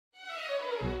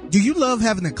Do you love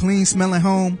having a clean smelling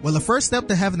home? Well, the first step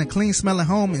to having a clean smelling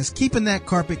home is keeping that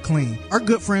carpet clean. Our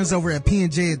good friends over at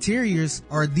P&J Interiors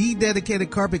are the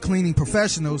dedicated carpet cleaning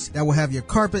professionals that will have your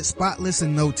carpet spotless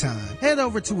in no time. Head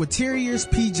over to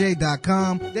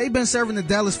interiorspj.com. They've been serving the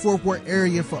Dallas-Fort Worth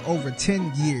area for over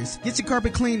 10 years. Get your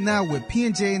carpet cleaned now with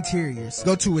P&J Interiors.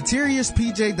 Go to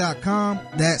interiorspj.com.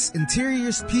 That's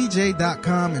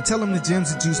interiorspj.com and tell them the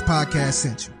Gems and Juice podcast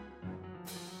sent you.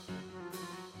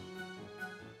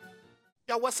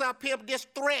 Yo, what's up, pimp? This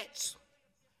Threats.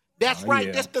 That's right.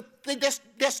 Yeah.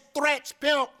 This Threats,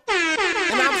 pimp.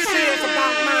 And I'm serious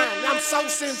about mine. I'm so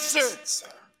sincere.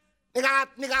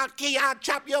 Nigga, I'll kill you. I'll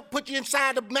chop you up, put you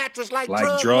inside the mattress like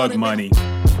drug money.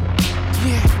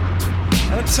 Yeah.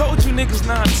 I done told you niggas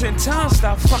 9, 10 times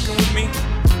stop fucking with me.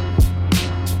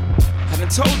 I done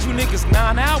told you niggas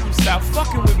 9 albums stop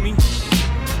fucking with me.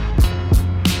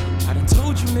 I done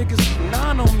told you niggas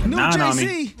 9 on me. New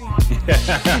JC.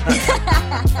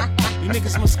 You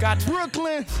niggas must got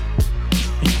Brooklyn.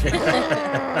 Put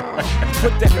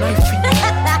that knife in you.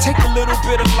 Take a little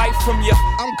bit of life from you.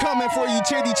 I'm coming for you,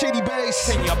 chitty bass.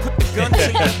 And I put the gun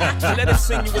to you. I let it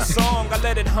sing you a song. I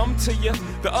let it hum to you.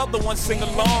 The other one sing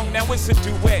along. Now it's a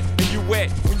duet. And you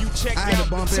wet when you check I had out to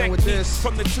bump the in with technique this.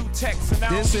 from the 2 texts. And now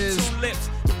This only is- 2 lips.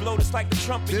 The blow that's like the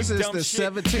trumpet. This you is dumb the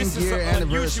shit. 17th This is year an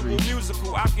anniversary. unusual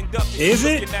musical. I conduct it. Is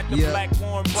it? Looking at the Yeah. black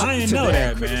warm I didn't know Today.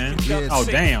 that, man. Yeah, Oh,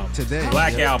 damn. Today.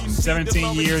 Black Yeah. Album,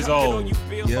 17 years old.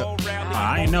 Yep.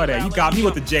 I didn't know that. You got me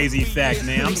with the Jay-Z fact,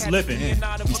 man. I'm slipping.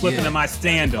 I'm slipping in my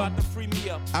stand-up.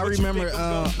 I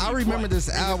remember this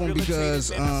album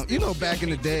because back in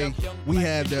the day we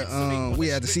had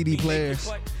the CD players.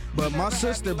 But my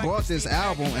sister bought this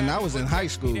album and I was in high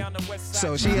school,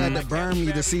 so she had to burn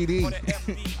me the CD.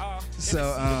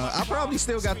 So I probably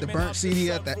still got the burnt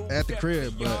CD at the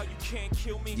crib, but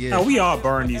yeah. Oh, we all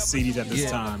burned these CDs at this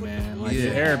Yeah. time, man. Like Yeah.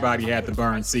 everybody had the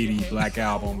burn CD, Black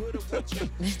Album.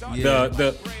 Yeah.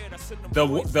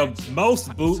 The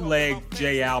most bootleg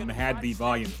J album had to be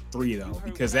Volume 3 though,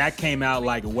 because that came out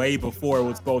like way before it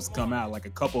was supposed to come out, like a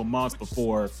couple of months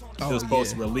before it was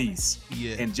supposed to release.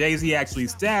 Yeah. And Jay-Z actually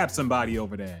stabbed somebody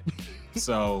over that.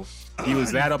 So he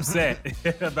was that upset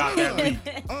about that leak.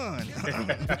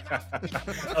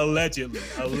 Allegedly.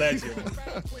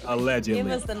 Give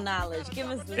us the knowledge. Give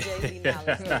us the Jay-Z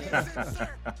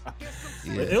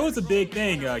knowledge. It was a big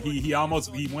thing.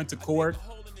 He went to court,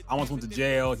 almost went to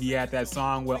jail. He had that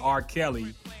song with R.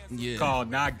 Kelly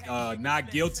called Not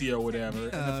Guilty or whatever.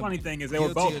 And the funny thing is they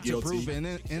were both To prove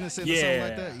guilty. innocent or Yeah. something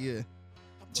like that. Yeah.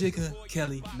 Jigga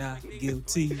Kelly not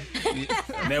guilty.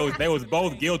 And they was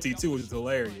both guilty too, which is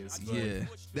hilarious. But Yeah.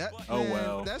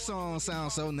 well. That song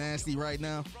sounds so nasty right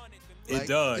now. It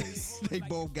does. They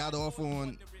both got off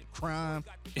on crime,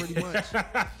 pretty much.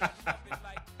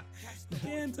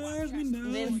 Can't touch me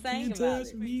now. Then sang Can't about touch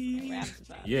it. me. Rapped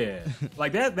about it. Yeah,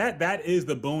 like that is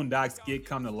the Boondocks skit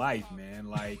come to life, man.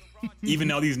 Like even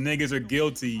though these niggas are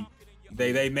guilty,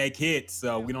 they make hits,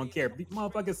 so we don't care. These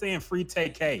motherfuckers saying free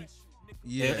TK.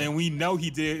 Yeah. And we know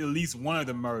he did at least one of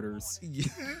the murders.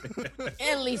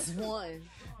 At least one.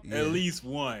 At least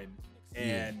one.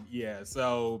 And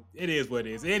so it is what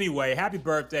it is. Anyway, happy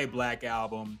birthday, Black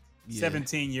Album.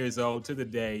 17 years old to the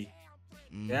day.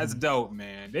 That's dope,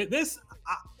 man.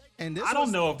 I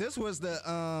don't know if this was the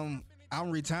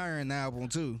I'm Retiring album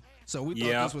too. So we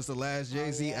thought this was the last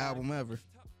Jay-Z album ever.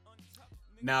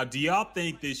 Now, do y'all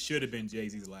think this should have been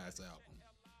Jay-Z's last album?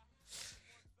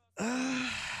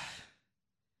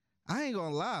 I ain't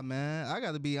gonna lie, man. I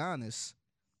gotta be honest.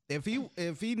 If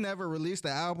he never released the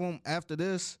album after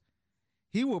this,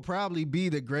 he will probably be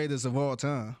the greatest of all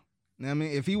time. You know what I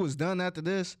mean, if he was done after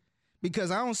this, because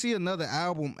I don't see another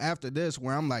album after this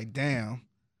where I'm like, damn,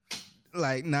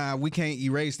 like, nah, we can't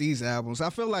erase these albums. I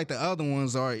feel like the other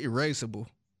ones are erasable.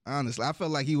 Honestly, I feel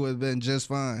like he would have been just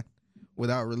fine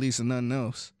without releasing nothing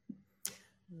else.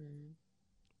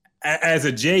 As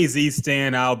a Jay-Z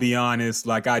stan, I'll be honest,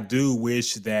 like I do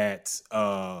wish that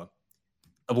I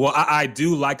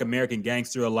do like American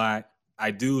Gangster a lot. I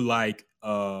do like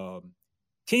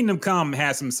Kingdom Come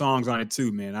has some songs on it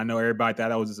too, man. I know everybody thought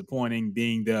that was disappointing,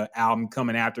 being the album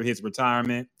coming after his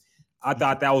retirement. I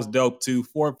thought that was dope too.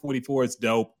 444 is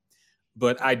dope,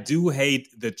 but I do hate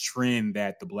the trend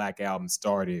that the Black Album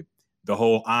started. The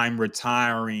whole I'm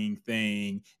retiring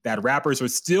thing that rappers are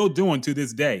still doing to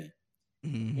this day.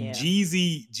 Mm-hmm. Yeah.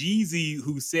 Jeezy,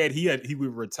 who said he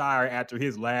would retire after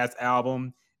his last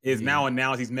album, is now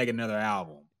announced he's making another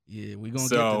album. Yeah, we're gonna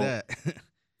get to that.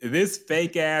 This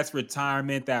fake ass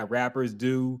retirement that rappers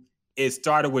do, it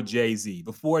started with Jay-Z.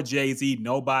 Before Jay-Z,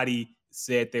 nobody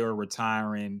said they were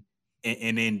retiring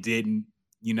and then didn't,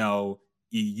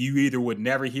 you either would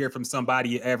never hear from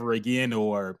somebody ever again,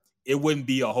 or it wouldn't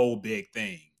be a whole big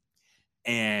thing.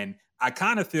 And I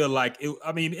kind of feel like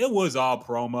it was all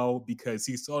promo because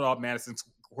he sold off Madison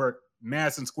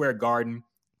Square Garden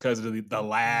because of the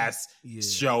last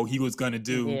show he was going to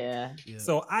do. Yeah.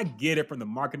 So I get it from the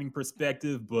marketing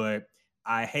perspective, but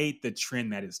I hate the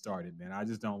trend that it started, man. I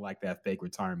just don't like that fake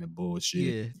retirement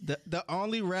bullshit. Yeah. The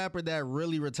only rapper that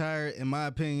really retired, in my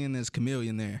opinion, is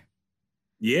Chamillionaire.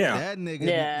 Yeah. That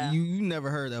nigga, you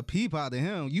never heard a peep out of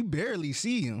him. You barely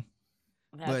see him.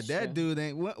 But that dude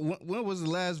ain't. When was the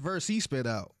last verse he spit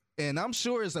out? And I'm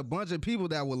sure it's a bunch of people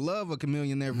that would love a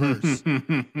Chamillionaire verse.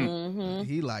 Mm-hmm.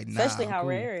 He like, nah. Especially how cool.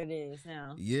 rare it is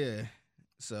now. Yeah.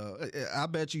 So I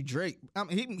bet you Drake.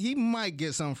 He might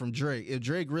get something from Drake if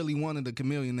Drake really wanted the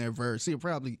Chamillionaire verse. He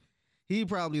probably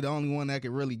the only one that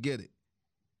could really get it.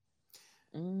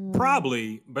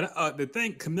 Probably, but the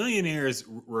thing, Chamillionaire's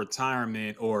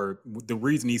retirement or the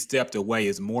reason he stepped away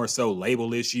is more so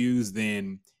label issues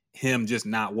than him just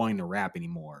not wanting to rap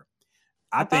anymore.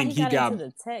 I think he got into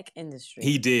the tech industry.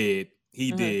 He did.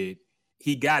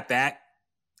 He got that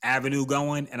avenue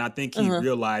going, and I think he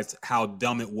realized how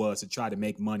dumb it was to try to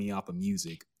make money off of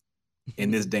music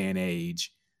in this day and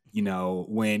age. You know,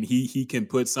 when he can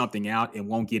put something out and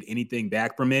won't get anything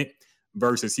back from it,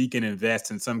 versus he can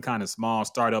invest in some kind of small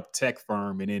startup tech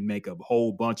firm and then make a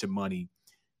whole bunch of money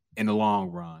in the long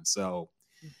run. So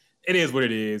it is what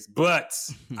it is, but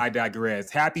I digress.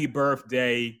 Happy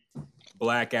birthday,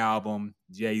 Black Album,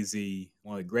 Jay-Z,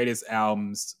 one of the greatest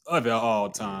albums of all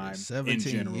time. 17 in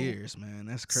general. years, man.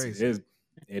 That's crazy.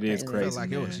 It is crazy. I felt like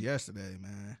man. it was yesterday,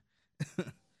 man.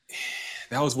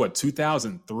 That was what,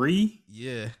 2003?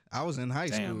 Yeah, I was in high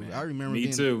school. Man. I remember.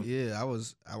 Me too. Yeah, I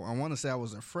was. I want to say I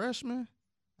was a freshman.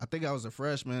 I think I was a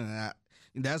freshman,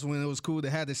 and that's when it was cool to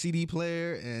have the CD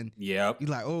player. And you're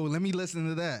like, oh, let me listen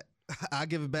to that. I'll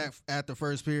give it back after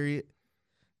first period.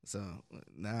 So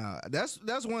now that's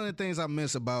one of the things I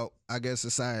miss about, I guess,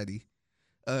 society.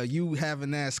 You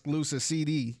having that exclusive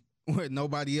CD where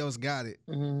nobody else got it,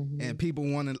 and people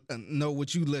want to know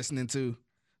what you listening to.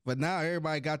 But now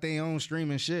everybody got their own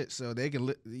streaming shit, so they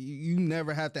can. You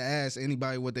never have to ask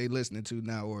anybody what they listening to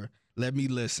now, or let me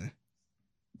listen.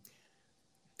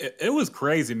 It was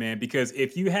crazy, man. Because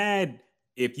if you had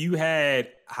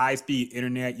high speed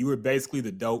internet, you were basically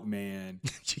the dope man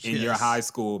in your high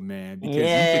school, man.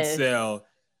 Because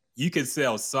you could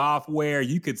sell software,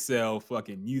 you could sell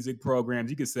fucking music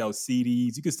programs, you could sell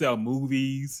CDs, you could sell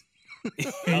movies,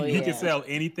 you could sell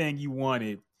anything you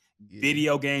wanted.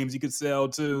 Video games you could sell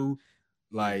too.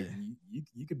 Like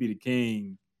you could be the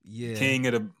king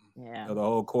of the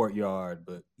whole courtyard.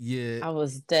 But I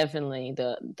was definitely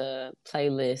the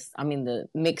playlist. I mean the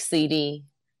mix CD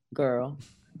girl.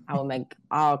 I would make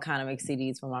all kind of mix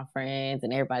CDs for my friends,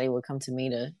 and everybody would come to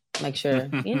me to make sure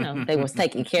they was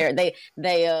taken care of.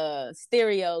 They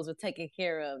stereos were taken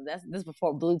care of. This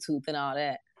before Bluetooth and all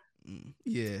that.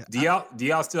 Yeah. Do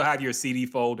y'all still have your CD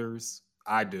folders?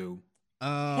 I do.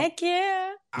 Heck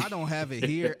yeah. I don't have it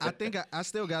here. I think I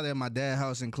still got it at my dad's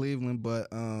house in Cleveland, but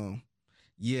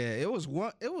it was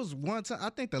one time. I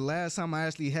think the last time I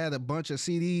actually had a bunch of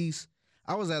CDs,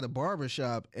 I was at a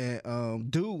barbershop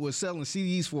and dude was selling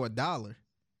CDs for $1.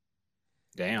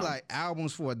 Damn. Like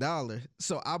albums for $1.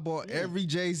 So I bought every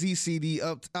Jay-Z CD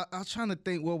up. I was trying to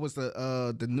think what was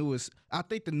the newest. I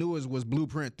think the newest was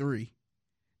Blueprint 3.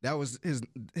 That was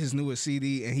his newest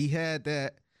CD, and he had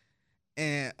that.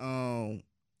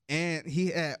 And he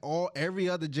had every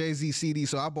other Jay-Z CD,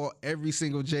 so I bought every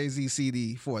single Jay-Z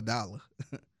CD for $1.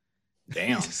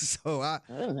 Damn. So I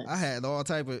had all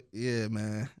type of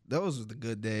man. Those were the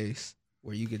good days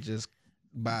where you could just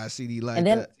buy a CD like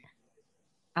that.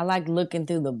 I like looking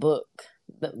through the book,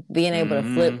 being able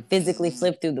to physically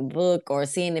flip through the book, or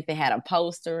seeing if it had a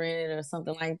poster in it or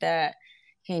something like that.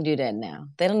 Can't do that now.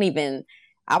 They don't even.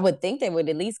 I would think they would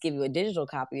at least give you a digital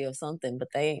copy of something, but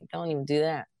they don't even do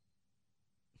that.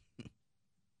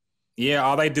 Yeah,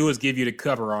 all they do is give you the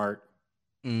cover art,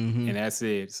 and that's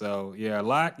it. So a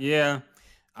lot. Yeah,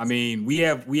 I mean, we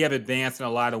have advanced in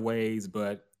a lot of ways,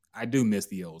 but I do miss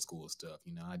the old school stuff.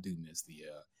 I do miss the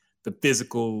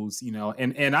physicals.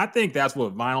 And I think that's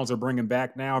what vinyls are bringing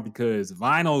back now, because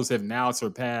vinyls have now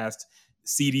surpassed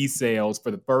CD sales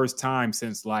for the first time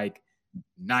since like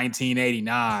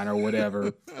 1989 or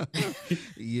whatever.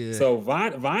 So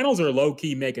vinyls are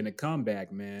low-key making a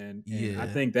comeback, man. And I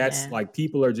think that's like,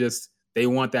 people are just, they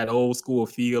want that old school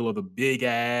feel of the big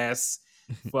ass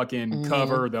fucking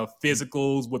cover, the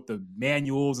physicals with the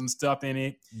manuals and stuff in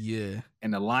it,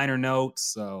 and the liner notes.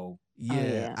 So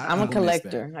I'm a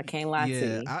collector. I can't lie to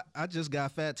you. I just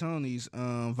got Fat Tony's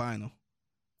vinyl.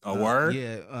 A word?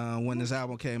 Yeah, when this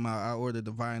album came out, I ordered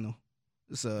the vinyl.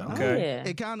 So Okay. Oh, yeah.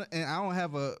 it kind of, and I don't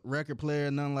have a record player,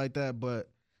 nothing like that, but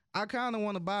I kind of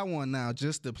want to buy one now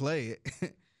just to play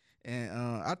it. And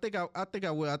I think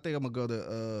I will. I think I'm gonna go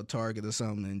to Target or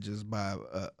something and just buy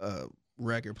a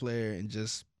record player and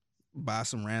just buy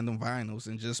some random vinyls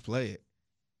and just play it.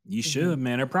 You should,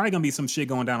 man. There's probably gonna be some shit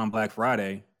going down on Black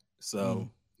Friday. So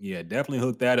yeah, definitely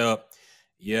hook that up.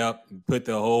 Yep. Put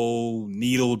the whole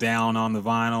needle down on the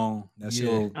vinyl. That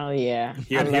shit. Oh yeah.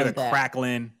 Hear I the love that.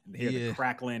 crackling. Hear Yeah. the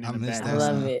crackling I in the miss background. that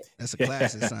I love sound. it. That's a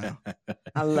classic sound.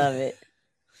 I love it.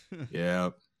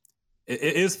 Yeah. It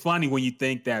is funny when you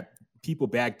think that people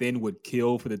back then would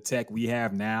kill for the tech we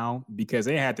have now because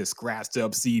they had the scratched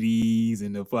up CDs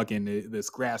and the fucking the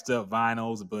scratched up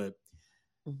vinyls. But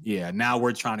yeah, now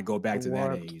we're trying to go back to that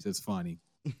Warped. age. It's funny.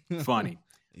 Funny.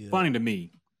 Yeah. Funny to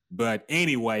me. But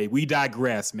anyway, we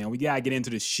digress, man. We got to get into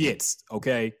the shits,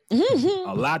 okay?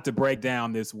 A lot to break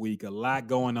down this week. A lot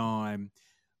going on.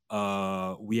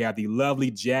 We have the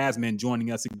lovely Jasmine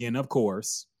joining us again, of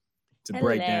course, to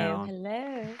break down.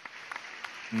 Hello.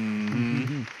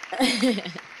 Mhm.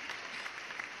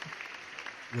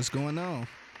 What's going on?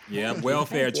 Yeah,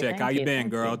 welfare Thank you, check. How thank you you, been,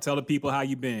 thank girl? you. Tell the people how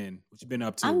you been. What you been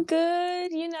up to? I'm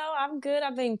good. I'm good.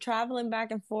 I've been traveling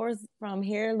back and forth from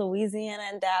here, Louisiana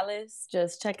and Dallas,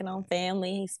 just checking on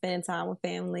family, spending time with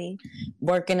family,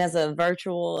 working as a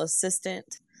virtual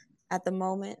assistant at the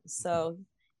moment. So,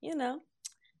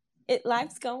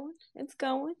 life's going. It's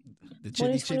going. The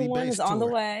Chitty Chitty 2021 Bass is on the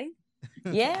tour. way.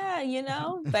 Yeah,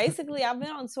 basically I've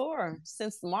been on tour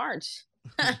since March.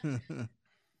 Man.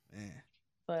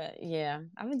 But yeah,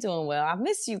 I've been doing well. I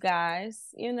miss you guys.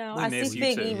 I miss see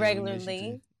you too. Biggie Yeah, we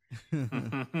regularly.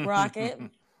 Rocket.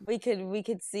 We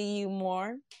could see you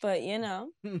more, but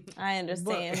I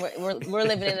understand. We're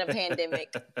living in a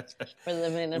pandemic. We're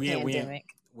living in a pandemic.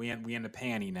 We in the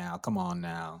panty now. Come on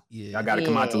now. Yeah. Y'all got to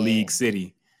come out to Yeah. League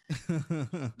City. But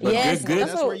Yes, good.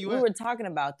 that's That's what where you we at? were talking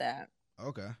about that.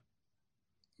 Okay.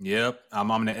 Yep,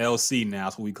 I'm on the LC now.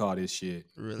 That's what we call this shit.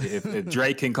 Really? If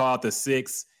Drake can call it the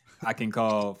 6, I can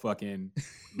call fucking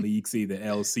League C the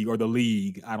LC or the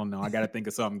League. I don't know. I got to think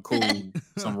of something cool,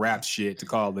 some rap shit to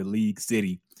call the League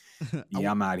City. Yeah,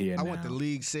 I'm out here I now. went to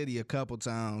League City a couple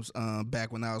times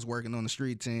back when I was working on the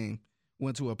street team.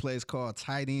 Went to a place called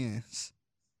Tight Ends.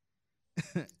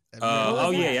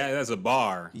 Oh that? yeah, that's a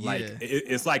bar. Like Yeah.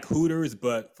 it's like Hooters,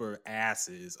 but for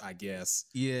asses, I guess.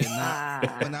 Yeah.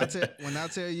 Ah. When I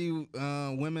tell you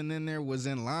women in there was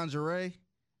in lingerie,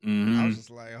 I Mhm. was just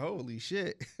like, holy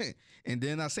shit. And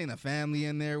then I seen a family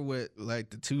in there with like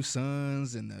the 2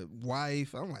 sons and the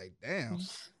wife. I'm like, damn.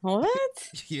 What?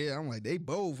 Yeah, I'm like, they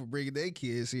bold for bringing their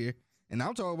kids here. And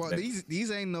I'm talking about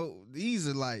these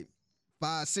are like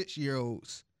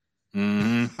 5-6-year-olds.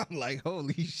 Mhm. I'm like,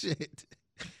 holy shit.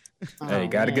 Hey, Oh,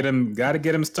 gotta man.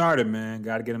 get him started, man.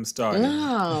 Gotta get him started.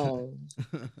 No,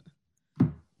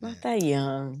 not that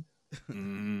young.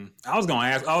 I was gonna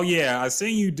ask. Oh yeah, I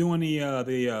seen you doing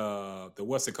the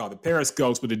what's it called, the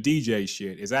Periscopes with the DJ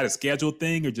shit. Is that a scheduled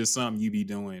thing or just something you be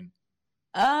doing?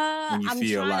 When you I'm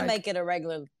feel trying like- to make it a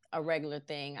regular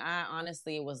thing. I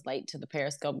honestly was late to the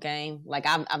Periscope game. Like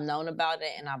I've known about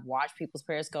it and I've watched people's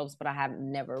Periscopes, but I have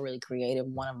never really created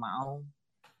one of my own.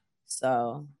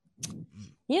 So,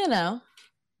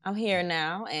 I'm here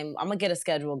now and I'm gonna get a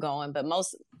schedule going. But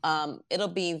it'll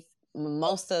be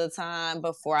most of the time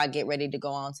before I get ready to go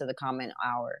on to the Comment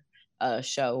Hour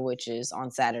show, which is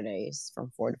on Saturdays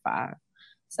from 4 to 5.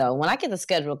 So when I get the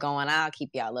schedule going, I'll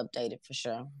keep y'all updated for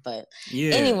sure. But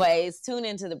Yeah. anyways, tune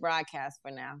into the broadcast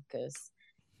for now because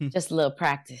just a little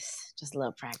practice,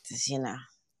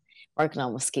 working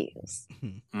on my skills.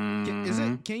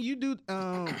 Can you do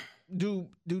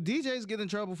DJs get in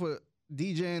trouble for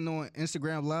DJing on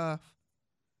Instagram Live?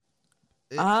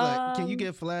 Can you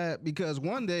get flagged? Because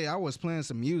one day I was playing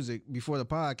some music before the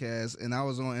podcast and I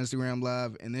was on Instagram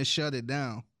Live and it shut it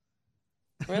down.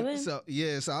 Really? So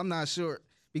I'm not sure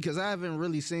because I haven't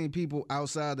really seen people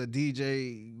outside the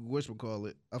DJ,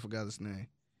 whatchamacallit, I forgot his name.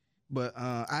 But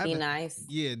I Be haven't. nice.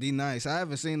 Yeah, D-Nice. I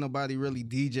haven't seen nobody really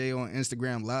DJ on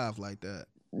Instagram Live like that.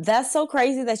 That's so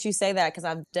crazy that you say that because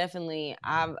I've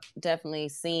definitely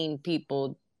seen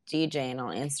people DJing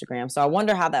on Instagram. So I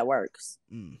wonder how that works.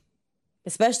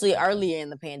 Especially earlier in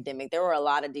the pandemic, there were a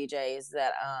lot of DJs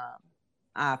that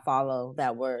I follow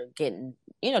that were getting,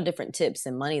 different tips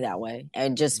and money that way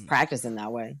and just practicing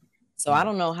that way. So I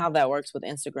don't know how that works with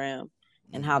Instagram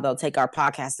and how they'll take our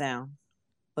podcast down,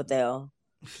 but they'll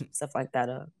stuff like that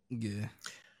up. Yeah.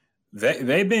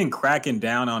 They've been cracking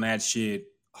down on that shit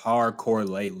hardcore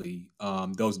lately.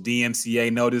 Those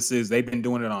DMCA notices, they've been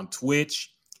doing it on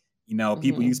Twitch. You know,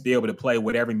 people used to be able to play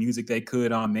whatever music they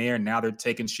could on there. Now they're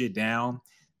taking shit down.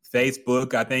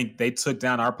 Facebook, I think they took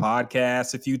down our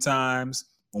podcast a few times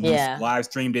when we live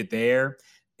streamed it there.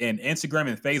 And Instagram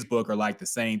and Facebook are like the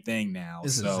same thing now.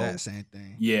 It's the exact same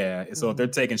thing. Yeah. So if they're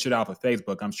taking shit off of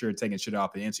Facebook, I'm sure they're taking shit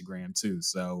off of Instagram too.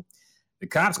 So the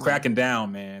cops cracking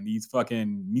down, man. These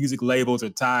fucking music labels are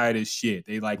tired as shit.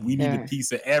 They like, we need a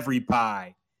piece of every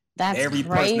pie. That's every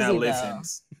crazy, person that though.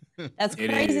 listens. That's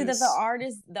crazy that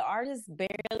the artists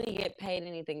barely get paid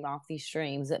anything off these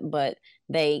streams, but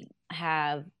they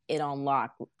have it on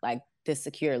lock like this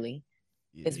securely.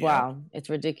 It's wild. It's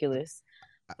ridiculous.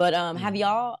 But have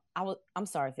y'all? I'm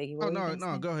sorry, Figgy. Oh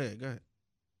no, go ahead.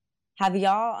 Have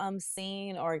y'all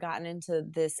seen or gotten into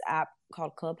this app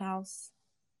called Clubhouse?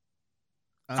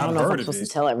 I don't know if I'm supposed to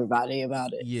tell everybody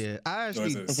about it. Yeah, I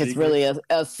actually. If it's really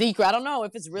a secret, I don't know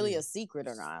if it's really a secret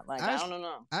or not. Like I don't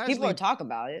know. People are talking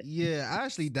about it. Yeah, I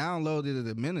actually downloaded it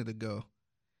a minute ago.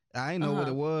 I didn't know what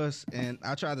it was, and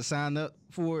I tried to sign up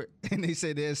for it, and they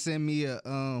said they'd send me a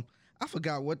I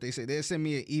forgot what they said. They'd send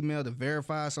me an email to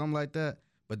verify something like that,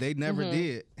 but they never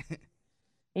did.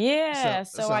 Yeah,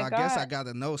 so I guess I got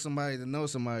to know somebody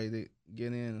to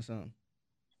get in or something.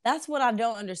 That's what I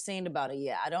don't understand about it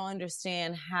yet. I don't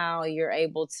understand how you're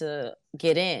able to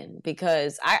get in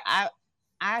because I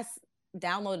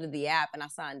downloaded the app and I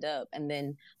signed up, and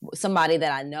then somebody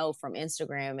that I know from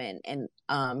Instagram and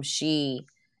she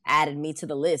added me to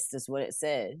the list is what it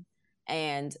said.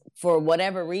 And for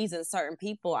whatever reason, certain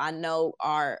people I know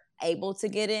are able to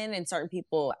get in and certain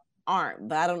people aren't,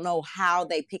 but I don't know how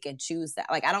they pick and choose that.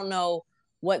 Like I don't know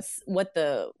what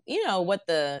the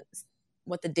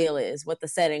deal is, what the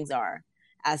settings are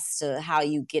as to how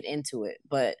you get into it.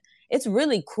 But it's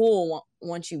really cool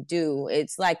once you do.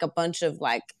 It's like a bunch of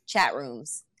like chat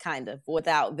rooms kind of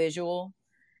without visual.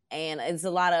 And it's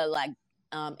a lot of like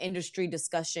industry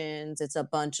discussions. It's a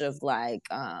bunch of like,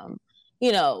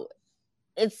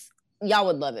 y'all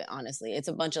would love it, honestly. It's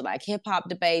a bunch of like hip hop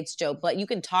debates, but you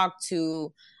can talk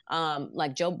to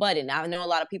like Joe Budden. I know a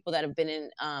lot of people that have been in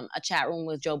a chat room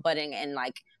with Joe Budden and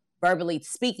like verbally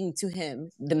speaking to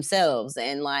him themselves.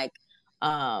 And like,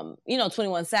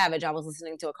 21 Savage, I was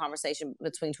listening to a conversation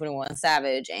between 21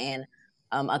 Savage and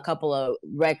a couple of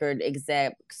record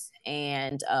execs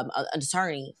and an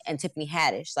attorney and Tiffany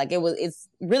Haddish. Like it's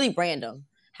really random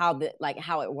how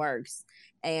it works.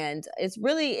 And it's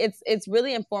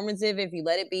really informative if you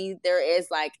let it be. There is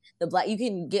like you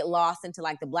can get lost into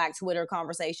like the Black Twitter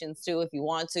conversations too if you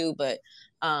want to, but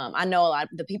I know a lot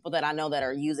of the people that I know that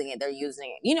are using it, they're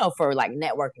using it, for like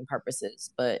networking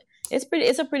purposes. But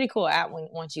it's a pretty cool app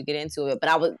once you get into it.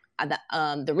 But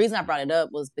the reason I brought it up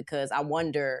was because I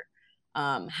wonder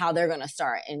how they're gonna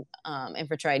start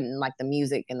infiltrating like the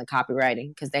music and the copywriting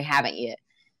because they haven't yet.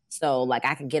 So like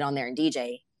I could get on there and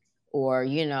DJ. Or,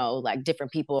 like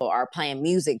different people are playing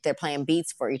music. They're playing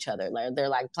beats for each other. They're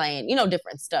like playing,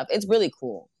 different stuff. It's really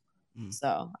cool.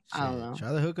 So, I don't know.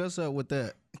 Try to hook us up with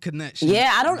that connection.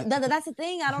 Yeah, that's the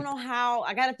thing. I don't know how.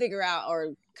 I got to figure out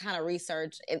or kind of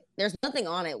research. There's nothing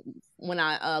on it when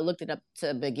I looked it up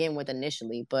to begin with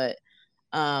initially. But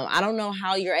I don't know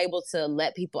how you're able to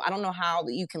let people. I don't know how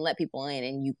you can let people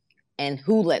in and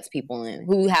who lets people in.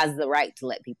 Who has the right to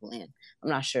let people in. I'm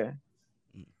not sure.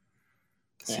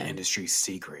 It's an industry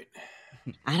secret.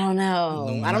 I don't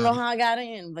know. I don't know how I got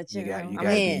in, but you gotta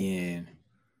be in.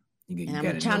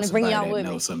 I'm trying to bring y'all with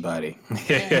me. Know somebody.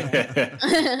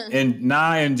 And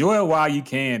enjoy it while you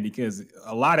can because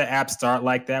a lot of apps start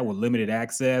like that with limited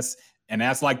access, and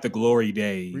that's like the glory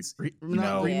days.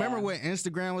 Remember when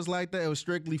Instagram was like that? It was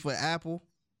strictly for Apple.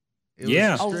 It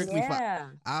was strictly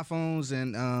for iPhones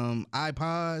and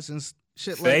iPods and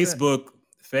shit like that.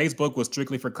 Facebook was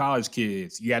strictly for college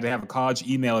kids. You had to have a college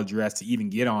email address to even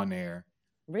get on there.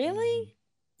 Really?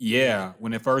 Yeah,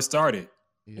 when it first started.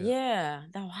 Yeah.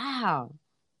 Wow.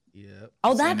 Yeah.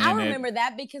 Oh, I remember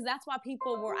that because that's why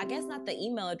people were, I guess not the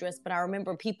email address, but I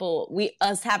remember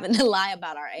us having to lie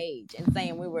about our age and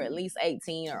saying we were at least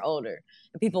 18 or older.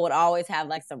 And people would always have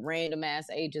like some random ass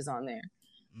ages on there.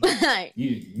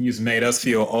 You just made us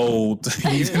feel old.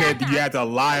 You had to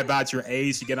lie about your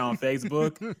age to get on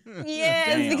Facebook.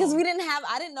 Yeah, because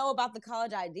I didn't know about the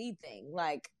college ID thing.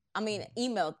 Like, I mean,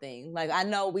 email thing. Like, I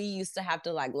know we used to have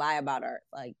to like lie about our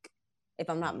if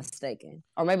I'm not mistaken,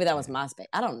 or maybe that was MySpace.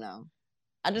 I don't know.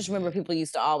 I just remember people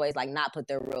used to always like not put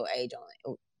their real age on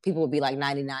it. People would be like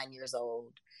 99 years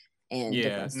old. And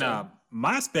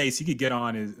MySpace you could get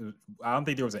on I don't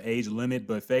think there was an age limit,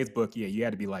 but Facebook, you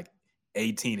had to be like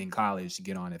 18 in college to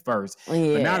get on it first.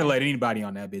 But now to let anybody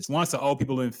on that bitch. Once the old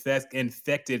people infected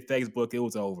Facebook, it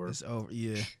was over. It's over,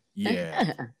 yeah.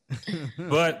 Yeah.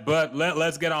 But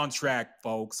let's get on track,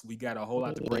 folks. We got a whole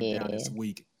lot to break down this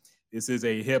week. This is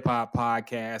a hip hop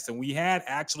podcast, and we had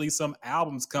actually some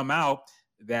albums come out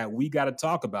that we got to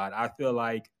talk about. I feel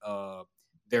like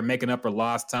they're making up for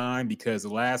lost time because the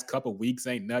last couple weeks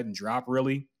ain't nothing dropped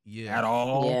really at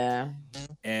all. Yeah.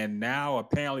 And now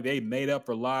apparently they made up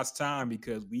for lost time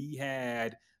because we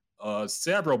had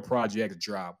several projects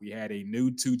drop. We had a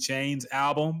new 2 Chainz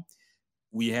album.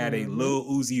 We had a Lil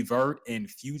Uzi Vert and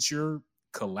Future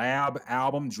collab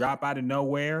album drop out of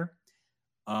nowhere.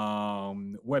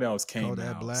 What else came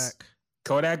Kodak out? Black.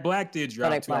 Kodak Black did drop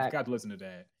Kodak too. Black. I forgot to listen to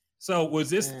that. So was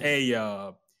this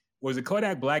was the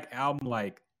Kodak Black album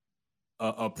like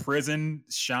a prison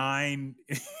shine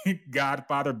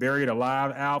Godfather Buried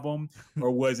Alive album,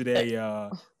 or was it a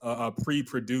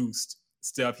pre-produced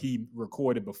stuff he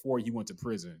recorded before he went to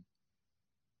prison?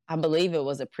 I believe it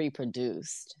was a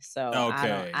pre-produced. So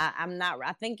okay. I'm not,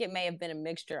 I think it may have been a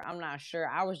mixture. I'm not sure.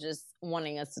 I was just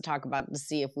wanting us to talk about it to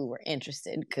see if we were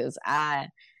interested. Cause I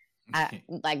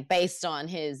like based on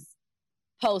his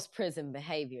post-prison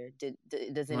behavior,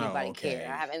 does anybody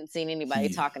care? I haven't seen anybody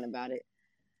talking about it.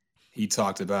 He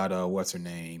talked about what's her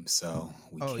name, so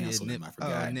we canceled him. I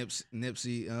forgot.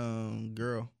 Nipsey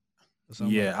girl.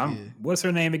 Yeah, what's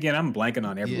her name again? I'm blanking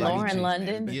on everybody. Lauren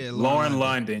London. Yeah, Lauren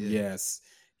London. Yes,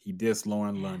 he dissed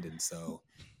Lauren London, so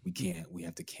we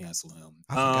have to cancel him.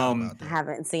 I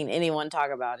haven't seen anyone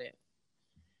talk about it.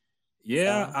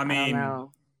 Yeah, so, I mean,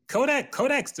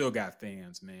 Kodak still got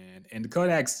fans, man, and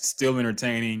Kodak's still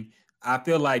entertaining. I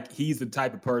feel like he's the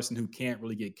type of person who can't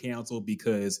really get canceled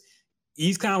because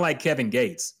he's kind of like Kevin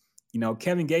Gates. You know,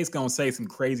 Kevin Gates gonna say some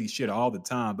crazy shit all the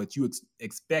time, but you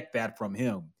expect that from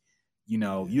him. You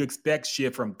know, you expect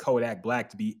shit from Kodak Black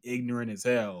to be ignorant as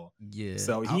hell. Yeah.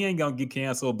 So he ain't gonna get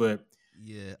canceled, but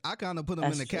yeah, I kind of put him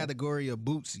in the category of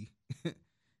Bootsy.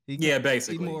 Basically,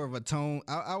 he's more of a tone.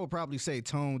 I would probably say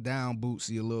toned down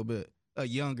Bootsy a little bit, a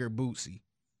younger Bootsy.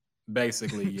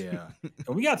 Basically, yeah.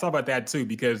 And we got to talk about that too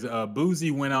because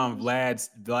Boozy went on Vlad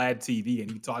TV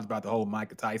and he talked about the whole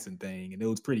Micah Tyson thing, and it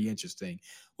was pretty interesting.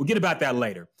 We'll get about that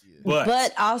later. Yeah.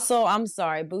 But also, I'm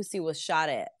sorry, Boosie was shot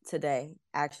at today.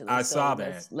 Actually, I saw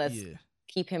that. Let's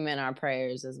keep him in our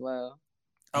prayers as well.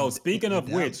 Oh, speaking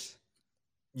of which,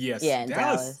 yes, in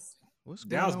Dallas. What's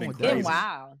Dallas going on been with crazy.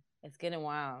 Wild. It's getting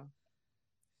wild.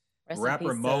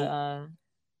 Rapper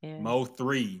Mo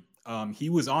 3. He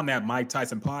was on that Mike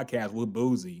Tyson podcast with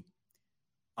Boozy.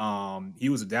 He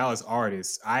was a Dallas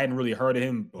artist. I hadn't really heard of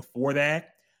him before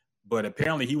that, but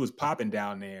apparently he was popping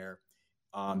down there.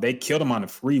 They killed him on the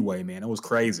freeway, man. It was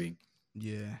crazy.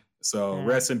 Yeah. So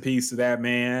rest in peace to that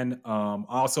man.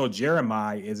 Also,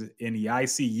 Jeremiah is in the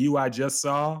ICU I just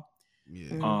saw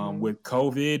with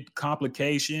COVID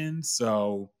complications.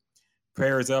 So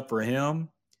prayers up for him.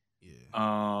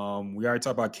 Yeah. We already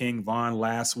talked about King Von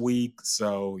last week.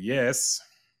 So yes,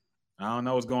 I don't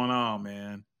know what's going on,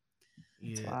 man.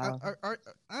 Yeah. Wow.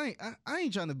 I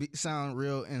ain't trying to sound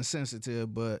real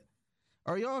insensitive, but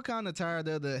are y'all kind of tired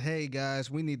of the, hey guys,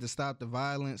 we need to stop the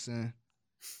violence? And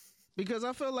because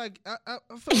I feel like I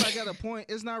feel like at a point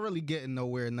it's not really getting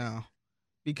nowhere now,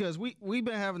 because we've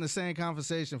been having the same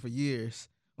conversation for years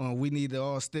on we need to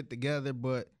all stick together,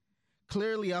 but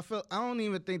clearly I don't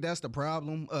even think that's the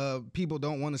problem. People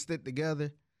don't want to stick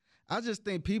together. I just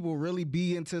think people really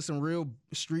be into some real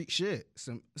street shit,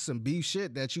 some beef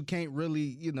shit that you can't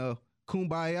really,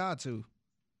 kumbaya to.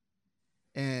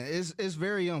 And it's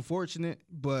very unfortunate,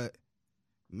 but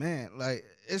man, like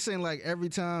it seems like every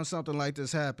time something like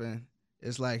this happen,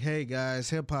 it's like, hey guys,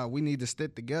 hip hop, we need to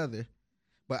stick together.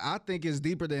 But I think it's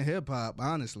deeper than hip hop,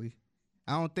 honestly.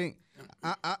 I don't think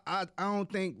a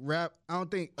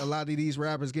lot of these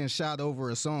rappers getting shot over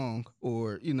a song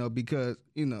or, because,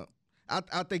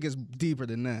 I think it's deeper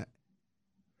than that.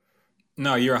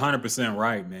 No, you're 100%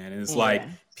 right, man. And it's like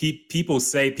people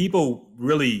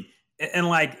really, and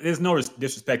like, there's no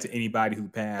disrespect to anybody who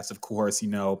passed, of course,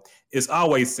 it's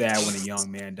always sad when a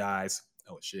young man dies.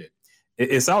 Oh, shit.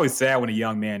 It's always sad when a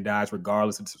young man dies,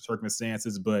 regardless of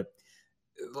circumstances. But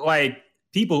like,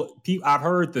 people, I've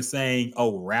heard the saying,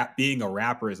 "Oh, being a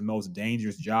rapper is the most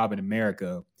dangerous job in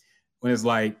America." When it's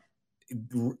like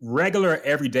regular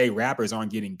everyday rappers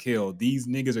aren't getting killed; these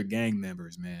niggas are gang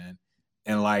members, man.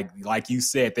 And like you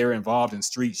said, they're involved in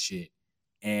street shit.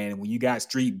 And when you got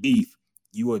street beef,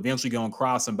 you eventually gonna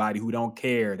cross somebody who don't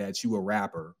care that you a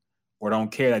rapper or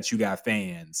don't care that you got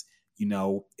fans.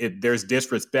 If there's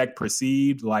disrespect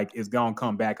perceived, like it's gonna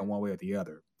come back in one way or the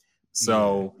other.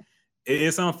 So. Yeah.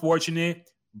 It's unfortunate,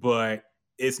 but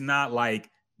it's not like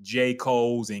J.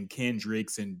 Cole's and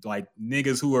Kendrick's and like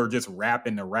niggas who are just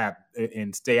rapping the rap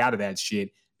and stay out of that shit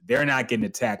they're not getting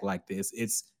attacked like this.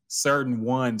 It's certain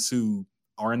ones who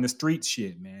are in the street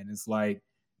shit, man. It's like,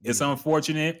 it's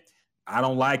unfortunate. I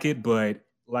don't like it, but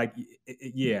like,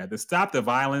 yeah, the stop the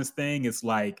violence thing is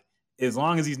like, as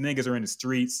long as these niggas are in the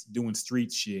streets doing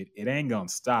street shit, it ain't gonna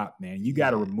stop, man. You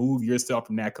got to remove yourself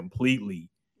from that completely.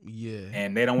 Yeah.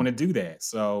 And they don't want to do that.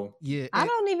 So yeah, I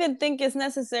don't even think it's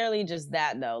necessarily just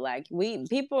that though. Like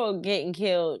people getting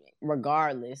killed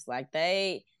regardless. Like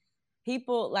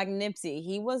people like Nipsey,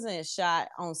 he wasn't shot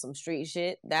on some street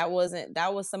shit. That was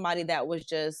somebody that was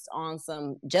just on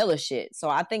some jealous shit. So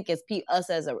I think it's us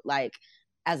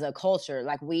as a culture,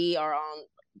 like we are on,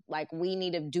 like we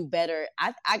need to do better.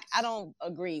 I don't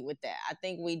agree with that. I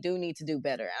think we do need to do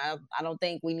better. I don't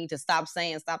think we need to stop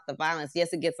the violence.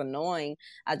 Yes, it gets annoying.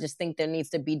 I just think there needs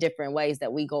to be different ways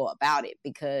that we go about it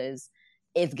because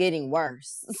it's getting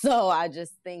worse. So I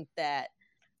just think that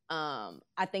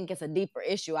I think it's a deeper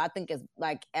issue. I think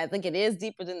it is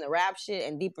deeper than the rap shit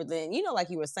and deeper than, like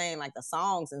you were saying, like the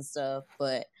songs and stuff.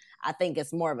 But I think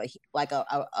it's more of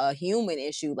a human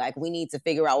issue. Like we need to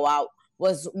figure out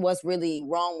what's really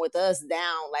wrong with us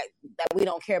down, like that we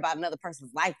don't care about another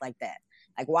person's life like that.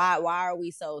 Like why are we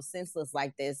so senseless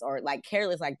like this or like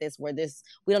careless like this where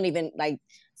we don't even like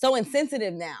so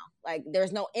insensitive now. Like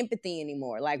there's no empathy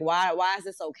anymore. Like why is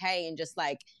this okay? And just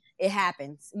like it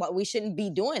happens. Well, we shouldn't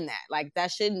be doing that. Like that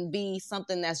shouldn't be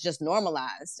something that's just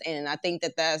normalized. And I think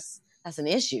that's an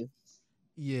issue.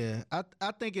 Yeah,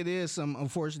 I think it is some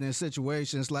unfortunate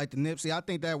situations like the Nipsey. I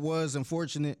think that was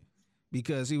unfortunate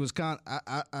because he was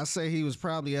I say he was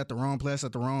probably at the wrong place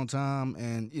at the wrong time,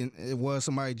 and it was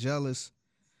somebody jealous.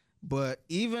 But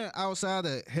even outside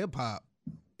of hip hop,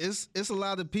 it's a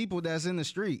lot of people that's in the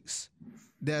streets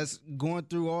that's going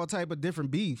through all type of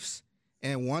different beefs.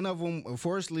 And one of them,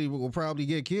 unfortunately, will probably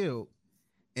get killed.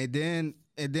 And then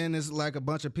it's like a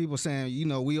bunch of people saying,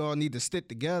 we all need to stick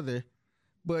together.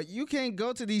 But you can't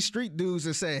go to these street dudes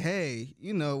and say, hey,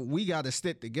 we got to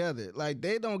stick together. Like,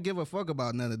 they don't give a fuck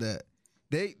about none of that.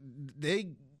 They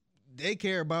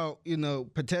care about,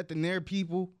 protecting their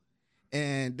people,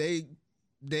 and they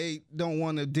don't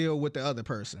want to deal with the other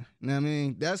person. You know what I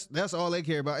mean? That's all they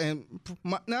care about. And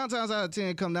 9 times out of 10,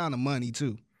 it come down to money,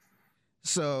 too.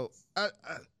 So I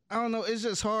don't know. It's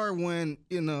just hard when,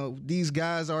 these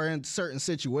guys are in certain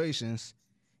situations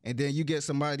and then you get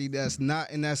somebody that's not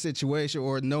in that situation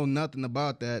or know nothing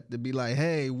about that to be like,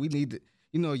 hey, we need to,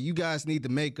 you guys need to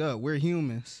make up. We're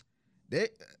humans.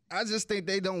 I just think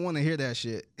they don't want to hear that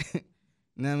shit. You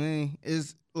know what I mean?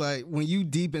 It's like when you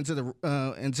deep into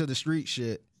the street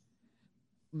shit,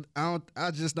 I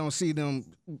just don't see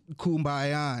them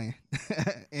kumbaya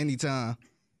anytime.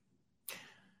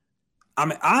 I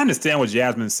mean, I understand what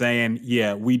Jasmine's saying.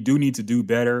 Yeah, we do need to do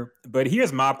better. But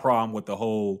here's my problem with the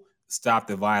whole stop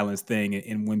the violence thing.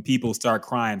 And when people start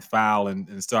crying foul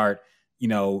and start,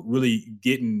 really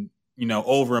getting,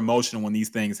 over emotional when these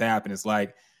things happen, it's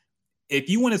like, if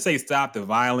you want to say stop the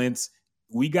violence,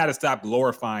 we got to stop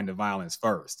glorifying the violence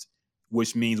first,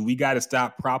 which means we got to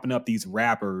stop propping up these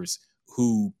rappers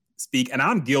who speak. And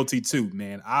I'm guilty too,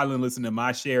 man. I listen to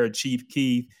my share of Chief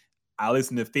Keef. I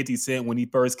listened to 50 Cent when he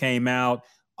first came out,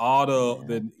 all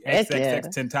the XXX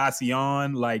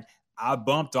Tentacion, like I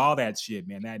bumped all that shit,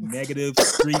 man. That negative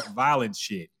street violence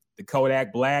shit, the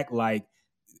Kodak Black, like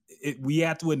we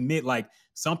have to admit, like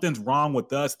something's wrong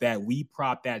with us that we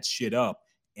prop that shit up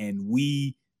and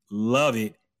we love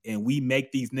it and we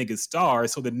make these niggas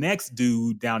stars. So the next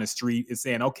dude down the street is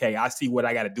saying, okay, I see what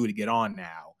I got to do to get on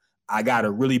now. I gotta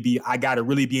really be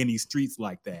in these streets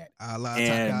like that. A la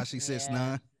Tekashi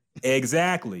 6ix9ine.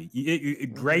 Exactly.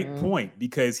 Great point,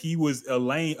 because he was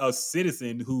a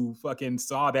citizen who fucking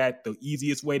saw that the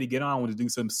easiest way to get on was to do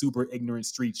some super ignorant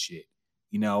street shit,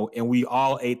 and we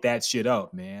all ate that shit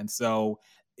up, man. So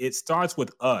it starts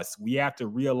with us. We have to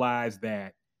realize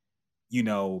that,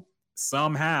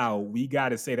 somehow we got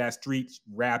to say that street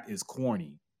rap is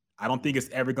corny. I don't think it's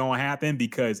ever going to happen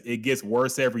because it gets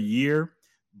worse every year.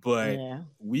 But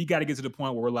we got to get to the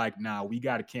point where we're like, nah, we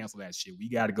got to cancel that shit. We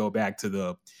got to go back to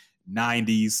the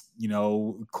 90s,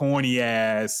 corny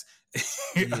ass,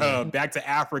 back to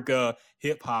Africa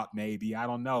hip hop, maybe. I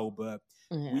don't know. But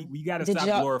we got to stop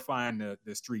glorifying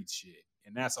the street shit.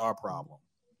 And that's our problem.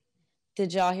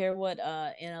 Did y'all hear what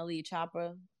NLE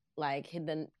Choppa, like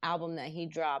the album that he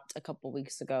dropped a couple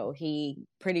weeks ago, he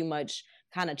pretty much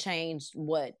kind of changed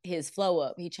what his flow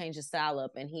up. He changed his style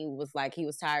up, and he was like, he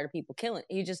was tired of people killing.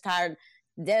 He just tired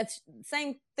death.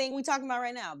 Same thing we talking about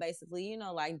right now, basically.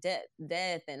 Like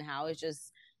death, and how it's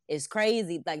is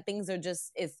crazy. Like things are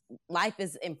just, life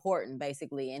is important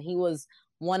basically. And he was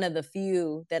one of the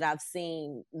few that I've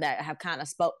seen that have kind of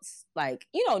spoke, like,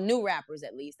 you know, new rappers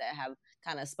at least that have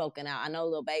kind of spoken out. I know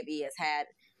Lil Baby has had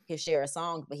his share of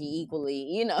songs, but he equally,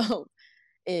 you know,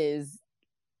 is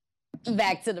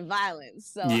back to the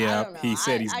violence. So yeah, I don't know. he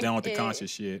said he's done with the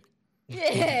conscious shit.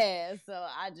 Yeah, so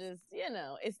I just, you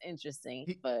know, it's interesting.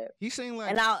 But he seemed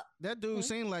like that dude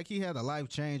seemed like he had a life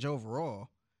change overall,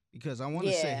 because I want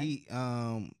to say he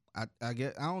I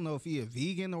get, I don't know if he a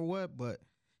vegan or what, but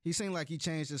he seemed like he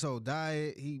changed his whole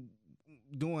diet. He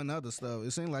doing other stuff.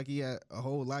 It seemed like he had a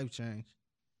whole life change.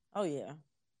 Oh yeah.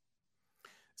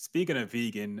 Speaking of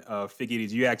vegan, Figgy,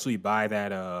 did you actually buy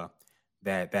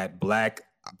that black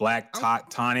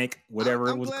tonic, whatever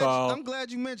it was called? I'm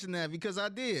glad you mentioned that, because I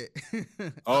did.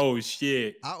 Oh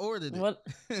shit! I ordered it.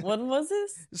 What was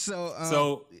this?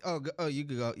 So you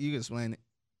could go. You can explain it.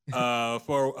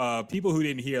 For people who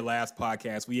didn't hear last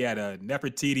podcast, we had a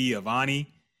Nefertiti Avani.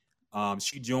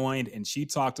 She joined and she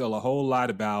talked a whole lot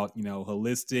about, you know,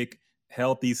 holistic,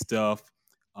 healthy stuff.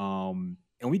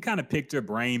 And we kind of picked her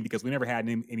brain because we never had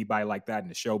anybody like that in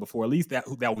the show before, at least that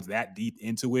was that deep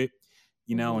into it,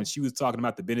 you know. And she was talking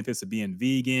about the benefits of being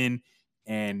vegan.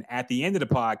 And at the end of the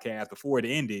podcast, before it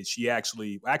ended, she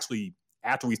actually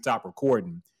after we stopped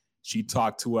recording, she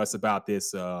talked to us about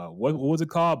this. What was it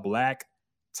called? Black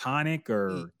tonic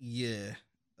or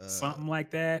something like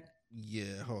that.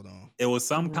 Yeah, hold on. It was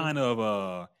some kind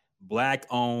of black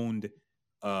owned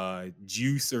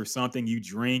juice or something you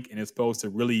drink, and it's supposed to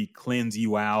really cleanse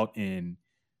you out and,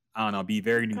 I don't know, be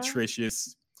very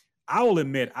nutritious. I will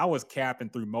admit I was capping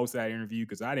through most of that interview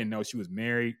because I didn't know she was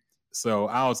married. So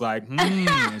I was like,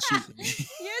 and she,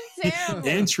 You're terrible.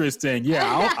 Interesting.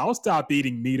 Yeah, I'll stop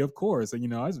eating meat, of course. And, you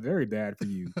know, it's very bad for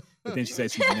you. But then she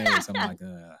said she's married, so I'm like,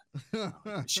 I don't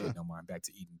give a shit no more. I'm back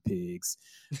to eating pigs.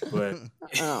 But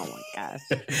oh my gosh.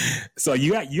 So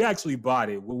you actually bought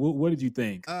it. What did you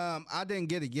think? I didn't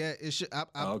get it yet. It should. I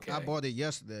bought it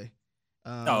yesterday.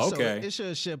 Okay. So it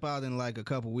should ship out in like a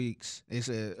couple weeks. They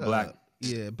said black.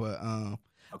 Yeah, but a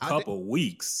couple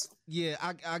weeks. Yeah,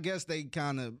 I guess they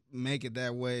kind of make it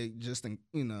that way just in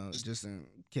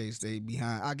case they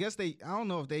behind. I guess I don't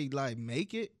know if they like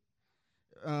make it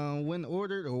when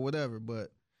ordered or whatever,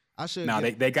 but I should. No,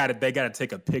 they got to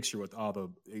take a picture with all the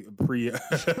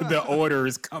the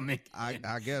orders coming.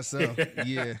 I guess so.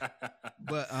 Yeah,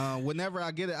 but whenever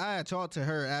I get it, I had talked to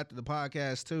her after the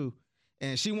podcast too,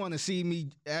 and she wanted to see me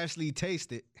actually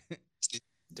taste it.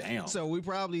 Damn. So we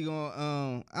probably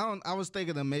gonna I was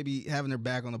thinking of maybe having her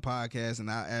back on the podcast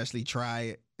and I'll actually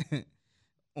try it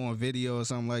on video or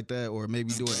something like that, or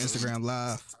maybe do an Instagram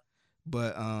live.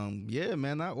 But yeah,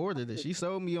 man, I ordered it. She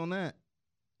sold me on that.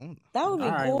 That would be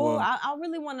All right, cool. well, I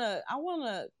really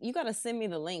wanna you gotta send me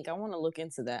the link. I wanna look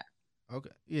into that.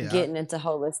 Okay. Yeah. Getting into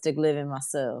holistic living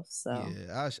myself. So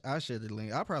yeah, I share the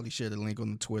link. I'll probably share the link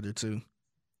on the Twitter too.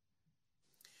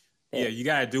 Yeah, you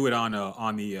gotta do it on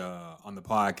the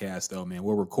podcast though, man.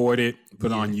 We'll record it,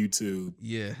 put it on YouTube.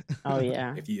 Yeah. Oh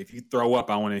yeah. If you throw up,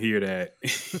 I want to hear that.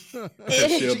 That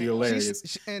should be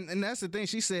hilarious. And that's the thing.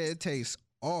 She said it tastes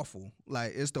awful.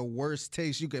 Like it's the worst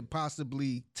taste you could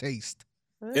possibly taste.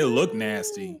 It looked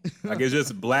nasty. Like it's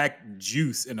just black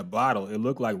juice in a bottle. It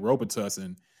looked like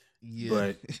Robitussin.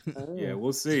 Yeah. But yeah,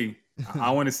 we'll see.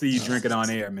 I want to see you drink it on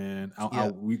air, man.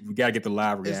 We gotta get the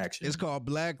live reaction. It's called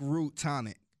Black Root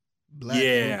Tonic.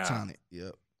 Root Tonic.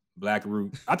 Yep. Black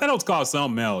Root. I thought it was called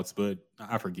something else, but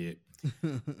I forget.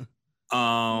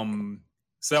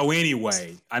 So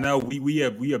anyway, I know we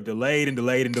have delayed and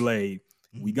delayed and delayed.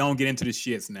 We gonna get into the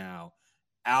shits now.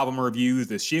 Album reviews,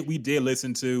 the shit we did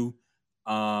listen to.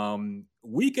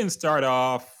 We can start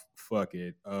off. Fuck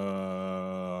it.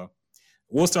 We'll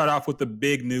start off with the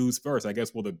big news first. I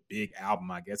guess. Well, the big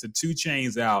album. I guess the 2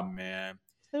 Chainz album, man.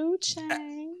 2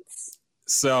 Chainz.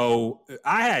 So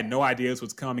I had no idea this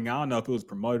was coming. I don't know if it was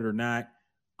promoted or not.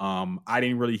 I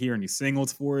didn't really hear any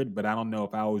singles for it, but I don't know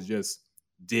if I was just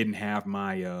didn't have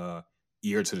my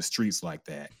ear to the streets like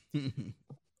that.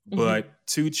 But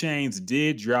 2 Chainz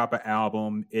did drop an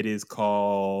album. It is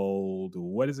called,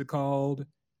 what is it called?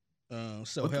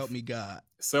 So Help Me God.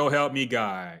 So Help Me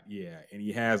God. Yeah. And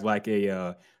he has like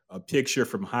a picture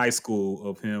from high school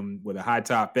of him with a high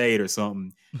top fade or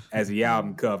something as the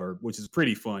album cover, which is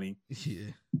pretty funny.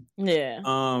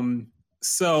 Yeah.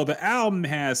 So the album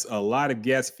has a lot of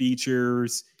guest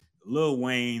features. Lil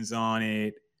Wayne's on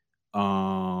it.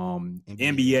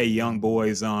 NBA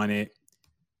Youngboy's on it.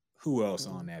 Who else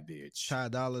on that bitch? Ty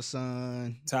Dolla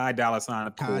 $ign. Ty Dolla $ign,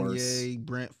 of Kanye, course.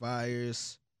 Brent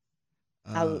Fires.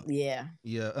 Yeah.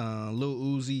 Lil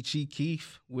Uzi, Chief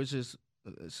Keef, which is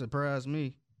surprised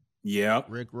me. Yeah.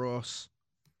 Rick Ross.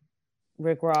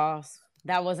 Rick Ross.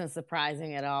 That wasn't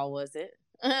surprising at all, was it?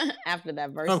 After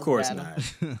that versus Of course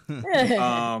battle.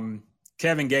 not.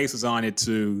 Kevin Gates was on it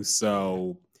too.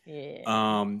 So,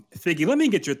 Yeah. Figgy, let me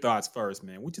get your thoughts first,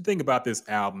 man. What you think about this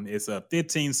album? It's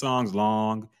 15 songs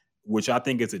long, which I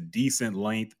think is a decent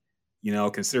length,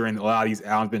 considering a lot of these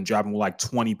albums been dropping with like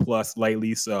 20 plus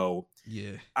lately. So,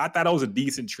 Yeah. I thought it was a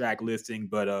decent track listing,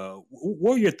 but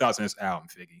what are your thoughts on this album,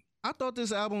 Figgy? I thought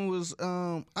this album was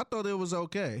I thought it was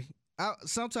okay.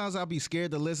 Sometimes I'll be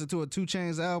scared to listen to a 2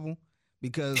 Chainz album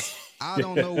because I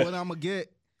don't know what I'm gonna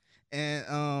get.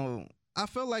 And I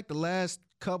felt like the last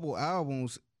couple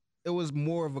albums, it was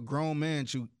more of a grown man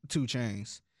 2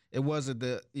 Chainz. It wasn't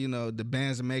the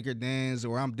Bands and Maker Dance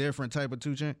or I'm Different type of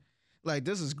 2 Chainz. Like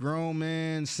this is grown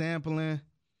man sampling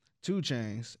 2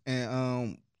 Chainz.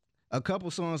 And a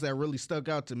couple songs that really stuck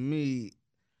out to me,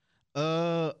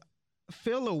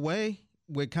 Feel Away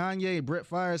with Kanye and Brett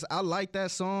Fires. I like that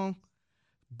song.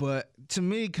 But to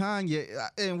me, Kanye,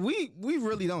 and we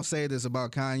really don't say this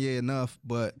about Kanye enough,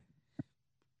 but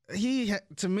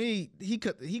to me, he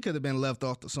could have been left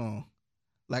off the song.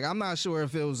 Like I'm not sure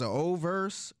if it was an old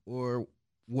verse or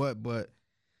what, but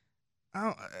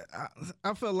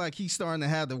I feel like he's starting to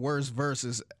have the worst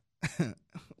verses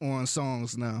on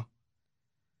songs now.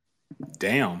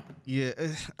 Damn. Yeah,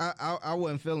 I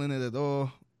wasn't feeling it at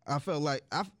all. I felt like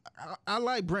I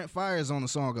like Brent Fires on the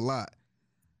song a lot.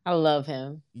 I love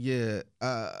him. Yeah,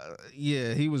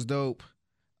 he was dope.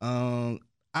 I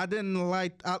didn't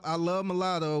like. I love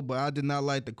Mulatto, but I did not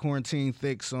like the Quarantine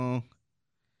Thick song.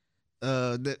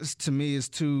 That to me is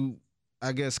too,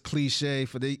 I guess, cliche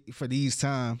for these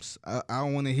times. I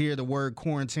don't want to hear the word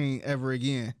quarantine ever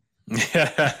again. I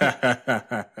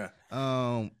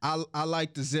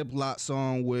like the Ziploc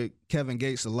song with Kevin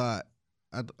Gates a lot.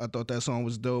 I thought that song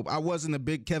was dope. I wasn't a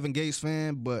big Kevin Gates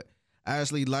fan, but I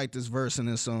actually liked this verse in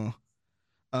this song.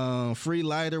 Free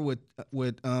Lighter with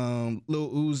Lil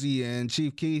Uzi and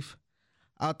Chief Keef.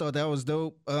 I thought that was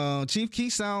dope. Chief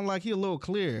Keef sound like he a little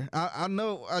clear. I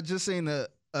know I just seen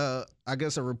I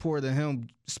guess a report of him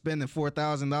spending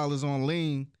 $4,000 on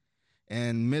lean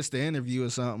and missed the interview or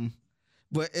something.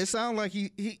 But it sounds like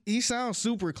he sounds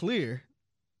super clear.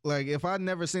 Like if I'd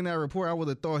never seen that report, I would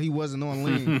have thought he wasn't on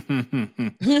lean.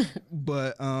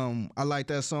 But I like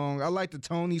that song. I like the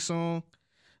Tony song.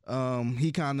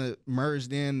 He kind of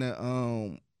merged in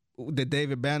the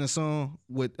David Banner song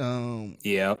with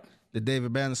the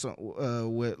David Banner song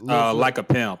with Like a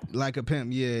Pimp. Like a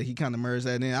Pimp. Yeah, he kind of merged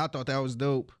that in. I thought that was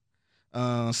dope.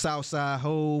 Southside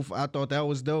Hove. I thought that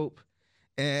was dope.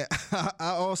 And I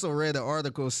also read an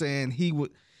article saying he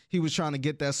was trying to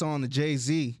get that song to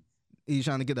Jay-Z. He's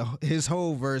trying to get his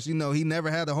whole verse. He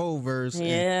never had a whole verse.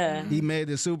 Yeah. He made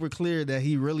it super clear that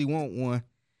he really want one.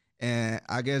 And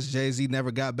I guess Jay-Z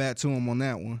never got back to him on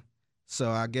that one. So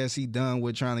I guess he done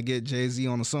with trying to get Jay-Z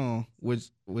on the song, which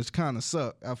kind of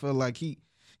sucked. I feel like he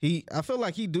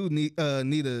do need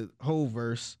a whole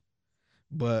verse.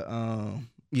 But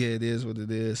yeah, it is what it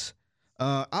is.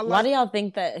 Why do y'all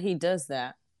think that he does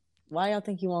that? Why y'all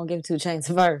think he won't give 2 Chainz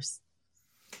a verse?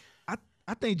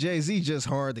 I think Jay-Z just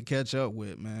hard to catch up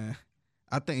with, man.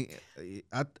 Because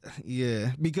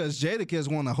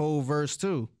Jadakiss want a whole verse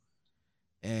too.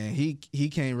 And he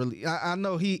can't really. I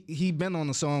know he been on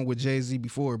the song with Jay-Z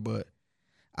before, but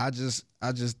I just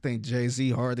think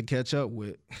Jay-Z hard to catch up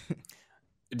with.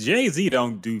 Jay-Z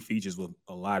don't do features with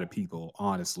a lot of people,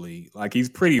 honestly. Like he's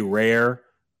pretty rare.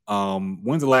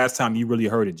 When's the last time you really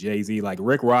heard of Jay-Z? Like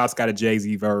Rick Ross got a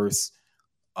Jay-Z verse,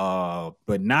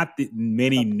 but not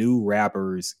many new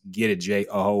rappers get a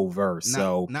whole verse.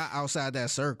 Not outside that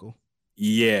circle.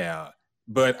 Yeah.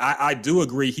 But I do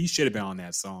agree he should have been on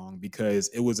that song because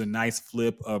it was a nice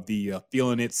flip of the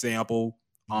Feeling It sample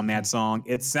on that song.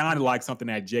 It sounded like something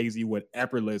that Jay-Z would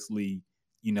effortlessly,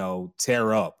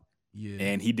 tear up. Yeah.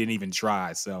 And he didn't even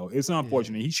try. So it's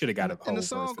unfortunate. Yeah. He should have got a whole verse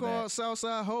for that. And the song called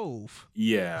Southside Hove.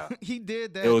 Yeah. He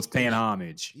did that. It was paying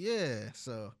homage. Yeah.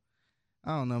 So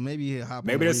I don't know. Maybe he'll hop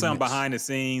Maybe there's something behind the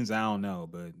scenes. I don't know.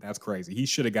 But that's crazy. He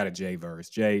should have got a Jay verse.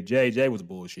 Jay was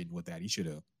bullshitting with that. He should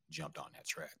have jumped on that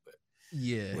track. But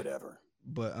yeah, whatever.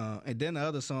 But and then the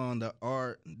other song, the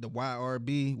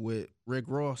YRB with Rick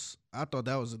Ross, I thought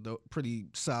that was a pretty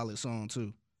solid song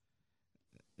too.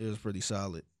 It was pretty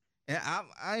solid, and I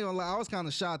ain't gonna lie, I was kind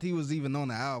of shocked he was even on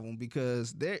the album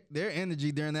because their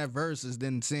energy during that verses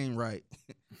didn't seem right.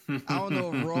 I don't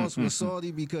know if Ross was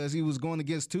salty because he was going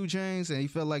against 2 Chainz and he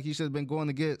felt like he should have been going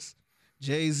against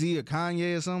Jay-Z or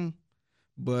Kanye or something,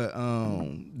 but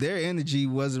their energy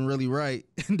wasn't really right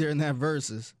during that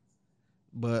verses.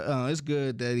 But it's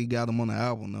good that he got him on the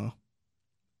album, though.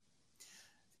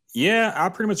 Yeah, I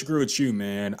pretty much agree with you,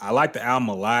 man. I like the album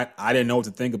a lot. I didn't know what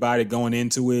to think about it going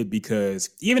into it because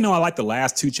even though I like the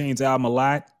last 2 Chainz album a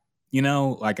lot,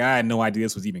 like I had no idea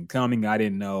this was even coming. I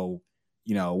didn't know,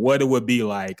 what it would be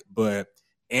like.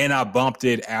 And I bumped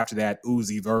it after that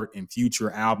Uzi Vert and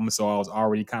Future album, so I was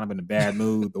already kind of in a bad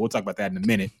mood. But we'll talk about that in a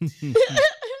minute.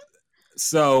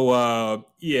 So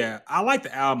yeah, I like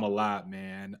the album a lot,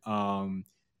 man.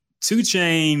 2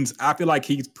 Chainz, I feel like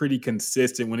he's pretty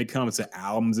consistent when it comes to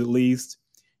albums, at least.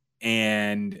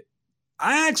 And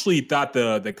I actually thought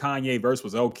the Kanye verse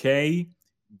was okay,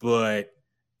 but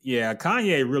yeah,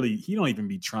 Kanye really, he don't even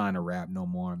be trying to rap no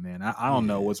more, man. I don't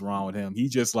know what's wrong with him. He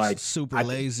just like super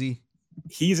lazy.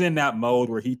 He's in that mode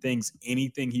where he thinks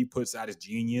anything he puts out is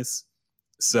genius.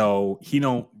 So he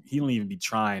don't even be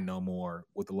trying no more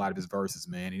with a lot of his verses,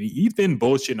 man. And he's been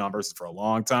bullshitting on verses for a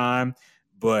long time,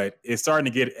 but it's starting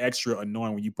to get extra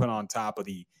annoying when you put on top of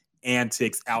the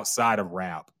antics outside of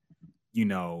rap.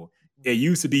 It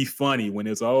used to be funny when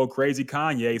it's crazy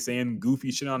Kanye saying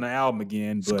goofy shit on the album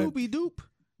again, but Scooby Doop.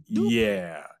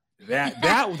 Yeah.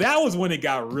 That was when it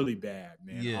got really bad,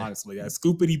 man. Yeah. Honestly, that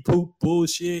scoopity poop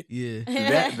bullshit. Yeah.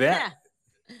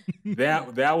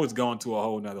 That was going to a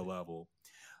whole nother level.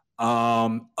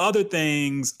 Other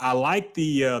things, I like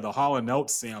the Hall &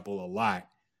 Oates sample a lot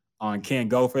on "Can't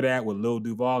Go For That" with Lil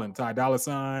Duval and Ty Dolla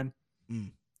 $ign.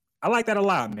 I like that a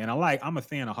lot, man. I'm a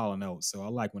fan of Hall & Oates, so I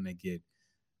like when they get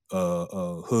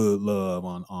hood love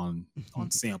on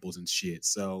samples and shit.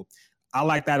 So I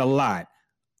like that a lot.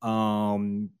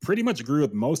 Pretty much agree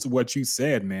with most of what you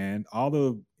said, man.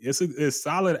 It's a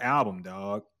solid album,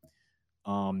 dog.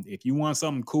 If you want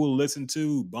something cool to listen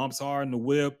to, bumps hard in the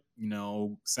whip,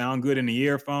 sound good in the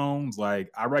earphones, like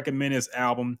I recommend this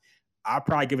album. I'd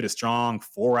probably give it a strong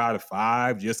 4 out of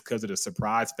 5 just because of the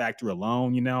surprise factor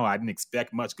alone. I didn't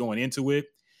expect much going into it.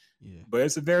 Yeah. But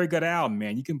it's a very good album,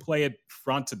 man. You can play it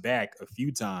front to back a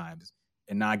few times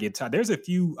and not get tired. There's a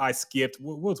few I skipped.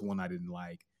 What was one I didn't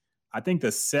like? I think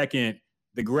the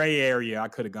Gray Area, I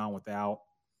could have gone without.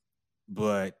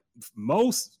 But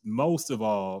most of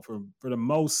all, for the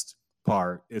most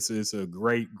part, it's a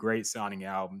great, great sounding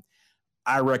album.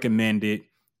 I recommend it.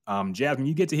 Jasmine,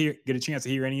 you get a chance to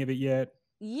hear any of it yet?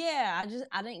 Yeah,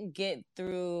 I didn't get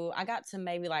through. I got to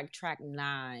maybe like track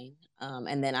 9,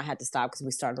 and then I had to stop because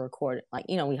we started to record. Like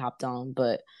we hopped on,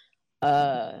 but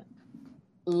I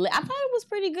thought it was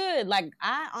pretty good. Like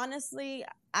I honestly,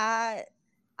 I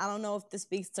don't know if this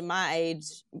speaks to my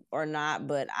age or not,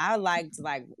 but I liked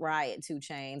like Riot 2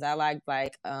 Chainz. I liked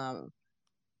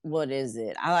what is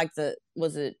it? I like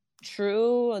was it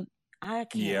True? I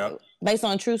can't. Based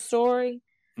on a true story.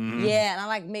 Mm-hmm. Yeah, and I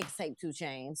like mixtape 2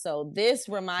 Chainz. So this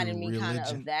reminded me kind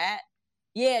of that.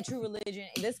 Yeah, True Religion.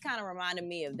 This kind of reminded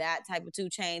me of that type of 2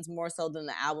 Chainz more so than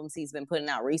the albums he's been putting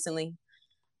out recently.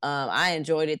 I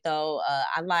enjoyed it though.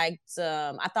 I liked.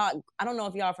 I don't know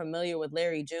if y'all are familiar with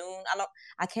Larry June.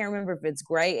 I can't remember if it's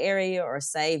Gray Area or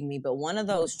Save Me, but one of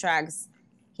those tracks,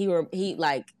 he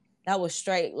like that was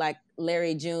straight like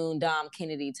Larry June, Dom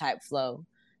Kennedy type flow.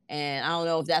 And I don't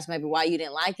know if that's maybe why you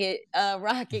didn't like it,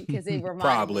 Rocket, because it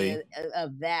reminded me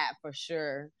of that for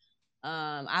sure.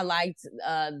 I liked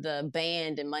the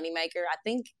Band and Moneymaker. I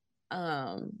think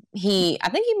he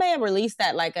may have released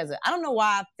that like I don't know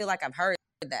why I feel like I've heard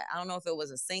that. I don't know if it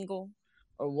was a single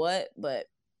or what, but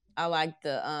I like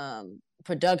the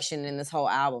production in this whole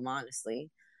album, honestly.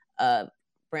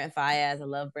 Brent Faiyaz, I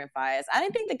love Brent Faiyaz. I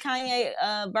didn't think the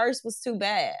Kanye verse was too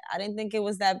bad. I didn't think it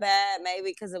was that bad,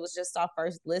 maybe because it was just our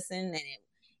first listen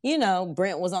and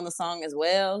Brent was on the song as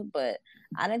well, but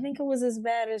I didn't think it was as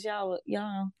bad as y'all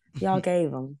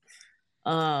gave him.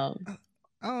 I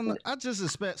don't know. I just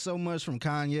expect so much from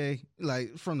Kanye,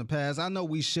 like from the past. I know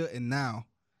we shouldn't now,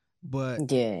 but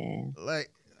yeah,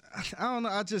 like I don't know.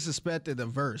 I just expected a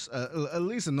verse, at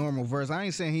least a normal verse. I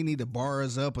ain't saying he need to bar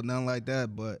us up or nothing like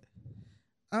that, but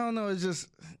I don't know. It's just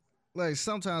like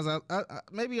sometimes I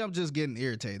maybe I'm just getting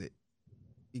irritated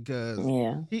because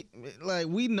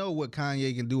we know what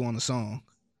Kanye can do on a song,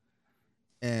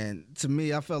 and to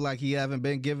me, I felt like he haven't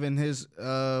been given his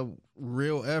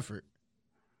real effort.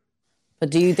 But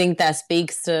do you think that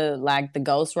speaks to like the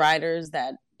ghostwriters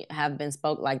that have been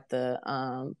like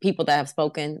the people that have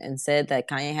spoken and said that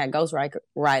Kanye had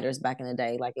ghostwriters back in the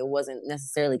day? Like it wasn't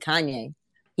necessarily Kanye.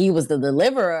 He was the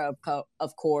deliverer,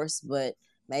 of course, but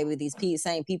maybe these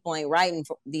same people ain't writing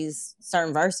for these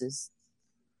certain verses.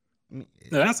 No,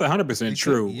 that's 100%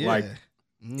 true. Yeah. Like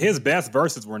his best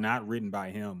verses were not written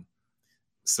by him.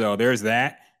 So there's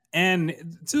that.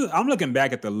 And I'm looking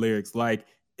back at the lyrics. Like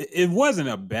it wasn't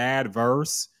a bad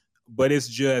verse, but it's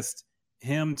just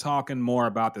him talking more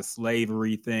about the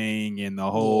slavery thing and the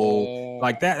whole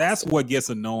like that's what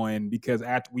gets annoying because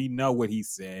after we know what he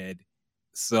said.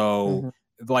 So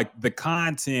like the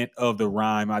content of the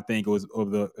rhyme, I think it was of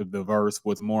the verse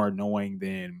was more annoying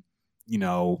than, you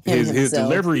know, his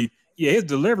delivery. Yeah, his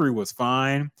delivery was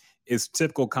fine. It's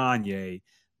typical Kanye,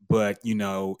 but you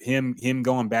know, him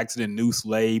going back to the new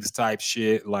slaves type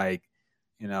shit, like,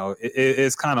 you know,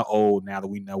 it's kind of old now that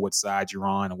we know what side you're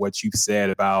on and what you've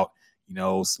said about, you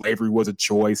know, slavery was a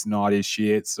choice and all this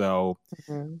shit. So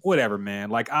whatever, man.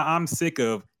 Like I'm sick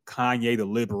of Kanye the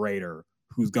Liberator,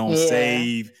 who's gonna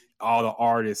save all the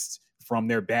artists from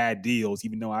their bad deals,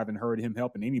 even though I haven't heard him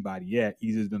helping anybody yet.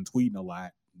 He's just been tweeting a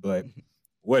lot, but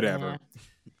whatever.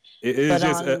 It's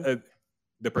just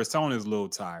the persona is a little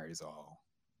tired, is all.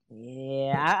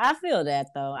 Yeah, I feel that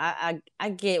though. I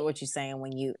get what you're saying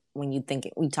when you think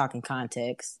we talk in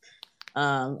context.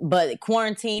 But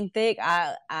quarantine thick,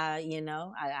 I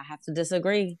have to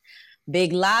disagree.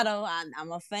 Big Lotto,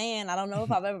 I'm a fan. I don't know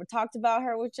if I've ever talked about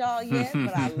her with y'all yet,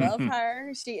 but I love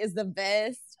her. She is the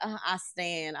best. I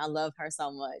love her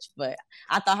so much. But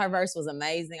I thought her verse was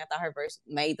amazing. I thought her verse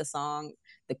made the song.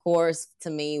 The chorus to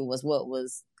me was what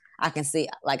was, I can see,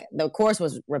 like the chorus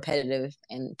was repetitive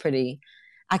and pretty,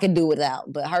 I could do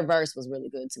without, but her verse was really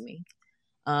good to me.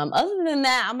 Other than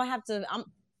that, I'm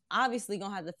obviously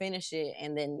gonna have to finish it,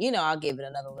 and then, you know, I'll give it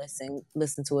another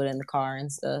listen to it in the car and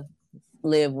stuff,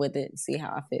 live with it, see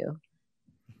how I feel.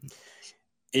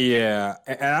 Yeah,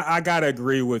 and I gotta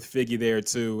agree with Figgy there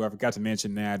too. I forgot to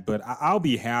mention that, but I'll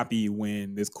be happy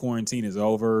when this quarantine is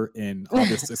over and all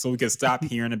this, so we can stop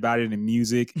hearing about it in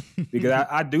music, because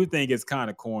I do think it's kind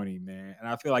of corny, man, and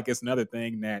I feel like it's another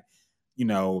thing that, you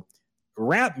know,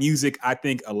 rap music, I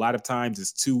think a lot of times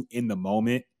is too in the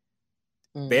moment.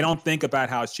 They don't think about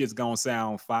how shit's gonna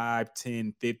sound 5,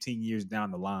 10, 15 years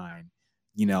down the line.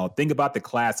 You know, think about the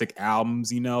classic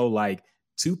albums, you know, like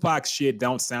Tupac's shit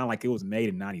don't sound like it was made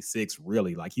in 96,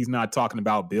 really. Like he's not talking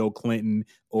about Bill Clinton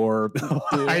or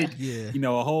you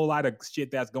know, a whole lot of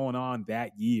shit that's going on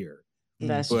that year.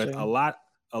 That's but true. a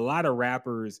lot of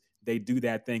rappers, they do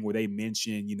that thing where they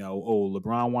mention, you know, oh,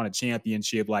 LeBron won a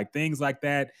championship, like things like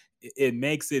that. It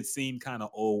makes it seem kind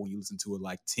of old when you listen to it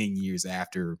like 10 years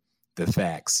after the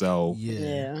fact. So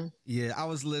yeah. I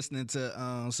was listening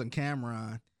to some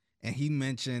Cameron, and he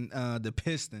mentioned the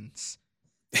Pistons,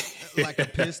 like a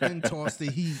piston tossed the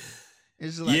Heat.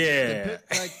 It's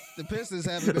like the Pistons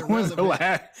haven't been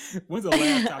relevant. When's the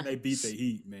last time they beat the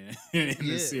Heat, man? In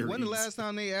the series? When the last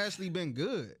time they actually been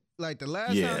good? Like the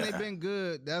last time they been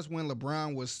good, that's when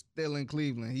LeBron was still in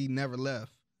Cleveland. He never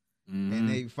left, and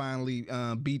they finally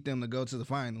beat them to go to the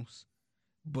finals.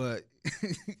 But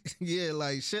yeah,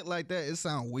 like shit like that, it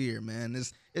sound weird, man.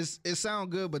 It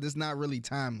sound good, but it's not really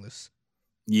timeless.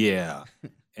 Yeah.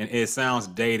 And it sounds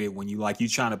dated when you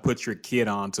trying to put your kid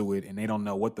onto it and they don't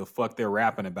know what the fuck they're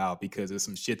rapping about because it's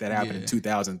some shit that happened in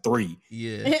 2003.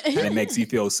 Yeah. And it makes you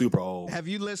feel super old. Have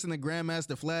you listened to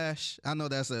Grandmaster Flash? I know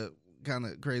that's a kind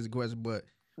of crazy question, but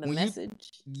the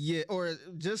message? Or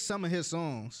just some of his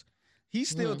songs. He's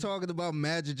still talking about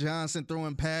Magic Johnson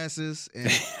throwing passes and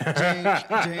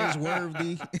James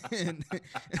Worthy and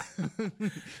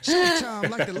Showtime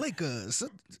like the Lakers.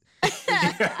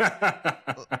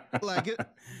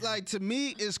 like to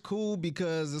me, it's cool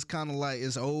because it's kind of like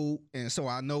it's old, and so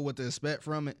I know what to expect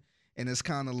from it. And it's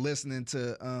kind of listening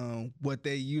to what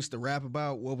they used to rap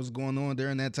about, what was going on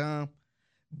during that time.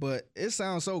 But it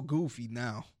sounds so goofy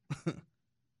now.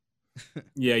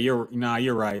 Yeah, you're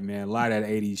right, man. A lot of that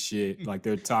 80s shit, like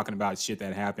they're talking about shit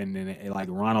that happened in like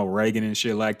Ronald Reagan and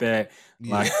shit like that.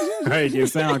 Like it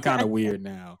sounds kind of weird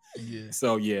now. Yeah.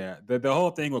 So yeah, the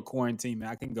whole thing with quarantine, man,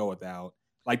 I can go without.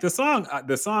 Like the song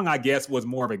I guess was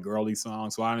more of a girly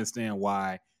song, so I understand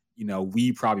why, you know,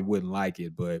 we probably wouldn't like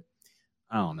it, but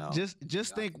I don't know.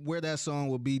 Just think where that song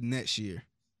will be next year.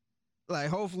 Like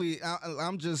hopefully,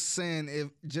 I'm just saying, if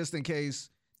just in case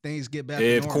things get back to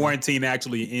normal. If quarantine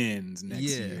actually ends next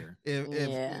year.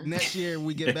 If next year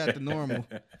we get back to normal,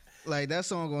 like that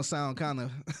song gonna sound kind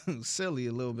of silly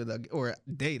a little bit, or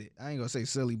dated. I ain't gonna say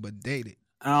silly, but dated.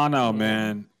 I don't know,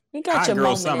 man. You got your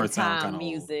moment in time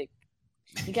music.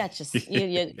 You got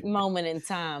your moment in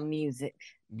time music.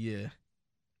 Yeah.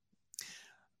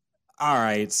 All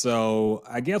right, so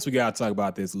I guess we gotta talk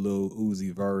about this Lil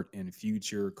Uzi Vert and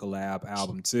Future collab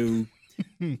album too.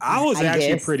 I was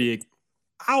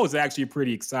actually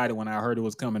pretty excited when I heard it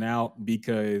was coming out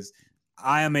because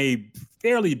I am a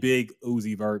fairly big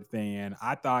Uzi Vert fan.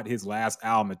 I thought his last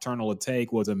album, Eternal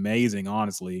Take, was amazing,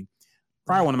 honestly.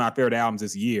 Probably one of my favorite albums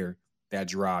this year that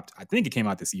dropped. I think it came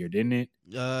out this year, didn't it?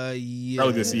 Yeah.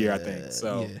 Early this year, I think.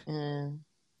 So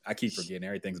I keep forgetting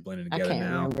everything's blending I together can't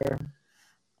now. remember.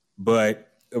 But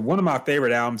one of my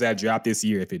favorite albums that dropped this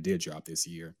year, if it did drop this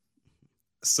year.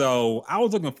 So I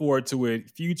was looking forward to it.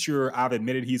 Future, I've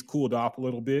admitted he's cooled off a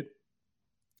little bit,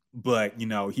 but you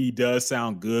know, he does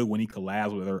sound good when he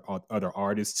collabs with other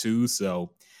artists too.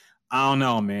 So I don't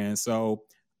know, man. So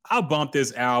I bumped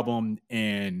this album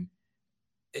and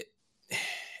it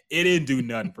didn't do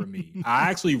nothing for me. I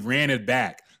actually ran it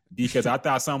back because I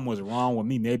thought something was wrong with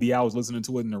me. Maybe I was listening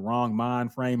to it in the wrong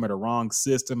mind frame or the wrong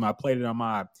system. I played it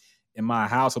on in my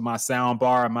house with my sound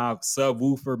bar and my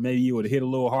subwoofer. Maybe it would hit a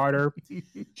little harder.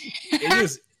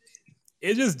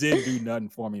 It just didn't do nothing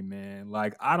for me, man.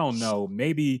 Like, I don't know.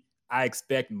 Maybe I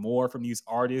expect more from these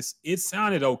artists. It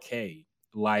sounded okay.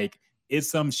 Like,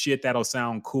 it's some shit that'll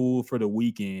sound cool for the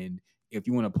weekend if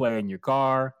you want to play in your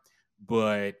car.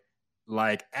 But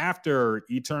like, after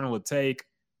Eternal Take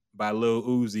by Lil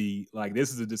Uzi, like,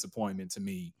 this is a disappointment to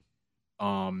me.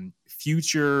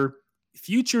 Future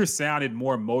sounded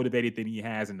more motivated than he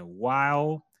has in a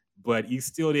while, but he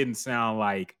still didn't sound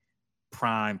like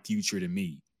prime Future to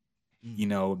me. You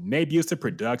know, maybe it's the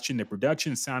production. The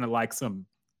production sounded like some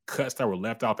cuts that were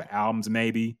left off of albums,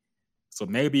 maybe. So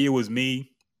maybe it was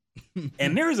me.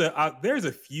 And there's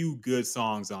a few good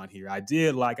songs on here. I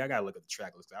gotta look at the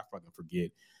track list. I fucking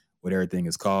forget what everything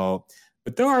is called.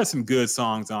 But there are some good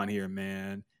songs on here,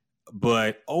 man.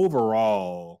 But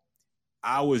overall,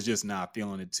 I was just not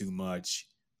feeling it too much.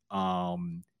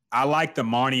 I like the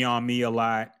Marnie on Me a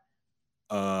lot.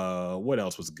 What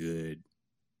else was good?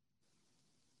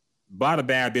 Bought a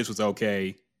Bad Bitch was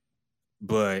okay,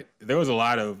 but there was a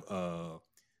lot of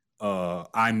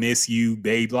I Miss You,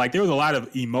 Babe. Like, there was a lot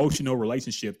of emotional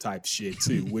relationship type shit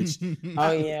too, which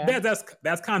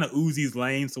that's kind of Uzi's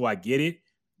lane, so I get it.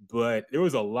 But there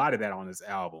was a lot of that on this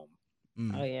album.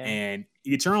 Oh yeah. And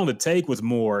Eternal to Take was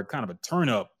more kind of a turn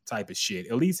up type of shit.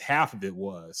 At least half of it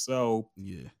was. So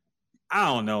yeah. I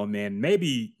don't know, man.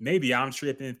 Maybe I'm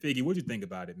tripping. Figgy, what'd you think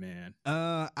about it, man?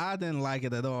 I didn't like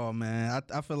it at all, man.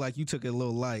 I feel like you took it a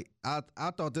little light. I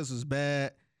thought this was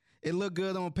bad. It looked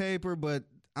good on paper, but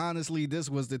honestly, this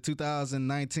was the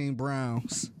 2019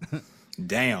 Browns.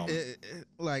 Damn.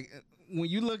 Like, when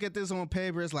you look at this on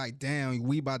paper, it's like, damn,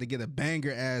 we about to get a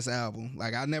banger ass album.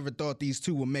 Like, I never thought these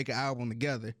two would make an album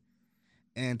together.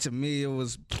 And to me, it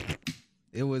was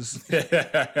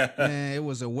man, it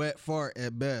was a wet fart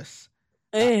at best.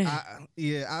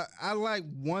 I like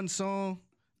one song.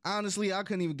 Honestly, I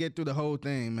couldn't even get through the whole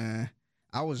thing, man.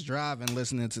 I was driving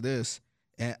listening to this,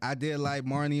 and I did like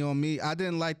Marnie on Me. I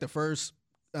didn't like the first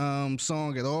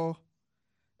song at all.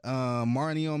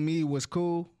 Marnie on Me was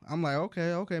cool. I'm like,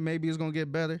 okay, maybe it's gonna get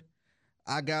better.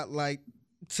 I got like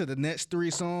to the next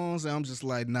three songs, and I'm just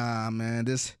like, nah, man,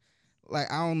 this, like,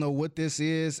 I don't know what this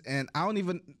is, and I don't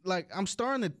even, like, I'm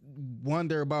starting to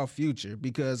wonder about Future,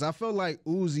 because I feel like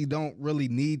Uzi don't really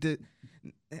need to.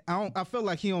 I feel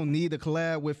like he don't need a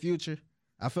collab with Future.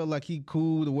 I feel like he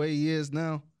cool the way he is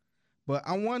now. But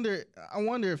I wonder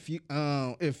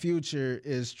if Future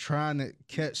is trying to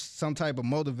catch some type of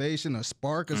motivation or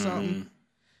spark or something.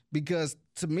 Because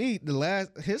to me,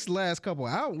 his last couple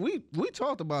out, we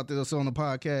talked about this on the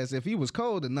podcast, if he was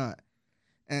cold or not.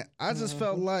 And I just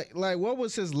felt like what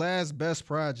was his last best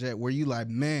project where you like,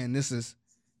 man, this is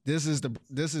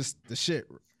the shit.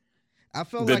 I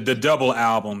felt the double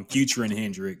album, Future and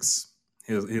Hendrix.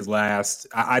 His last,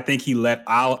 I think he let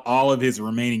all of his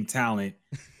remaining talent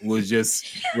was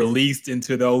just released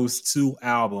into those two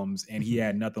albums, and he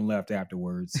had nothing left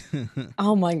afterwards.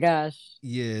 Oh my gosh.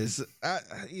 Yes, I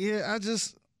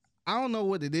don't know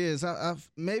what it is.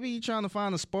 Maybe he's trying to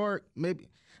find a spark. Maybe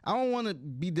I don't want to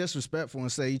be disrespectful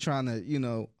and say he's trying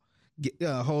to,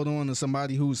 hold on to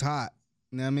somebody who's hot.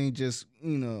 You know what I mean? Just,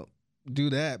 do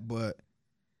that, but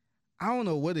I don't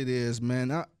know what it is,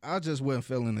 man. I just wasn't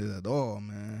feeling it at all,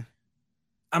 man.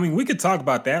 I mean, we could talk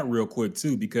about that real quick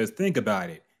too, because think about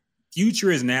it.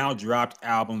 Future has now dropped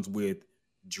albums with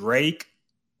Drake,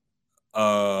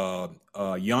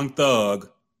 Young Thug,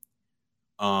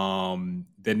 the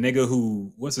nigga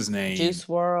who, what's his name? Juice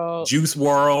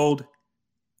WRLD,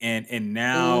 and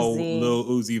now Lil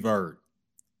Uzi Vert.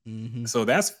 Mm-hmm. So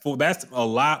that's a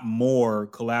lot more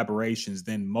collaborations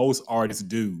than most artists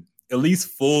do. At least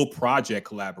full project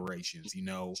collaborations,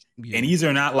 Yeah. And these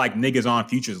are not like niggas on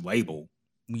Future's label.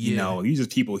 Yeah. These are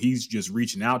people he's just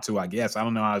reaching out to, I guess. I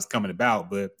don't know how it's coming about,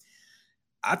 but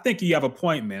I think you have a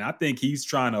point, man. I think he's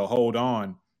trying to hold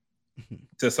on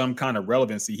to some kind of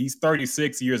relevancy. He's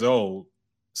 36 years old.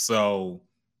 So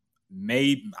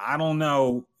maybe, I don't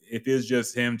know if it's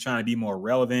just him trying to be more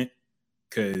relevant,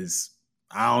 because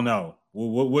I don't know.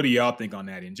 What do y'all think on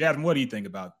that? And Jasmine, what do you think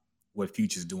about what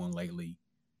Future's doing lately?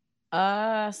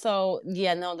 So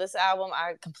yeah, no, this album,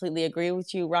 I completely agree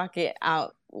with you, Rocket. I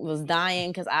was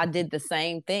dying because I did the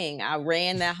same thing. I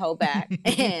ran that whole back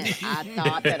and I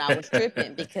thought that I was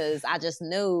tripping because I just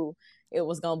knew it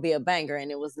was gonna be a banger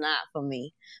and it was not for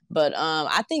me. But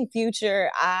I think Future,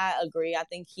 I agree. I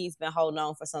think he's been holding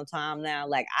on for some time now.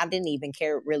 Like I didn't even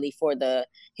care really for the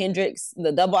Hendrix,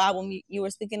 the double album you were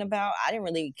speaking about. I didn't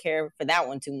really care for that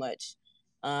one too much.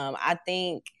 I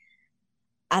think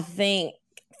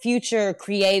Future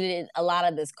created a lot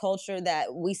of this culture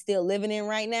that we still living in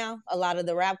right now. A lot of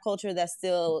the rap culture that's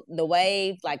still the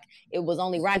wave. Like it was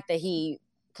only right that he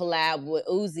collab with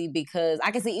Uzi because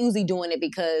I can see Uzi doing it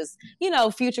because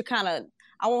Future kind of,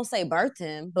 I won't say birthed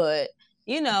him, but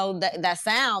that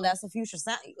sound, that's a Future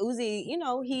sound. Uzi,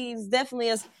 he's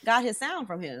definitely got his sound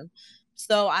from him.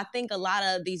 So I think a lot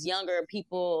of these younger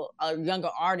people, younger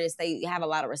artists, they have a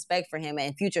lot of respect for him.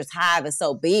 And Future's hive is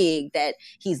so big that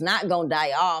he's not gonna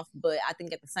die off. But I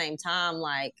think at the same time,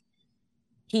 like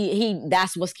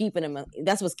that's what's keeping him.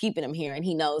 That's what's keeping him here, and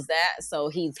he knows that. So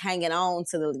he's hanging on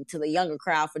to the younger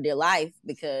crowd for dear life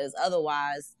because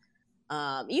otherwise,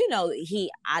 I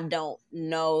don't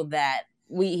know that.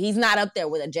 He's not up there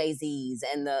with the Jay-Z's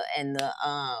and the the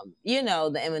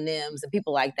Eminems and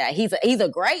people like that. He's a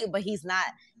great, but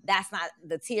that's not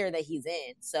the tier that he's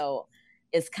in. So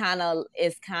it's kind of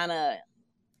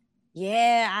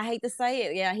yeah, I hate to say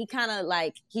it. Yeah, he kind of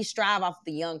like he strive off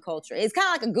the young culture. It's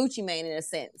kind of like a Gucci Mane in a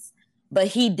sense, but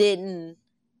he didn't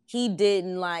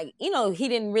like, he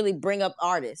didn't really bring up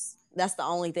artists. That's the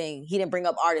only thing. He didn't bring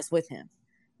up artists with him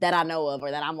that I know of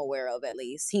or that I'm aware of at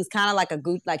least. He's kind of like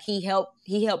like he helped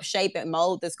shape and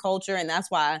mold this culture, and that's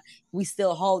why we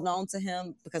still hold on to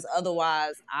him because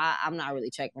otherwise I'm not really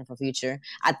checking for Future.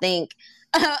 I think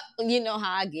you know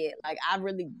how I get. Like I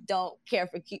really don't care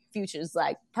for Future's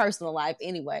like personal life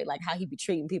anyway, like how he be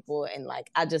treating people and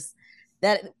like I just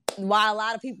that why a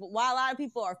lot of people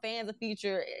are fans of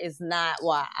Future is not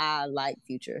why I like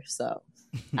Future. So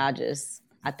I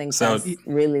think that's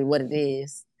really what it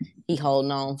is. He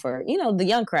holding on for the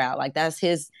young crowd. Like that's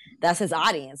his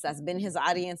audience. That's been his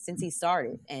audience since he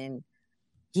started, and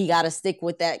he got to stick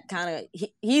with that kind of.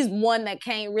 He's one that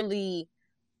can't really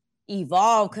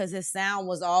evolve because his sound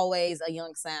was always a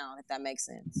young sound. If that makes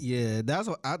sense. Yeah, that's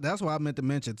what I meant to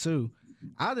mention too.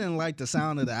 I didn't like the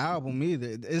sound of the album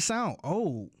either. It sound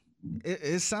old.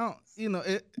 It sound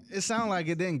it sound like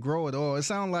it didn't grow at all. It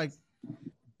sound like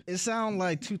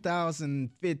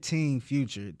 2015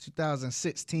 Future,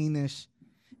 2016-ish.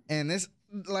 And it's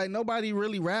like nobody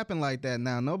really rapping like that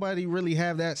now. Nobody really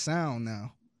have that sound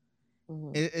now.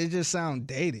 Mm-hmm. It just sound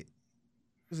dated.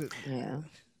 Yeah.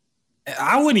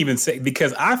 I wouldn't even say,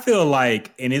 because I feel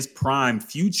like in his prime,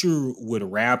 Future would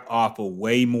rap off of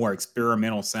way more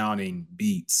experimental sounding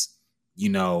beats.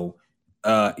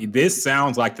 This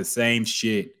sounds like the same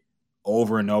shit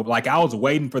over and over. Like I was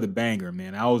waiting for the banger,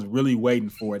 man. I was really waiting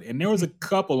for it. And there was a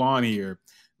couple on here,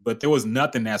 but there was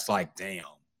nothing that's like, damn,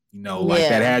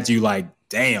 that had you like,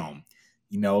 damn,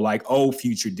 like old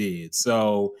Future did.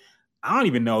 So I don't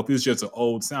even know if it was just an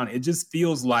old sound. It just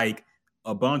feels like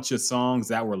a bunch of songs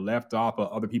that were left off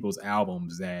of other people's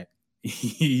albums that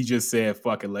he just said,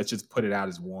 fuck it, let's just put it out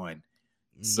as one.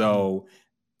 Mm-hmm. So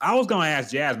I was going to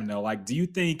ask Jasmine though, like, do you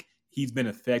think he's been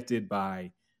affected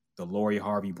by the Lori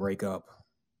Harvey breakup?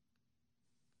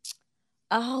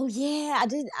 Oh yeah, I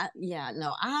did. I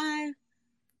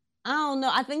don't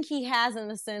know. I think he has, in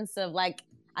the sense of like,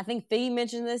 I think Fee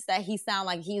mentioned this, that he sound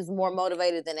like he's more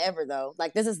motivated than ever though.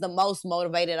 Like this is the most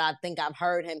motivated I think I've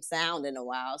heard him sound in a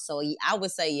while. So I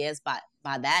would say yes by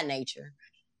that nature,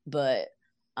 but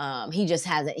he just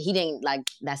hasn't. He didn't like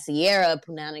that Sierra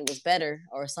Punani was better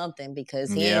or something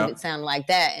because he ain't sound like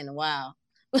that in a while.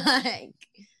 Like,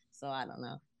 so I don't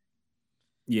know.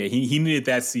 Yeah, he needed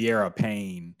that Sierra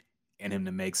pain in him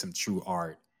to make some true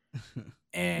art,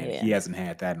 and he hasn't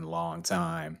had that in a long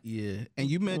time. Yeah, and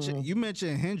you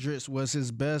mentioned Hendrix was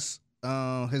his last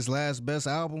best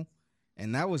album,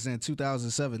 and that was in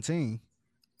 2017.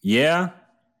 Yeah,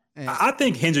 and I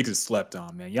think Hendrix is slept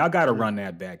on, man. Y'all got to run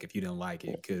that back if you didn't like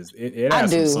it, because it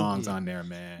has some songs on there,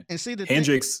 man. And see,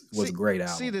 Hendrix was a great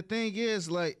album. See, the thing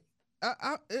is, like,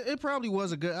 it probably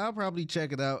was I'll probably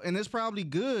check it out, and it's probably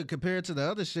good compared to the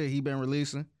other shit he been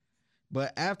releasing.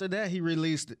 But after that, he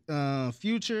released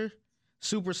Future,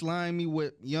 Super Slimy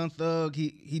with Young Thug.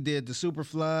 He did the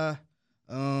Superfly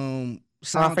soundtrack,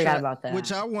 I forgot about that.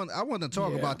 which I want to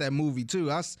talk about that movie too.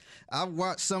 I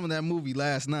watched some of that movie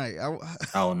last night.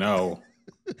 Oh no,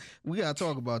 we gotta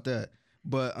talk about that.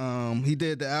 But he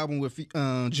did the album with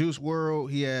Juice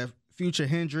WRLD. He had Future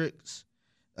Hendrix.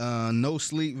 No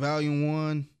Sleep Volume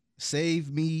 1,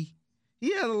 Save Me.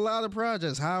 He had a lot of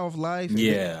projects. High Off Life.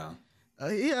 Yeah.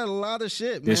 He had a lot of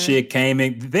shit, man. This shit came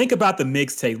in. Think about the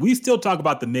mixtapes. We still talk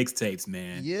about the mixtapes,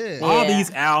 man. Yeah. All these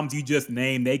albums you just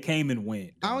named, they came and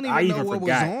went. I don't even know what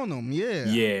forgot. was on them. Yeah.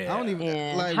 Yeah. I don't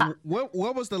even like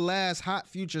what was the last Hot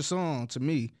Future song to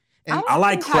me? And I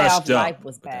like Crushed Up. Life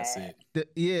was bad.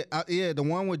 That's it. The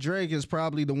one with Drake is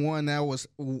probably the one that was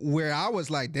where I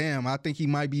was like, damn, I think he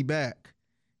might be back.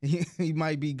 He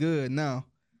might be good now.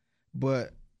 But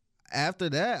after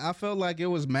that, I felt like it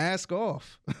was Mask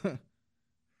Off.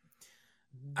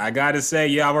 I gotta say,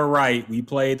 y'all were right. We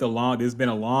played there's been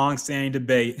a long-standing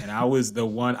debate, and I was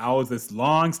this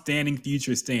long-standing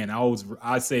Future stan.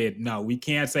 I said, no, we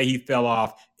can't say he fell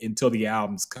off until the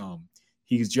albums come.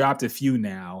 He's dropped a few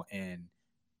now, and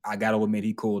I gotta admit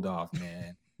he cooled off,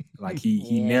 man. Like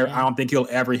he never, I don't think he'll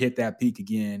ever hit that peak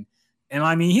again. And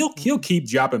I mean, he'll keep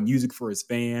dropping music for his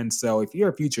fans. So if you're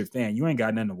a Future fan, you ain't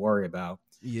got nothing to worry about.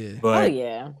 Yeah. But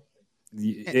yeah.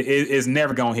 It's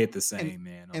never gonna hit the same,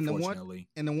 man. Unfortunately.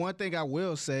 And the one thing I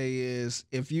will say is,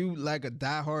 if you like a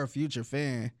diehard Future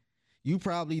fan, you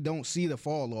probably don't see the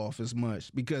fall off as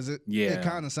much because it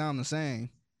kind of sounds the same.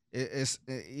 It's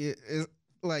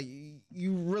like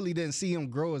you really didn't see him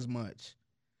grow as much.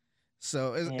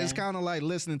 So it's kind of like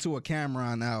listening to a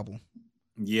Cameron album.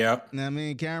 Yep. You know what I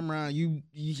mean, Cameron,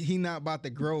 he not about to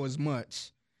grow as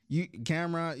much.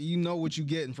 Cameron, you know what you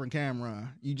getting from Cameron.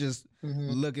 You just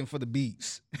looking for the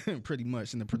beats, pretty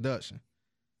much, in the production.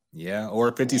 Yeah, or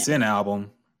a 50 Cent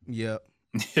album. Yep.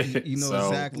 You know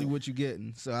exactly what you're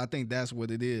getting. So I think that's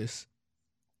what it is.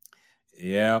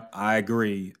 Yeah, I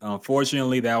agree.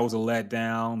 Unfortunately, that was a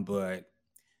letdown, but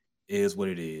it is what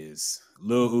it is.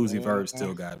 Lil Uzi Vert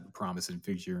still got a promising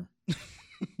future.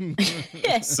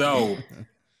 So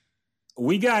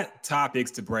we got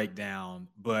topics to break down,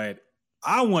 but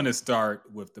I want to start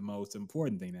with the most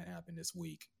important thing that happened this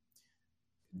week.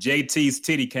 JT's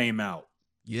titty came out.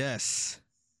 Yes.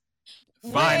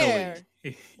 Finally. Where?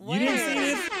 You didn't see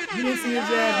this? You didn't see it,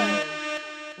 Jasmine?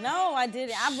 No, I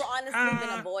didn't. I've honestly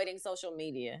been avoiding social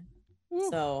media.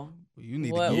 So you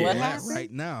need to go on that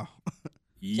right now.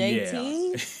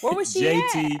 JT? Where was she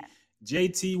at?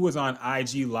 JT was on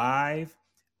IG Live,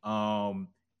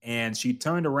 and she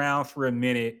turned around for a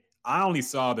minute. I only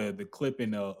saw the clip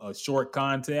in a short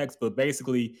context, but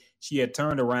basically she had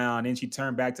turned around and she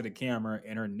turned back to the camera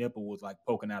and her nipple was like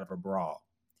poking out of her bra.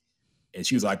 And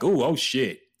she was like, oh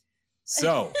shit.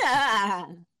 So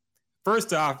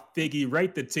first off, Figgy,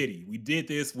 rate the titty. We did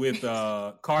this with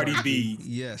Cardi B.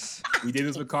 Yes. We did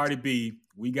this with Cardi B.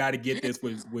 We got to get this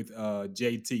with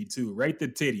JT too. Rate the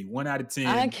titty. 1 out of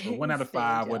 10, or 1 out of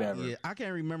 5, whatever. Yeah, I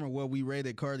can't remember what we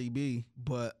rated Cardi B,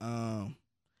 but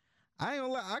I ain't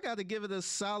gonna lie, I got to give it a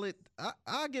solid.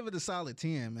 I'll give it a solid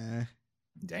 10, man.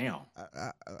 Damn.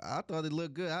 I thought it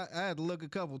looked good. I had to look a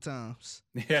couple times.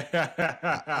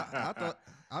 I thought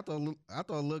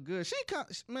it looked good. She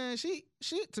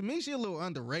to me, she a little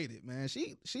underrated, man.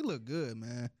 She looked good,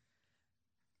 man.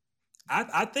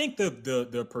 I think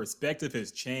the perspective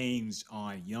has changed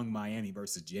on Young Miami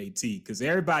versus JT, because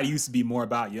everybody used to be more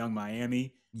about Young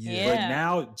Miami. Yeah. But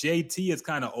now JT has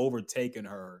kind of overtaken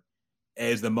her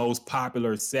as the most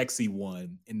popular, sexy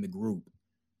one in the group.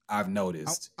 I've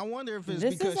noticed. I wonder if it's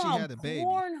because she had a baby.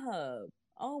 Pornhub.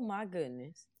 Oh my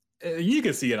goodness. You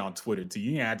can see it on Twitter too.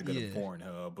 You didn't have to go to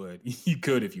Pornhub, but you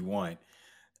could if you want.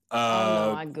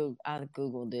 I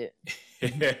googled it.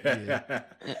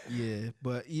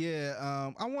 But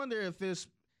I wonder if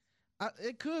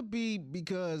it could be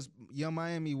because Young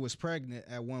Miami was pregnant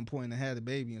at one point and had a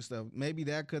baby and stuff. Maybe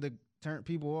that could have turned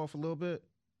people off a little bit.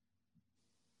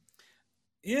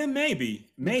 Yeah, maybe,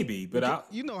 but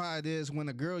you know how it is when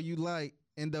a girl you like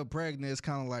end up pregnant. It's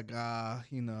kind of like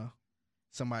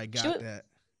somebody got that.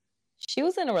 She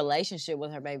was in a relationship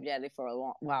with her baby daddy for a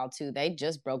while too. They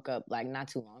just broke up like not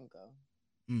too long ago,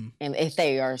 and if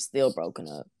they are still broken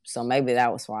up, so maybe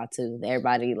that was why too.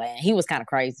 Everybody like he was kind of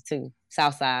crazy too,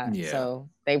 Southside. Yeah. So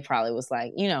they probably was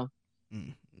like,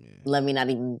 let me not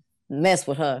even mess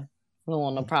with her. We don't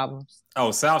want no problems. Oh,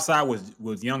 Southside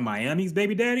was Young Miami's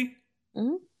baby daddy.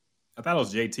 Mm-hmm. I thought it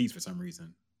was JT's for some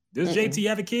reason. Does JT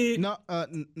have a kid? No,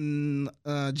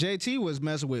 JT was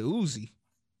messing with Uzi.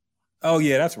 Oh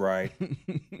yeah, that's right.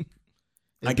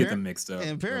 I get them mixed up.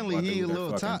 And apparently he a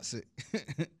little toxic.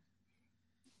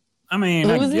 I mean,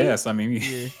 I guess. I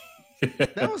mean,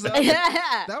 that was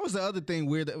the other thing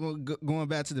weird. Going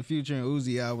back to the Future and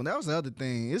Uzi album, that was the other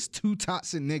thing. It's two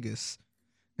toxic niggas.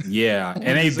 Yeah,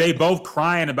 and they both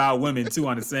crying about women too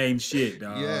on the same shit,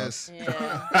 dog. Yes.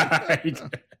 Yeah.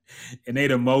 And they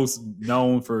the most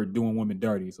known for doing women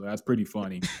dirty, so that's pretty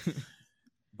funny.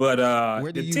 But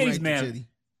where do the you titties, rank man. the titty?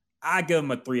 I give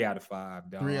them a 3 out of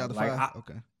 5, dog. 3 out of 5.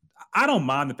 Okay. I don't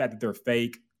mind the fact that they're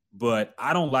fake, but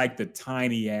I don't like the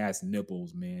tiny ass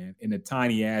nipples, man, and the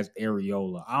tiny ass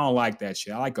areola. I don't like that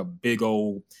shit. I like a big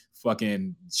old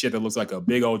fucking shit that looks like a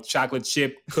big old chocolate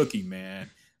chip cookie, man.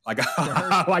 Like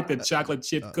I like the chocolate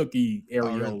chip cookie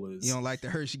areolas. You don't like the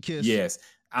Hershey Kiss? Yes,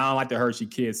 I don't like the Hershey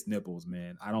Kiss nipples,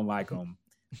 man. I don't like them.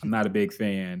 I'm not a big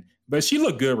fan, but she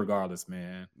looked good regardless,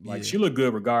 man. Like she looked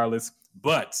good regardless.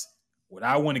 But what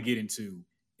I want to get into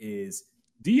is,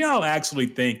 do y'all actually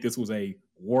think this was a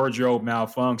wardrobe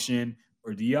malfunction,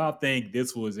 or do y'all think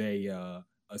this was a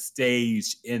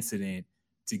staged incident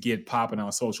to get popping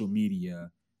on social media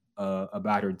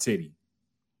about her titty?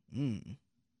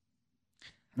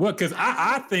 Well, because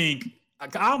I think,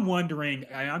 I'm wondering,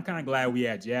 and I'm kind of glad we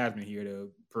had Jasmine here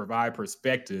to provide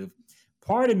perspective.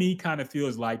 Part of me kind of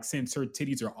feels like, since her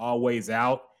titties are always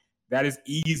out, that is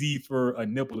easy for a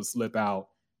nipple to slip out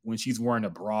when she's wearing a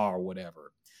bra or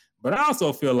whatever. But I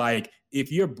also feel like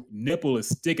if your nipple is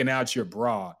sticking out your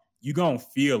bra, you're going to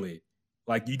feel it.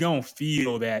 Like, you're going to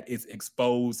feel that it's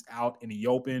exposed out in the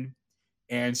open.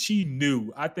 And she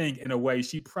knew, I think in a way,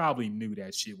 she probably knew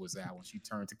that shit was out when she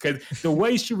turned to, because the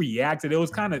way she reacted,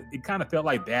 it kind of felt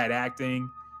like bad acting.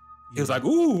 It was like,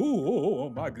 oh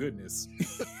my goodness.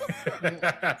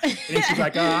 And she's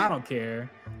like, oh, I don't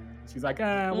care. She's like,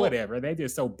 whatever. They're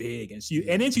just so big.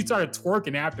 And then she started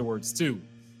twerking afterwards too.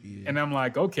 Yeah. And I'm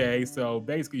like, okay, so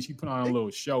basically she put on a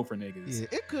little show for niggas. Yeah,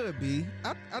 it could be.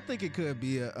 I think it could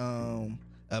be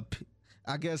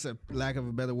I guess a lack of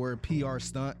a better word, PR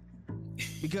stunt.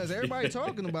 Because everybody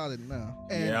talking about it now.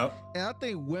 And I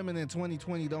think women in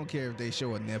 2020 don't care if they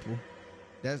show a nipple.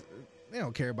 They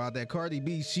don't care about that. Cardi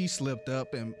B, she slipped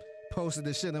up and posted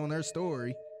this shit on her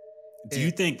story. Do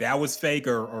you think that was fake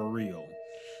or real?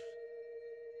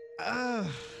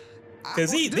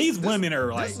 Because these women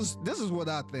are like... This is what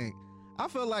I think. I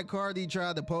feel like Cardi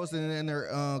tried to post it in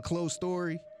her closed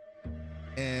story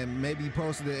and maybe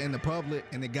posted it in the public,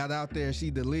 and it got out there. She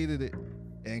deleted it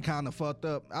and kind of fucked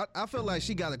up. I feel like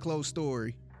she got a closed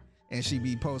story and she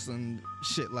be posting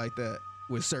shit like that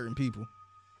with certain people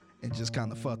and just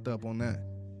kind of fucked up on that.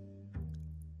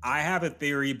 I have a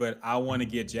theory, but I want to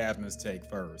get Jasmine's take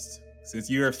first. Since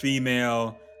you're a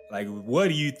female, like, what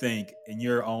do you think in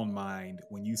your own mind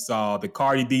when you saw the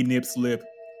Cardi B nip slip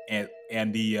and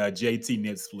the JT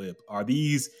nip slip? Are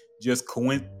these just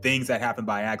things that happen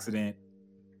by accident?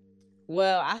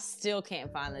 Well, I still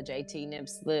can't find the JT nip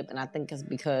slip, and I think it's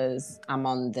because I'm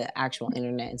on the actual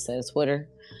internet instead of Twitter.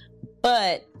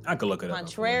 But I could look it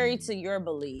contrary to your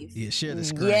belief, share the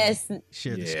screen. Yes,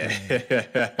 share the screen.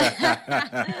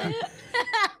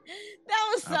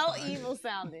 That was so evil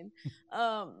sounding.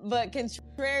 But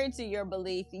contrary to your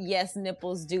belief, yes,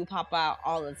 nipples do pop out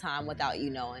all the time without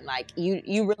you knowing. Like,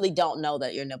 you really don't know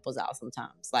that your nipples out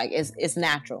sometimes. Like, it's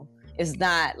natural. It's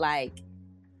not like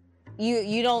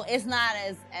you don't. It's not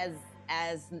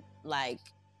as like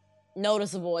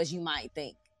noticeable as you might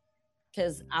think.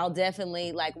 Because I'll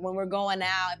definitely, like, when we're going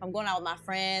out, if I'm going out with my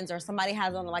friends or somebody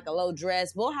has on like a low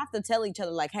dress, we'll have to tell each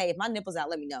other, like, hey, if my nipple's out,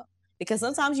 let me know. Because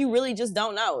sometimes you really just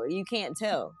don't know, or you can't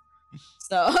tell.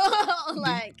 So,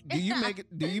 like, do you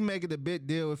make it a big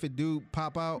deal if it do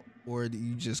pop out, or do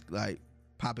you just like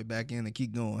pop it back in and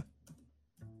keep going?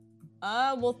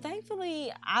 Well,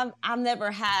 thankfully, I've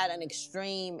never had an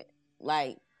extreme,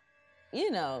 like,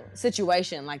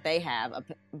 situation like they have.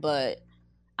 But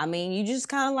I mean, you just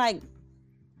kind of like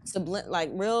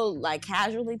real, like,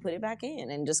 casually put it back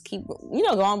in and just keep,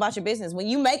 going about your business. When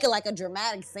you make it like a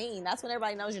dramatic scene, that's when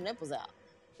everybody knows your nipples out.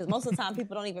 Because most of the time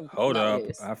people don't even hold up.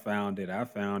 This. I found it.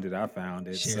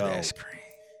 Share that screen.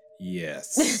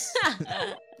 Yes.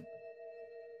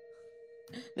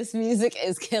 This music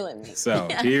is killing me. So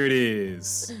here it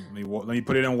is. Let me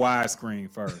put it in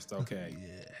widescreen first. Okay.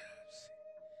 Yeah.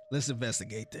 Let's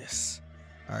investigate this.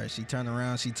 All right, she turned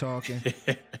around, she talking.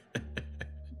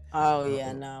 Oh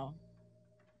yeah, no.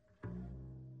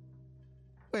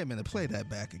 Wait a minute, play that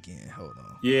back again. Hold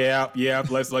on. Yeah.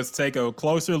 Let's take a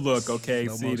closer look. Okay,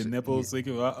 Slow see motion. the nipples.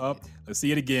 Yeah. Up. Let's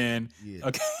see it again. Yeah.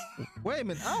 Okay. Wait a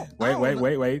minute.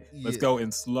 Wait. Yeah. Let's go in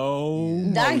slow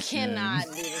motion. I cannot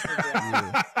do this again.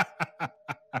 Yeah.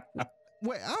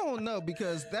 Wait, I don't know,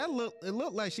 because it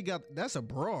looked like that's a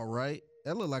bra, right?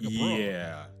 That looked like a bra.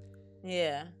 Yeah.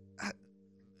 Yeah.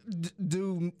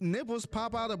 Do nipples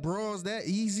pop out of bras that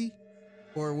easy?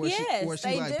 Or was she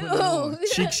they like do. putting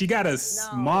it on? She got a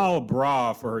small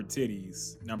bra for her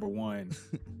titties, number one.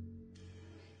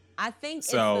 I think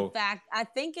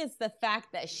it's the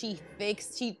fact that she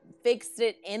fixed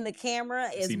it in the camera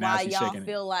is why y'all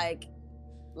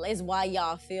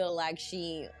feel like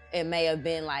she it may have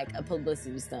been like a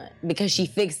publicity stunt because she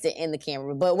fixed it in the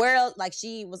camera. But where else, like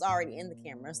she was already in the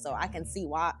camera, so I can see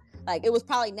why. Like it was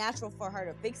probably natural for her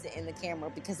to fix it in the camera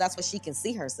because that's what she can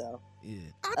see herself. Yeah.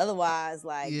 Otherwise,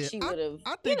 like Yeah, she would have,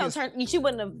 I think she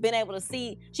wouldn't have been able to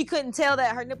see. She couldn't tell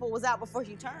that her nipple was out before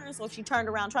she turned. So if she turned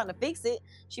around trying to fix it,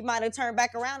 she might have turned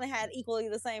back around and had equally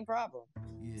the same problem.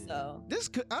 Yeah. So This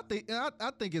could, I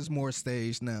think it's more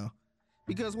staged now.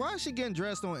 Because why is she getting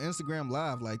dressed on Instagram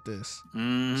Live like this?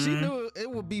 Mhm. She knew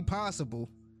it would be possible.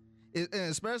 And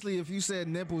especially if you said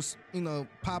nipples,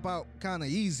 pop out kind of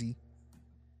easy.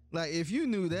 Like, if you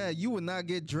knew that, you would not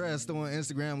get dressed on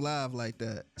Instagram Live like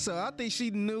that. So I think she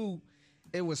knew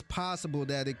it was possible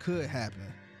that it could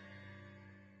happen.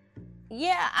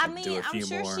 yeah, I Do mean, a few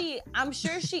more. I'm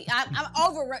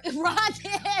over Rocket.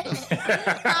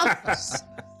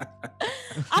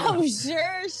 I'm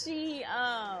sure she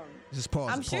Just pause.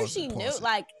 I'm sure she knew, pause it.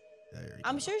 like, There you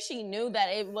I'm go. sure she knew that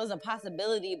it was a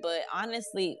possibility, but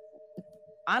honestly,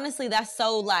 that's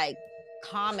so like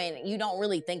common. You don't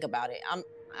really think about it.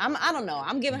 I don't know.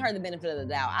 I'm giving her the benefit of the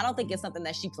doubt. I don't think it's something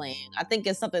that she planned. I think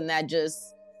it's something that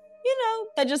just,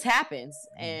 that just happens.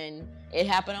 And it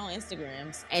happened on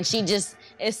Instagrams. And she just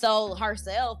is so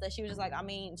herself that she was just like, I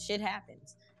mean, shit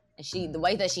happens. And the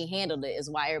way that she handled it is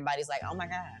why everybody's like, oh my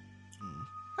God.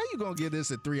 How you gonna give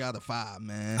this a 3 out of 5,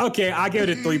 man? Okay, I give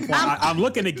it a 3 point. I'm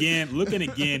looking again.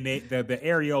 The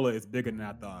areola is bigger than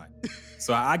I thought.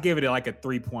 So I give it like a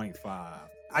 3.5.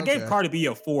 I gave Okay. Cardi B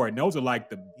a 4, and those are like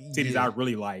the titties Yeah. I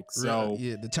really like. So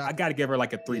yeah, the I got to give her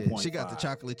like a 3.5. she got the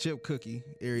chocolate chip cookie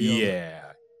areola.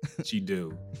 Yeah, she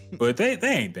do. But they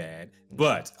ain't bad.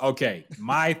 But okay,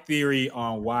 my theory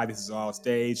on why this is all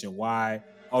staged and why,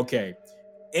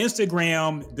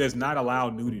 Instagram does not allow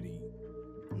nudity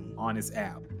on this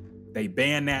app. They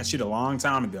banned that shit a long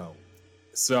time ago.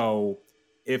 So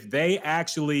if they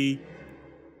actually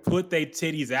put their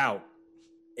titties out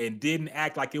and didn't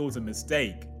act like it was a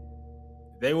mistake,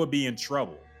 they would be in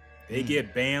trouble. They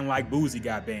get banned like Boozy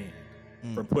got banned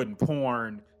for putting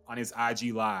porn on his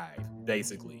IG Live,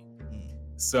 basically.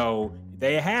 So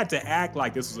they had to act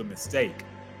like this was a mistake.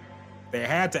 They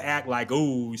had to act like,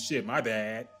 oh shit, my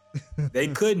bad. They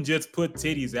couldn't just put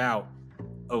titties out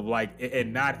of like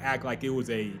and not act like it was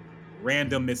a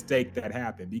random mistake that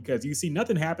happened, because you see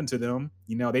nothing happened to them.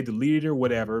 They deleted or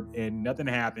whatever and nothing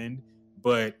happened,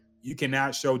 but you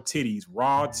cannot show titties,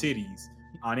 raw titties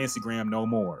on Instagram no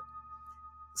more.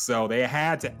 So they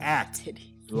had to act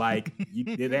like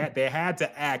they had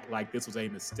to act like this was a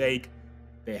mistake.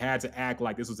 They had to act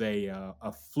like this was a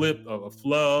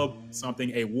flub,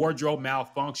 something, a wardrobe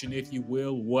malfunction, if you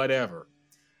will, whatever.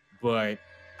 But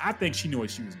I think she knew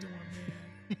what she was doing,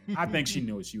 man. I think she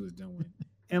knew what she was doing.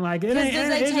 And like, it ain't.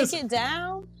 Did they take just, it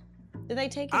down? Did they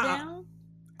take it down?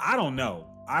 I don't know.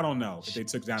 If they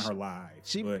took down her live.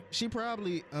 She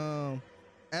probably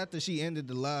after she ended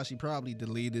the live, she probably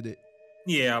deleted it.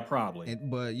 Yeah, probably.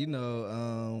 But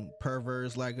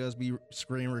perverts like us be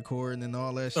screen recording and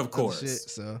all that. Of course. Shit,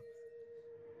 so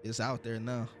it's out there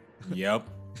now. Yep.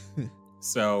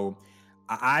 So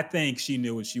I think she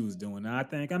knew what she was doing. I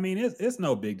mean, it's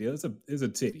no big deal. It's a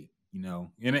titty, and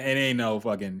it ain't no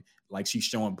fucking like she's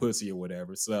showing pussy or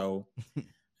whatever. So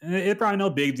it's probably no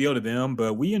big deal to them.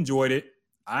 But we enjoyed it.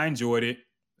 I enjoyed it.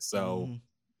 So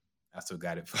I still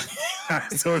got it. I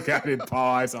still got it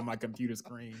paused on my computer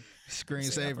screen.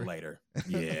 Screensaver later.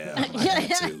 Yeah. I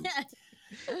got too.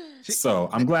 So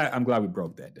I'm glad we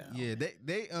broke that down. Yeah,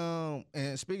 they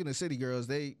and speaking of City Girls,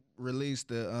 they released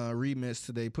the remix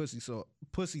to their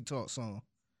Pussy Talk song.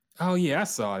 Oh yeah, I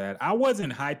saw that. I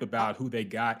wasn't hype about who they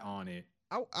got on it.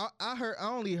 I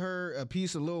only heard a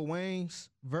piece of Lil Wayne's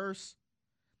verse,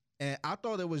 and I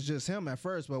thought it was just him at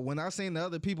first. But when I seen the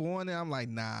other people on there, I'm like,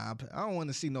 nah, I don't want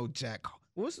to see no Jack.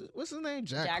 What's his name?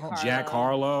 Jack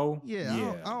Harlow.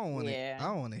 Yeah. I don't want to. I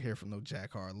don't want to hear from no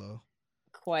Jack Harlow.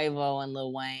 Quavo and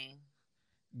Lil Wayne.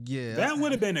 Yeah, that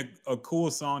would have been a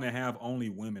cool song to have only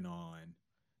women on.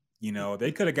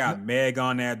 They could have got Meg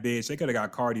on that bitch. They could have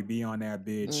got Cardi B on that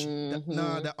bitch.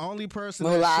 No, the only person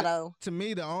Mulatto. To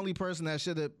me, the only person that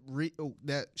should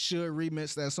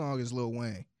remix that song is Lil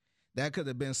Wayne. That could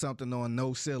have been something on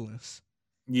No Ceilings.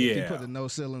 Yeah, if he put the No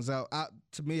Ceilings out,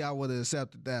 to me, I would have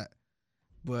accepted that.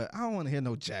 But I don't want to hear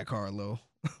no Jack Harlow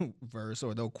verse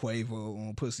or no Quavo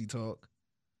on Pussy Talk.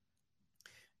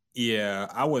 Yeah,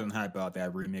 I wasn't hyped about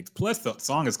that remix. Plus, the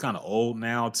song is kind of old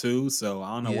now too, so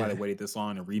I don't know why they waited this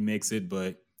long to remix it.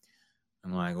 But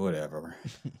I'm like, whatever,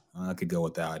 I could go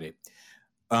without it.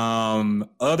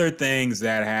 Other things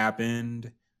that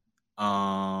happened.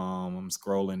 I'm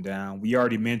scrolling down. We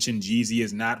already mentioned Jeezy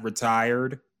is not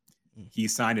retired. He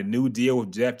signed a new deal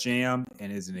with Def Jam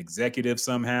and is an executive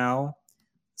somehow.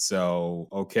 So,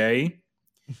 okay.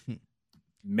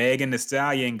 Megan Thee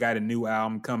Stallion got a new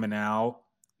album coming out.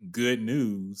 Good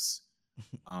news.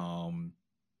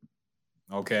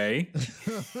 Okay.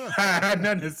 I had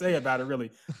nothing to say about it,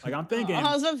 really. Like, I'm thinking,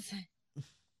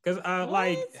 because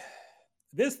like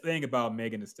this thing about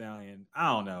Megan Thee Stallion,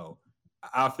 I don't know.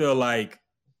 I feel like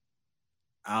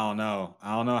I don't know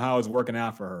how it's working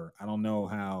out for her. I don't know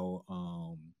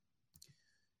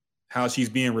how she's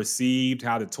being received,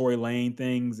 how the Tory Lane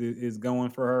things is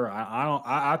going for her.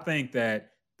 I think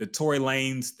that the Tory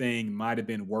Lanez thing might have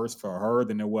been worse for her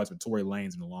than it was for Tory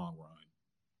Lanez in the long run.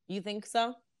 You think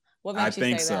so? What makes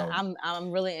you say that?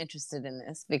 I'm really interested in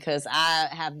this because I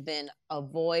have been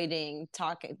avoiding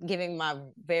giving my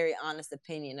very honest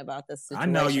opinion about this situation.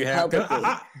 I know you have.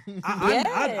 Yes.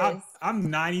 I'm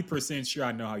 90% sure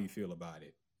I know how you feel about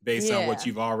it based on what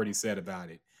you've already said about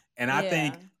it. And I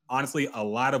think, honestly, a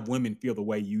lot of women feel the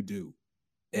way you do.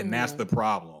 And that's the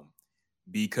problem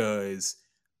because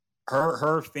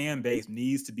her fan base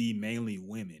needs to be mainly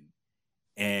women.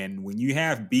 And when you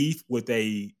have beef with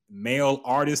a male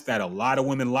artist that a lot of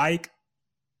women like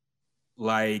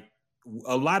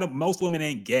most women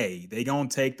ain't gay. They gonna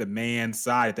take the man's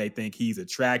side if they think he's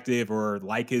attractive or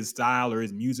like his style or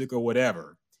his music or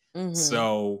whatever.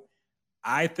 So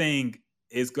I think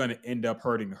it's gonna end up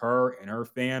hurting her and her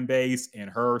fan base and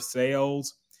her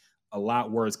sales a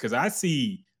lot worse. Cause I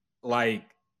see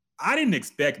I didn't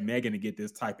expect Megan to get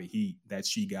this type of heat that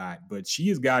she got, but she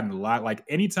has gotten a lot. Like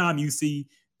anytime you see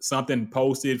something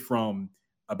posted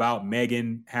about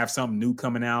Megan, have something new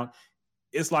coming out,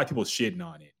 it's like people shitting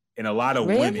on it. And a lot of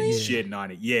women shitting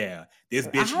on it. Yeah. This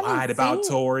bitch lied about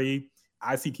Tory.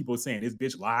 I see people saying this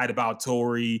bitch lied about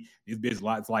Tory. This bitch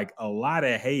lied. It's like a lot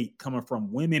of hate coming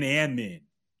from women and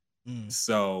men.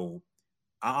 So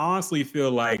I honestly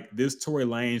feel like this Tory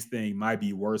Lanez thing might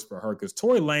be worse for her because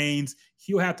Tory Lanez,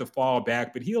 he'll have to fall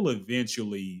back, but he'll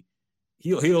eventually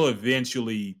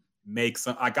make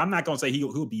some. Like I'm not gonna say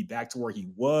he'll be back to where he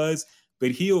was, but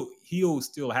he'll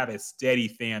still have a steady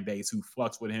fan base who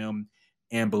fucks with him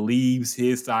and believes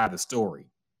his side of the story.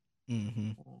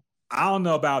 I don't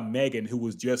know about Megan, who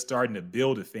was just starting to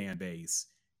build a fan base,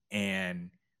 and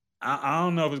I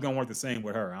don't know if it's gonna work the same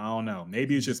with her. I don't know.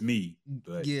 Maybe it's just me.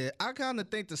 But yeah, I kind of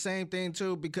think the same thing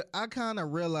too because I kind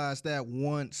of realized that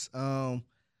once. And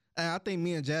I think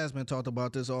me and Jasmine talked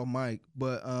about this off mic,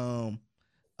 but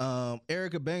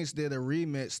Erica Banks did a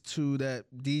remix to that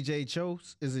DJ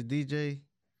Chose. Is it DJ?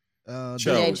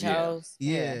 Chose.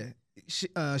 Yeah.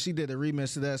 She did a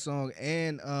remix to that song,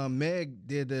 and Meg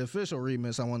did the official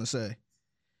remix. I want to say,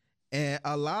 and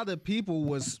a lot of people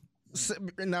was.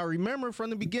 Now remember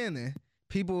from the beginning,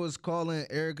 people was calling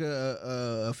Erica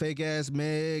a fake ass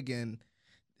Meg, and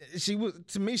she was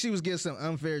getting some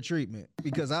unfair treatment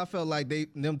because I felt like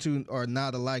them two are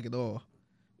not alike at all,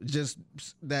 just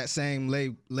that same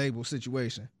label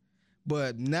situation.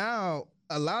 But now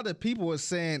a lot of people are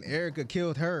saying Erica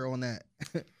killed her on that,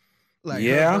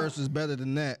 her verse is better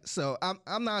than that. So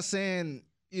I'm not saying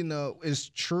it's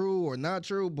true or not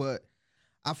true, but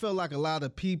I feel like a lot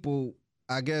of people.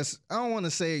 I guess I don't want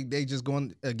to say they just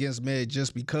going against Meg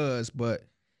just because, but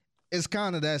it's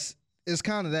kind of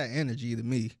that energy to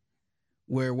me,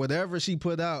 where whatever she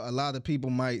put out, a lot of people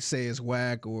might say it's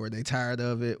whack or they tired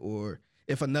of it, or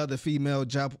if another female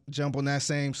jump on that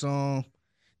same song,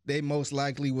 they most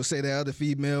likely will say the other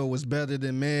female was better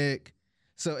than Meg.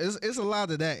 So it's a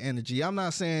lot of that energy. I'm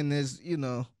not saying this,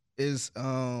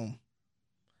 I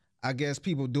guess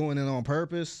people doing it on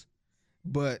purpose.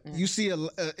 But you see,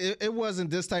 it wasn't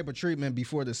this type of treatment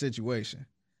before the situation.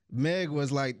 Meg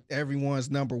was like everyone's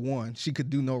number one. She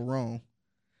could do no wrong.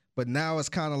 But now it's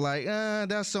kind of like,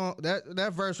 that song,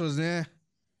 that verse was there.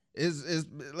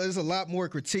 There's a lot more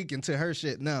critique into her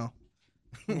shit now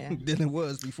than it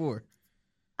was before.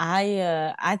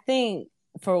 I think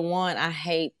for one, I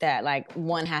hate that like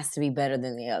one has to be better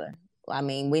than the other. I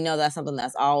mean, we know that's something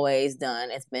that's always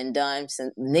done. It's been done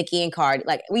since Nicki and Cardi.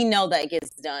 Like, we know that it gets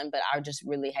done, but I just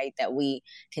really hate that we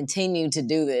continue to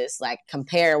do this, like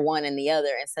compare one and the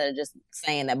other instead of just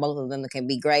saying that both of them can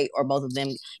be great or both of them,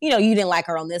 you didn't like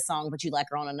her on this song, but you like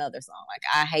her on another song. Like,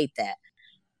 I hate that.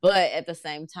 But at the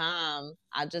same time,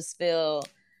 I just feel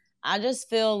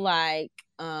like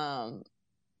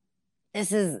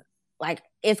this is like,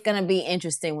 it's going to be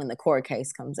interesting when the court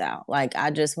case comes out. Like,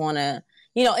 I just want to,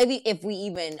 if we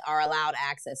even are allowed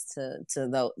access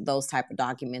to those type of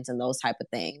documents and those type of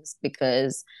things,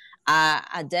 because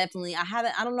I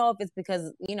don't know if it's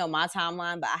because, my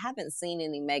timeline, but I haven't seen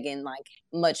any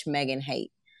much Megan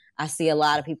hate. I see a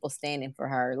lot of people standing for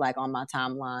her, like on my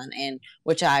timeline, and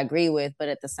which I agree with. But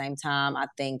at the same time, I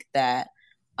think that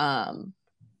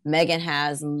Megan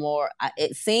has more.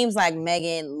 It seems like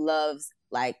Megan loves,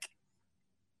 like,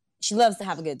 she loves to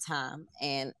have a good time,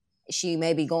 and she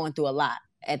may be going through a lot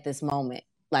at this moment.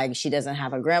 Like, she doesn't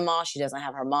have her grandma, she doesn't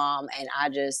have her mom, and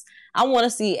I want to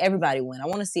see everybody win. I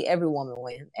want to see every woman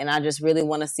win, and I just really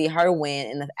want to see her win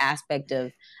in the aspect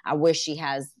of, I wish she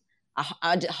has,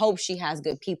 I hope she has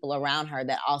good people around her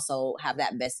that also have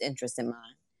that best interest in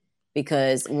mind.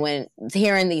 Because when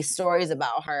hearing these stories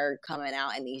about her coming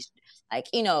out and these, like,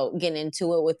 you know, getting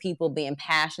into it with people, being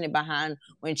passionate behind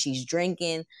when she's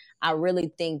drinking, I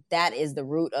really think that is the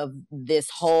root of this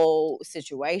whole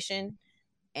situation.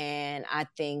 And I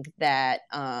think that,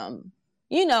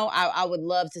 you know, I would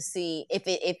love to see if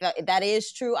that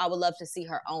is true. I would love to see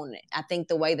her own it. I think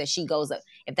the way that she goes,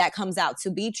 if that comes out to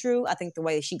be true, I think the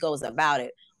way that she goes about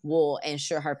it will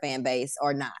ensure her fan base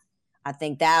or not. I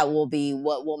think that will be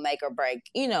what will make or break,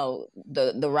 you know,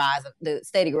 the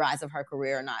steady rise of her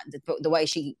career or not. The way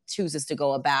she chooses to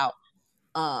go about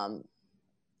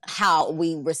how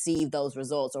we receive those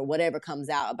results or whatever comes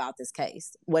out about this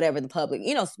case, whatever the public,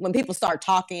 you know, when people start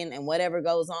talking and whatever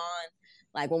goes on,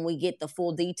 like when we get the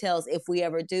full details, if we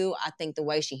ever do, I think the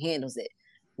way she handles it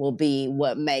will be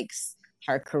what makes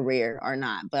her career or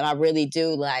not. But I really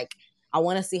do, like, I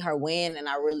want to see her win. And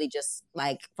I really just,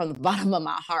 like, from the bottom of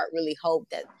my heart, really hope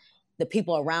that the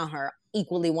people around her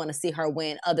equally want to see her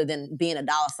win, other than being a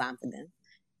dollar sign for them,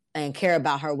 and care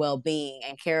about her well-being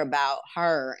and care about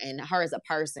her and her as a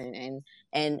person.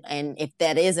 And if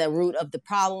that is a root of the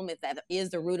problem, if that is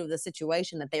the root of the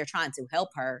situation, that they're trying to help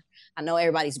her. I know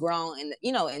everybody's grown and,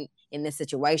 you know, in this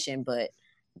situation, but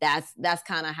that's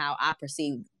kind of how I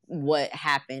perceive what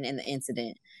happened in the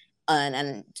incident.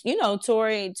 And you know,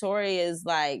 Tory is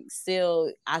like, it's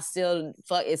still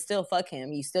fuck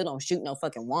him. You still don't shoot no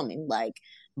fucking woman. Like,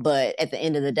 but at the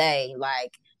end of the day,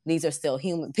 like, these are still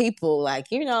human people. Like,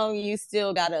 you know, you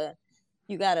still gotta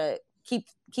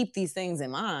keep these things in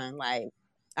mind. Like,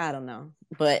 I don't know,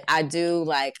 but I do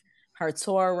like her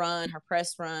tour run, her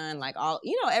press run, like, all,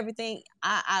 you know, everything.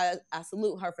 I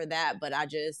salute her for that. But I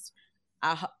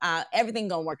everything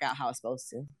gonna work out how it's supposed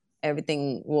to.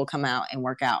 Everything will come out and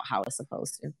work out how it's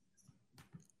supposed to.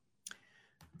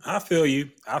 I feel you.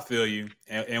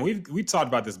 And we talked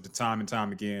about this time and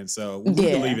time again. So we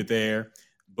can leave it there.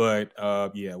 But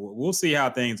yeah, we'll see how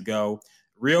things go.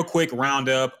 Real quick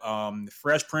roundup.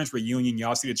 Fresh Prince reunion.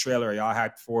 Y'all see the trailer? Are y'all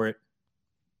hyped for it?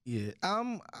 Yeah,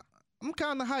 I'm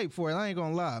kind of hyped for it. I ain't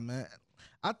gonna lie, man.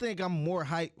 I think I'm more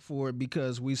hyped for it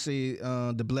because we see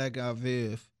the Black Eyed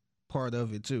Viv part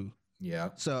of it too. Yeah.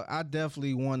 So I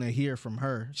definitely want to hear from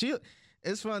her.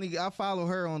 It's funny. I follow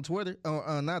her on Twitter,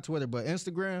 not Twitter, but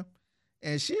Instagram,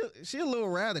 and she a little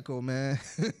radical, man.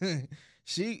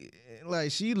 She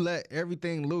let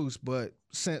everything loose, but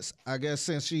since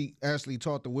she actually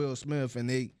talked to Will Smith and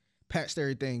they patched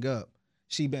everything up,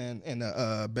 she been in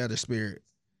a better spirit.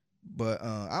 But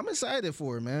I'm excited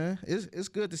for it, man. It's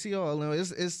good to see all of them.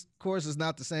 It's of course it's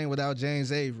not the same without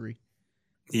James Avery.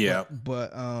 Yeah.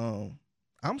 But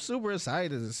I'm super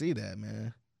excited to see that,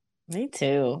 man. Me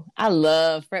too. I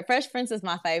love Fresh Prince is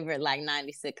my favorite, like,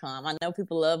 90s sitcom. I know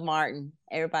people love Martin.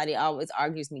 Everybody always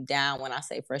argues me down when I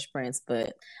say Fresh Prince,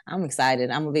 but I'm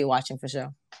excited. I'm gonna be watching for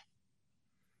sure.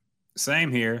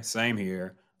 Same here.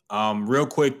 Real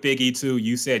quick, Biggie too.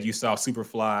 You said you saw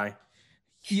Superfly.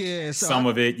 Yeah, so some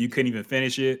of it you couldn't even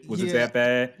finish it. Was it that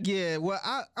bad? Yeah. Well,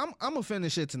 I'm gonna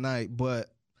finish it tonight,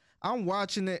 but I'm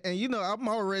watching it, and you know I'm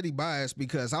already biased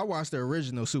because I watched the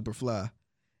original Superfly.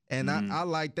 And I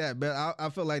like that, but I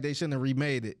feel like they shouldn't have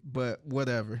remade it. But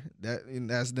whatever,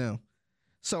 that's them.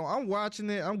 So I'm watching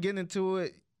it. I'm getting into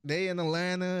it. They in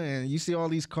Atlanta, and you see all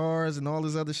these cars and all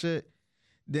this other shit.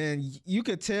 Then you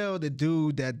could tell the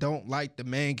dude that don't like the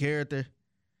main character.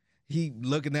 He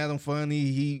looking at him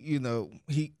funny.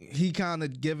 He kind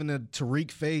of giving a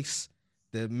Tariq face,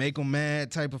 the make him mad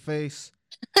type of face.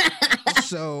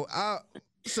 So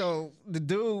the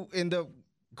dude end up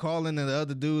calling the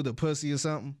other dude a pussy or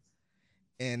something,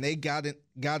 and they got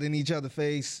in each other's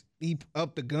face. He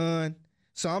upped the gun,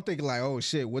 so I'm thinking like, oh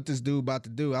shit, what this dude about to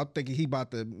do? I'm thinking he about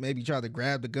to maybe try to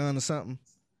grab the gun or something.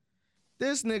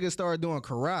 This nigga started doing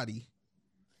karate.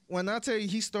 When I tell you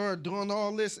he started doing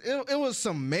all this, it was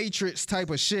some Matrix type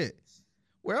of shit.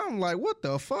 Where I'm like, what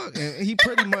the fuck? And he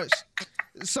pretty much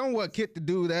somewhat kicked the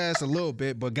dude's ass a little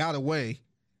bit, but got away.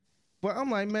 But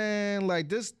I'm like, man, like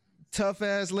this tough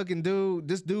ass looking dude,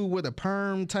 this dude with a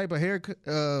perm type of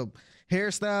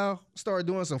hairstyle started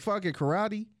doing some fucking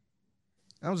karate.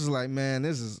 I was just like, man,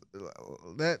 this is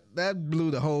that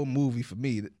blew the whole movie for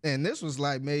me. And this was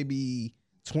like maybe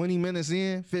 20 minutes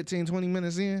in, 15, 20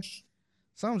 minutes in.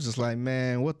 So I'm just like,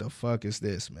 man, what the fuck is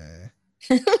this, man?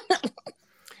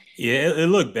 Yeah, it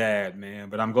looked bad, man.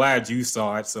 But I'm glad you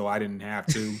saw it, so I didn't have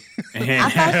to and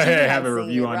have a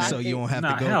review on it. So you don't have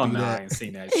to go hell through that. I ain't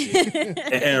seen that shit.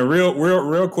 and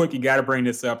real quick, you got to bring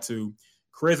this up too.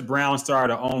 Chris Brown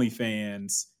started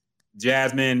OnlyFans.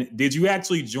 Jasmine, did you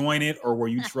actually join it or were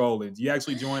you trolling? Did you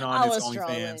actually join on this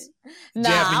OnlyFans? Nah,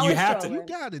 Jasmine, you have trolling. You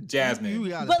got it, Jasmine. You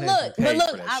gotta But look,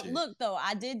 shit. look though,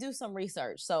 I did do some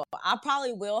research, so I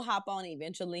probably will hop on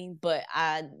eventually. But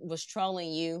I was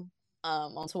trolling you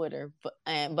on Twitter,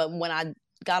 but when I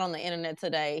got on the internet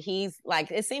today, he's like,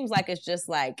 it seems like it's just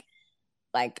like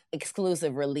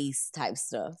exclusive release type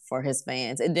stuff for his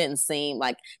fans. It didn't seem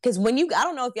like, because when I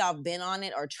don't know if y'all been on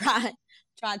it or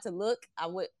tried to look,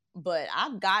 but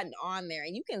I've gotten on there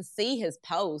and you can see his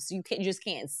posts. You just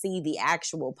can't see the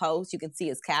actual post. You can see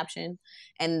his caption,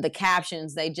 and the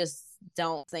captions, they just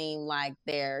don't seem like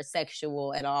they're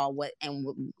sexual at all. Why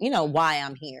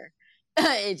I'm here.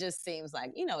 It just seems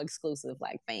like, exclusive,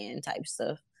 like fan type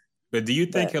stuff. But do you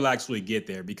think he'll actually get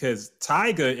there? Because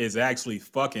Tyga is actually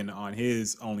fucking on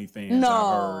his OnlyFans. No,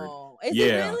 I heard. Is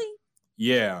he really?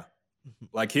 Yeah,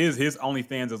 like his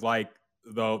OnlyFans is like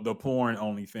the porn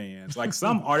OnlyFans. Like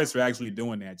some artists are actually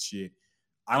doing that shit.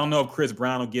 I don't know if Chris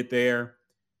Brown will get there.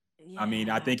 Yeah. I mean,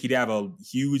 I think he'd have a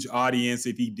huge audience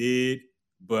if he did,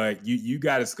 but you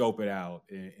got to scope it out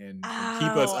and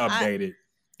keep us updated.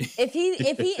 If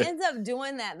he ends up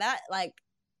doing that like,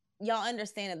 y'all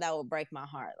understand that would break my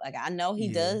heart. Like, I know he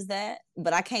does that,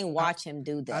 but I can't watch him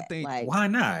do that. I think, like, why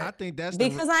not? I think that's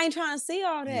because I ain't trying to see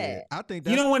all that. Yeah, I think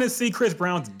you don't want to see Chris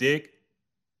Brown's dick.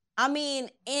 I mean,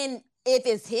 if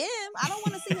it's him, I don't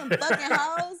want to see him fucking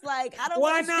hoes. Like, I don't.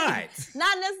 Why not?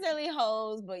 Not necessarily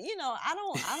hoes, but I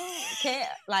don't care.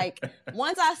 Like,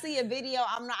 once I see a video,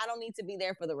 I don't need to be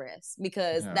there for the rest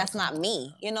because that's not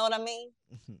me. You know what I mean?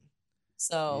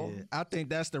 So I think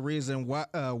that's the reason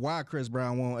why Chris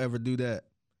Brown won't ever do that,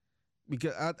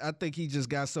 because I think he just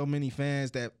got so many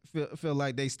fans that feel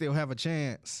like they still have a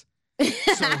chance.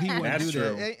 So he wouldn't do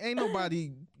that. Ain't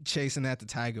nobody chasing after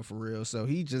Tyga for real. So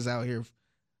he just out here,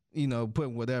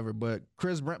 putting whatever. But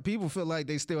Chris Brown, people feel like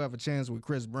they still have a chance with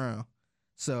Chris Brown.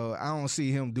 So I don't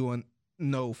see him doing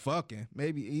no fucking.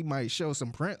 Maybe he might show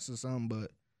some prints or something,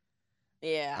 but.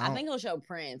 Yeah, I think he'll show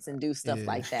Prince and do stuff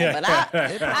like that.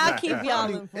 But I'll keep y'all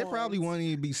informed. It probably won't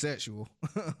even be sexual.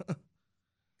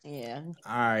 Yeah.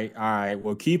 All right.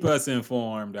 Well, keep us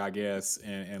informed, I guess,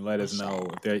 and let us know.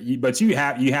 But you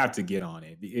have to get on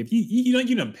it. If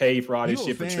you done pay for all this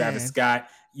shit for Travis Scott,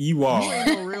 you are. You ain't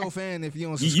no real fan if you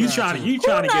don't subscribe. You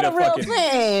trying to get a fucking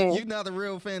fan. You're not a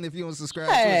real fan if you don't subscribe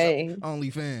to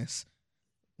OnlyFans.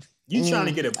 You trying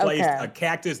to get a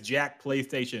Cactus Jack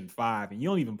PlayStation 5, and you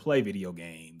don't even play video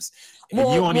games. And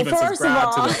you don't even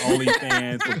subscribe to the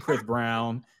OnlyFans for Chris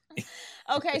Brown.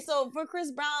 Okay, so for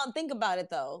Chris Brown, think about it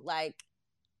though. Like,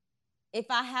 if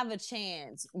I have a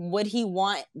chance, would he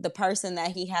want the person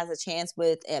that he has a chance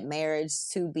with at marriage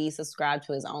to be subscribed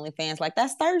to his OnlyFans? Like,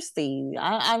 that's thirsty.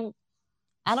 I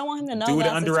don't want him to know. Do it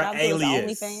that under an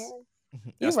alias.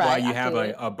 That's why you have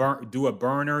a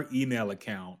burner email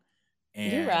account.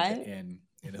 And, You're right. And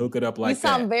hook it up like that.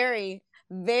 You sound very,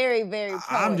 very, very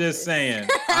I'm just saying.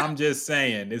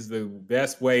 This is the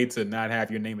best way to not have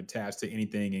your name attached to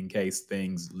anything in case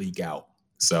things leak out.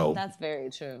 So that's very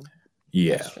true.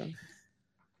 Yeah. That's true.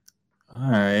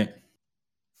 All right.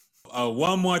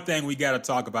 One more thing we got to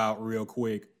talk about real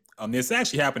quick. This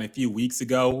actually happened a few weeks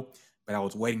ago, but I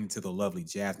was waiting until the lovely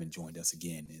Jasmine joined us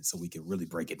again, and so we could really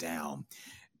break it down.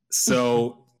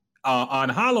 So on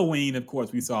Halloween, of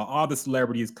course, we saw all the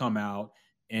celebrities come out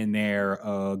in their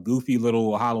goofy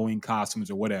little Halloween costumes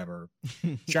or whatever.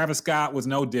 Travis Scott was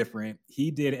no different.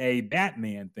 He did a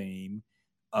Batman theme.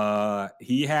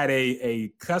 He had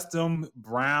a custom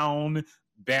brown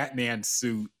Batman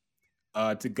suit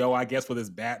to go, I guess, with his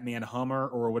Batman Hummer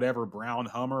or whatever, brown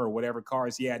Hummer or whatever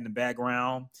cars he had in the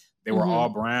background. They were all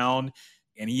brown.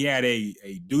 And he had a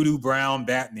doo-doo brown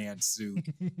Batman suit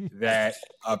that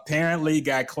apparently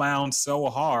got clowned so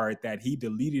hard that he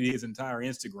deleted his entire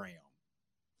Instagram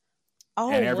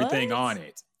and everything on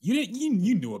it.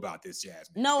 You knew about this,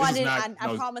 Jasmine. No, I didn't.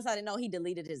 I promise I didn't know he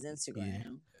deleted his Instagram.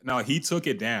 Yeah. No, he took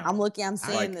it down. I'm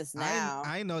seeing this now.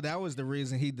 I know that was the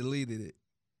reason he deleted it.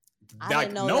 I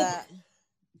didn't know that.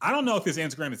 I don't know if his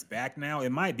Instagram is back now.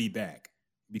 It might be back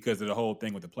because of the whole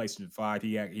thing with the PlayStation 5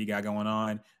 he got going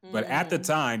on. But at the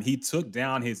time, he took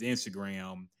down his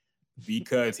Instagram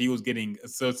because he was getting,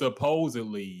 so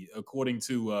supposedly, according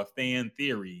to fan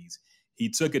theories, he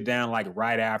took it down like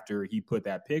right after he put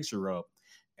that picture up,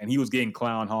 and he was getting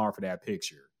clown hard for that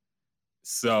picture.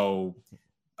 So,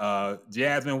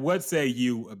 Jasmine, what say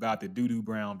you about the doo-doo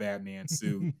brown Batman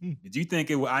suit? Did you think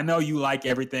it? I know you like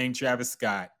everything Travis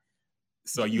Scott,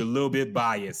 so you're a little bit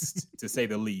biased to say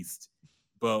the least.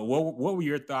 But what were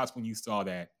your thoughts when you saw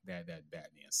that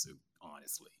Batman suit?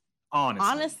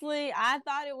 Honestly, I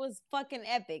thought it was fucking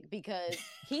epic because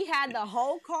he had the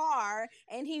whole car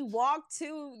and he walked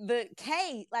to the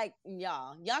cave. Like,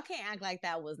 y'all can't act like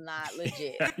that was not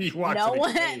legit. No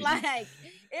one, like,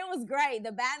 it was great.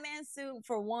 The Batman suit,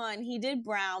 for one, he did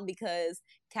brown because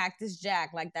Cactus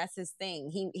Jack, like, that's his thing.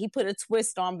 He put a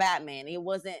twist on Batman. It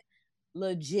wasn't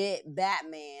legit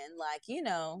Batman, like, you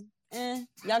know.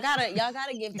 Y'all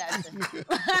gotta give that to him.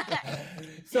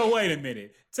 So wait a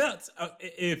minute.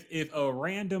 If a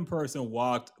random person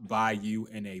walked by you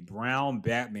in a brown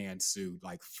Batman suit,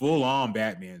 like full on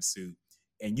Batman suit,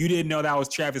 and you didn't know that was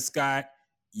Travis Scott,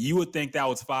 you would think that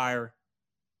was fire.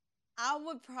 I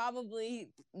would probably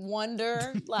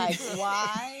wonder, like,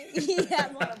 why he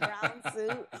has on a brown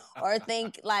suit, or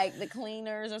think like the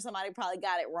cleaners or somebody probably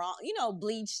got it wrong, you know,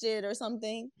 bleached it or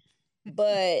something.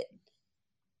 But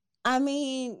I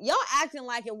mean, y'all acting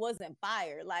like it wasn't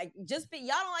fire. Like, y'all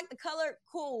don't like the color,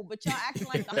 cool, but y'all acting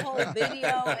like the whole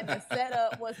video and the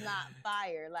setup was not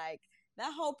fire. Like,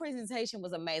 that whole presentation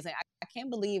was amazing. I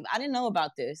can't believe I didn't know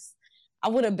about this. I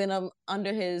would have been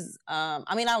under his.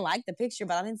 I mean, I liked the picture,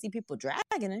 but I didn't see people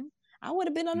dragging him. I would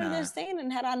have been under there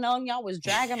standing had I known y'all was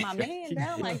dragging my man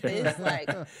down like this. Like,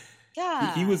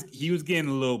 God, he was getting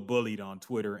a little bullied on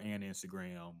Twitter and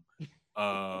Instagram.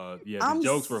 The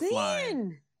jokes were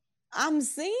flying. I'm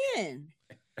seeing.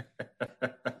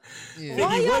 Yeah.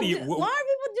 Why are people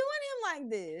doing him like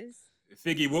this?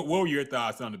 Figgy, what were your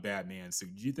thoughts on the Batman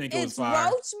suit? Did you think it was fire?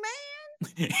 Roach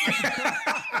Man?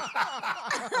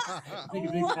 I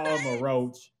think they call him a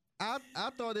roach. I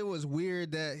thought it was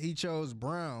weird that he chose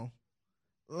brown.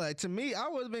 Like, to me, I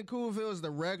would have been cool if it was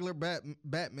the regular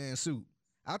Batman suit.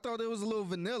 I thought it was a little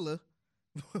vanilla,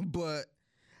 but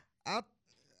I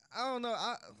don't know.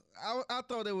 I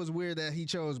thought it was weird that he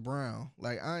chose brown.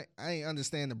 Like, I ain't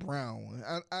understand the brown one.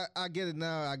 I get it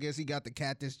now. I guess he got the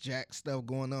Cactus Jack stuff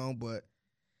going on, but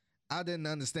I didn't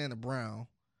understand the brown.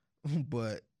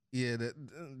 But yeah,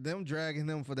 them dragging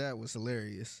him for that was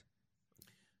hilarious.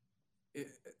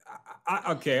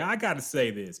 I got to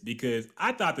say this because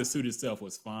I thought the suit itself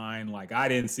was fine. Like, I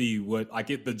didn't see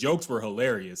the jokes were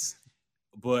hilarious.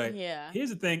 But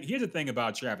here's the thing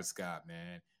about Travis Scott,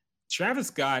 man. Travis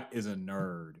Scott is a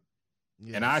nerd.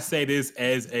 Yes. And I say this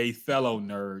as a fellow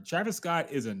nerd. Travis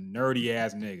Scott is a nerdy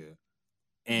ass nigga.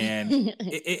 And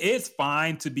it's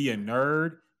fine to be a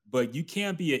nerd, but you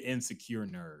can't be an insecure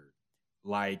nerd.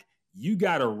 Like, you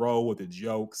got to roll with the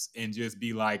jokes and just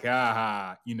be like,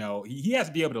 ha. You know, he has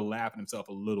to be able to laugh at himself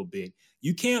a little bit.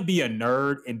 You can't be a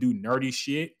nerd and do nerdy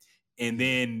shit and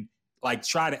then, like,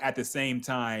 try to, at the same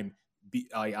time,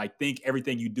 I think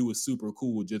everything you do is super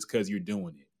cool just because you're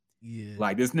doing it. Yeah.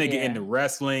 Like, this nigga into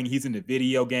wrestling, he's into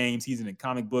video games, he's into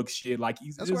comic book shit. Like,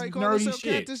 that's why he called himself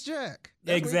Cactus Jack.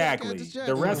 Exactly.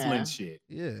 The wrestling shit.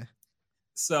 Yeah.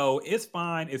 So it's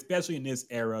fine, especially in this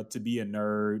era, to be a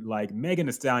nerd. Like, Megan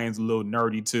Thee Stallion's a little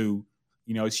nerdy too.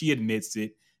 You know, she admits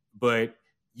it. But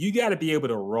you got to be able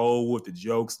to roll with the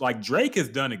jokes. Like, Drake has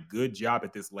done a good job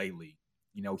at this lately.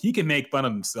 You know, he can make fun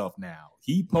of himself now.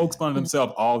 He pokes fun of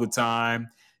himself all the time.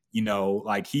 You know,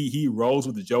 like, he rolls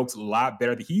with the jokes a lot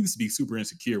better. He used to be super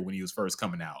insecure when he was first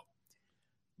coming out.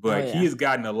 But he has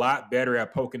gotten a lot better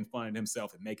at poking fun at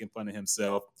himself and making fun of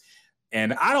himself.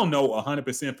 And I don't know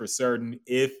 100% for certain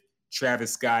if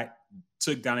Travis Scott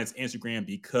took down his Instagram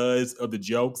because of the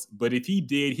jokes. But if he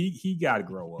did, he got to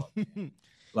grow up.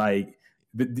 Like,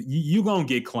 you going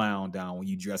to get clowned down when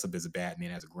you dress up as a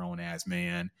Batman as a grown-ass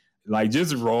man. Like,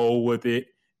 just roll with it.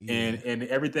 Yeah. And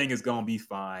everything is gonna be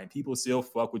fine. People still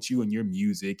fuck with you and your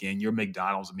music and your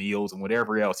McDonald's meals and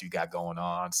whatever else you got going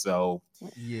on. So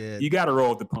you got to roll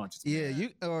with the punches. Yeah,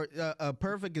 a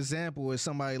perfect example is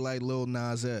somebody like Lil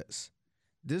Nas X.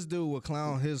 This dude will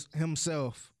clown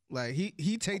himself. Like,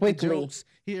 he take the jokes,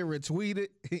 he'll retweet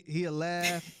it, he'll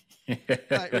laugh.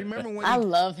 Like, I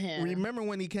love him. Remember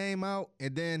when he came out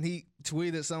and then he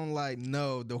tweeted something like,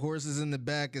 "No, the horses in the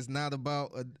back is not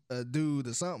about a dude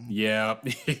or something." Yeah.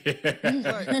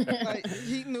 like,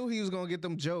 he knew he was gonna get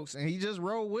them jokes and he just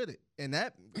rolled with it. And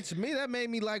that, to me, that made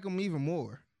me like him even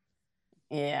more.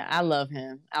 Yeah, I love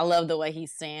him. I love the way he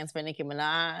stands for Nicki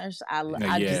Minaj.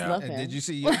 I just love him. And did you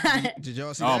see? Did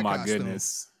y'all see? Oh that my costume?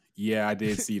 Goodness! Yeah, I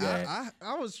did see that. I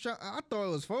thought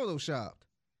it was photoshopped.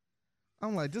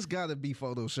 I'm like, this got to be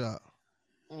Photoshop.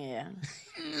 Yeah.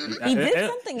 He did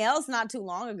something else not too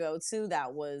long ago too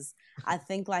that was, I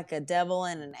think, like a devil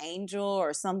and an angel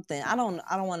or something. I don't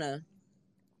want to,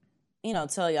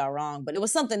 tell y'all wrong, but it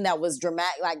was something that was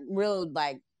dramatic, like real,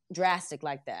 like drastic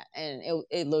like that. And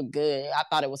it looked good. I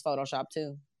thought it was Photoshop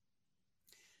too.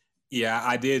 Yeah,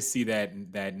 I did see that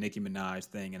Nicki Minaj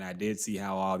thing, and I did see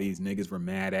how all these niggas were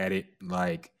mad at it.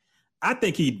 Like, I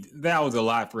think that was a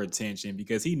lot for attention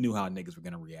because he knew how niggas were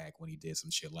gonna react when he did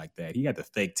some shit like that. He got the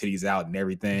fake titties out and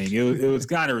everything. It was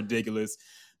kind of ridiculous,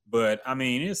 but I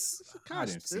mean, I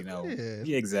didn't see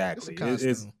yeah, exactly.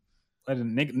 It's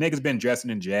niggas been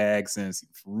dressing in Jag since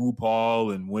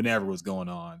RuPaul and whatever was going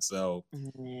on. So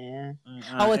yeah.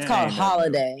 It's called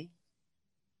Holiday.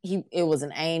 It was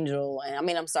an angel, and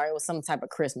I'm sorry, it was some type of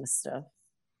Christmas stuff.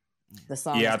 The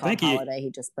song is called Holiday. He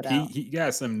just put out. He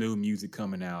got some new music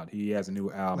coming out. He has a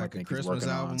new album. Like I think a Christmas he's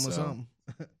working album on, or something.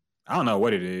 I don't know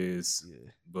what it is,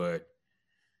 but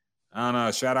I don't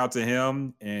know. Shout out to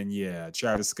him, and yeah,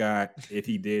 Travis Scott. If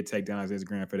he did take down his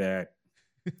Instagram for that,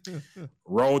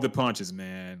 roll the punches,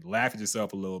 man. Laugh at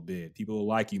yourself a little bit. People will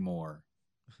like you more.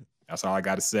 That's all I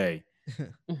got to say.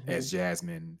 As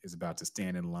Jasmine is about to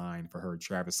stand in line for her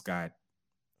Travis Scott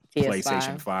PS5.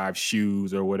 PlayStation 5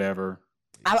 shoes or whatever.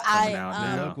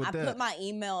 I put my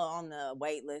email on the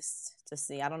wait list to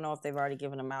see. I don't know if they've already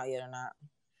given them out yet or not.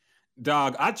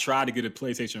 Dog, I tried to get a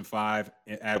PlayStation 5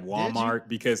 at Walmart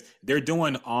because they're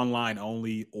doing online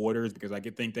only orders because I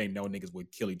think they know niggas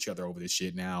would kill each other over this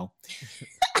shit now.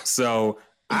 So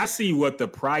I see what the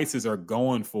prices are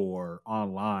going for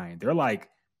online. They're like,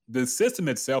 the system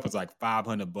itself is like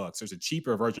 $500. There's a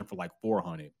cheaper version for like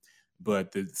 $400,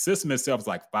 but the system itself is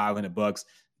like $500.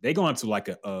 They go into like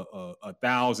a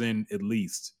 $1,000 at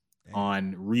least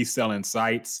on reselling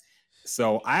sites.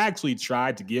 So I actually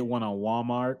tried to get one on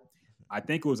Walmart. I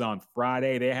think it was on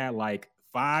Friday. They had like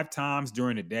 5 times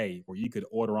during the day where you could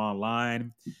order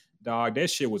online. Dog, that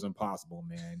shit was impossible,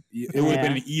 man. It would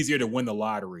have been easier to win the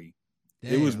lottery.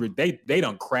 Damn. It was they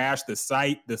done crashed the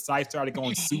site. The site started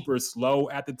going super slow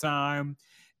at the time.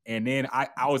 And then I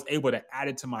was able to add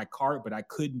it to my cart, but I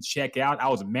couldn't check out. I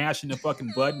was mashing the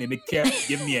fucking button and it kept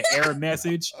giving me an error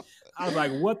message. I was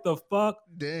like, what the fuck?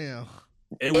 Damn.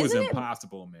 It was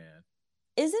impossible, man.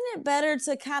 Isn't it better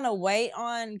to kind of wait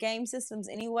on game systems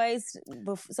anyways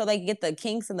so they can get the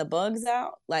kinks and the bugs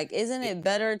out? Like, isn't it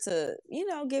better to,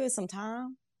 give it some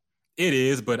time? It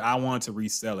is, but I wanted to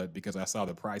resell it because I saw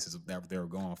the prices that they were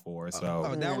going for.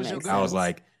 So that was your goal. I was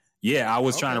like, yeah, I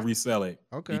was trying to resell it.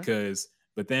 Okay.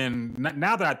 But then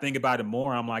now that I think about it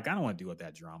more, I'm like, I don't want to deal with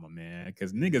that drama, man,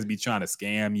 because niggas be trying to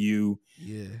scam you.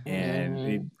 Yeah.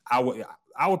 And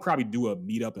I would probably do a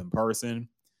meetup in person,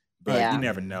 but you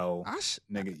never know.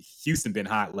 Nigga, Houston been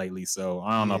hot lately, so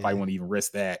I don't know if I want to even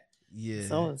risk that. Yeah.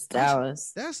 So is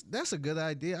Dallas. That's a good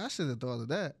idea. I should have thought of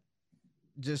that.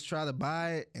 Just try to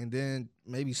buy it and then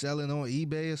maybe sell it on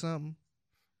eBay or something.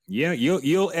 Yeah,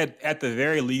 you'll at the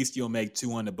very least you'll make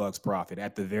 $200 profit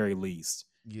at the very least.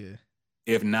 Yeah.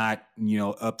 If not,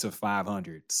 up to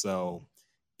 500. So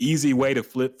easy way to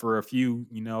flip for a few,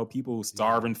 people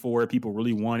starving for it. People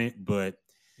really want it, but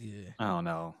I don't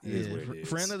know. It is what it is.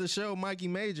 Friend of the show, Mikey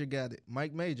Major got it.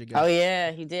 Mike Major got it. Oh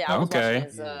yeah, he did. I was watching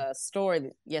his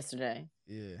story yesterday.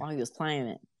 Yeah. While he was playing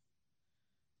it.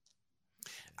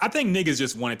 I think niggas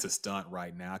just wanted to stunt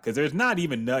right now because there's not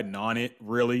even nothing on it,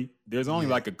 really. There's only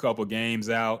like a couple games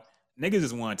out. Niggas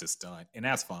just wanted to stunt, and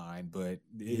that's fine, but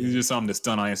it's just something to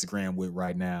stunt on Instagram with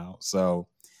right now. So,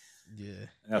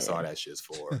 that's all that shit's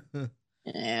for.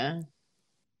 Yeah.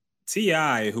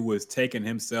 T.I., who was taking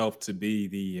himself to be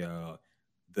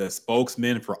the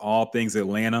spokesman for all things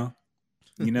Atlanta,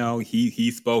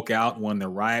 he spoke out when the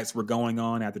riots were going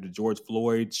on after the George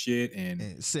Floyd shit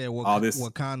and said all this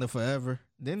Wakanda forever.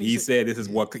 Then he said this is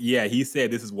he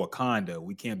said this is Wakanda.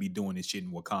 We can't be doing this shit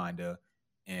in Wakanda.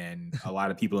 And a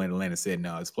lot of people in Atlanta said,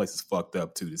 no, this place is fucked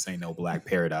up too. This ain't no black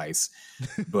paradise,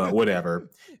 but whatever.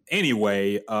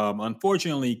 Anyway,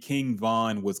 unfortunately, King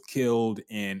Von was killed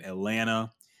in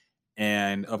Atlanta.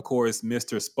 And of course,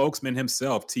 Mr. Spokesman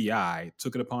himself, T.I.,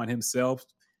 took it upon himself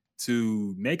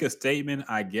to make a statement,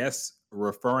 I guess,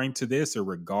 referring to this or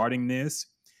regarding this.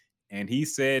 And he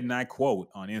said, and I quote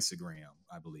on Instagram,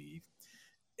 I believe,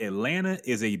 Atlanta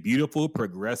is a beautiful,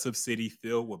 progressive city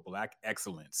filled with black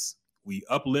excellence. We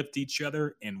uplift each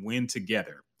other and win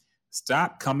together.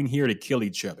 Stop coming here to kill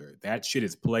each other. That shit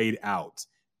is played out.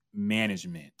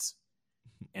 Management.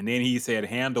 And then he said,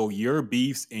 handle your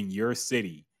beefs in your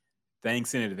city.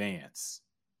 Thanks in advance.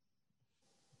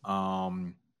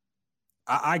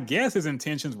 I guess his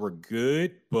intentions were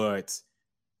good, but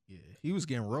he was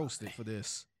getting roasted for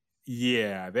this.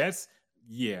 Yeah,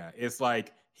 it's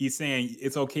like he's saying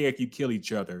it's okay if you kill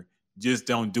each other, just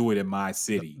don't do it in my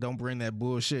city. Don't bring that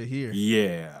bullshit here.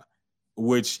 Yeah,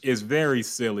 which is very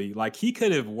silly. Like he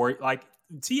could have worked. Like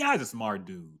T.I.'s a smart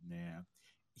dude, man.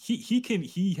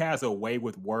 He has a way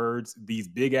with words. These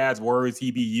big ass words he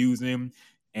be using,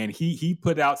 and he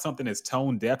put out something as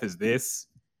tone deaf as this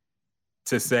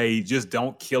to say just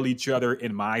don't kill each other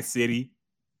in my city.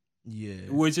 Yeah,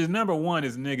 which is number one.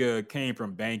 Is nigga came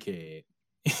from Bankhead.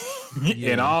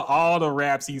 Yeah. And all the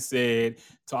raps he said,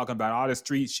 talking about all the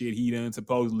street shit he done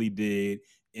supposedly did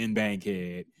in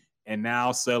Bankhead, and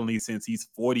now suddenly, since he's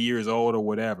 40 years old or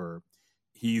whatever,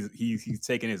 he's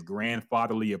taking his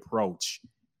grandfatherly approach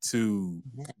to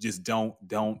just don't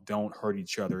hurt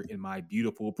each other in my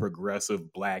beautiful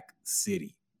progressive black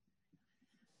city.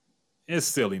 It's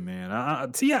silly,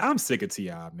 man. T.I., I'm sick of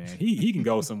T.I., man. He can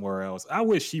go somewhere else. I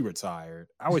wish he retired.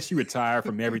 I wish he retired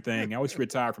from everything. I wish he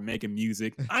retired from making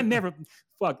music.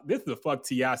 This is a fuck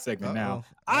T.I. segment now.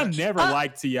 I never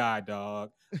liked T.I.,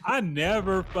 dog. I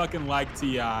never fucking liked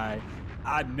T.I.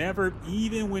 I never,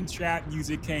 even when trap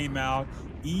music came out,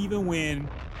 even when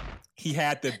he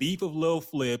had the beef of Lil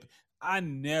Flip, I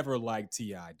never liked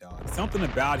T.I., dog. Something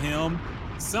about him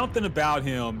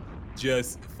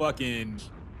just fucking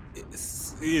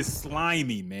is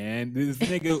slimy, man. This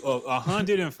nigga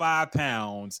 105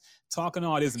 pounds talking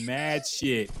all this mad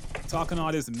shit,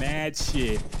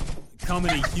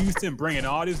 coming to Houston, bringing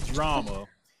all this drama.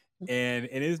 And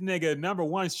this nigga, number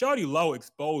one, Shorty Low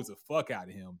exposed the fuck out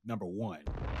of him. Number one,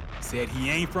 said he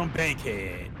ain't from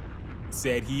Bankhead,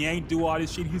 said he ain't do all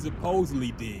this shit he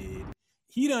supposedly did.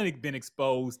 He done been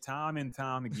exposed time and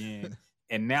time again.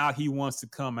 And now he wants to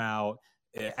come out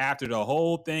after the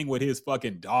whole thing with his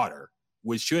fucking daughter,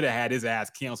 which should have had his ass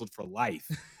canceled for life,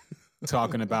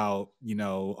 talking about,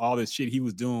 all this shit he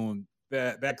was doing,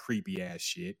 that creepy ass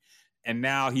shit. And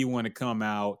now he want to come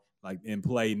out and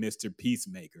play Mr.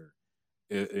 Peacemaker.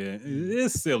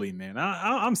 It's silly, man.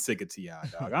 I'm sick of T.I.,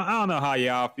 dog. I don't know how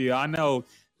y'all feel. I know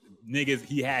niggas,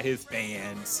 he had his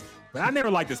fans, but I never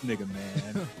liked this nigga,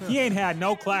 man. He ain't had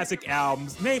no classic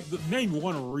albums. Name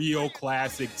one real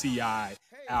classic T.I.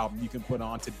 album you can put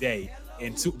on today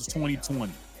in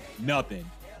 2020. Nothing.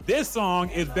 This song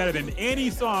is better than any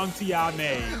song T.I.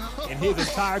 made in his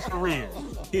entire career.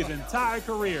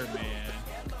 Man.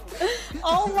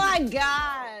 Oh my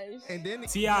gosh. And then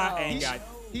T.I. ain't got.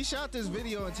 He shot this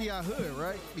video in T.I. hood,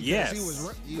 right? Because yes. He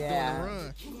was doing a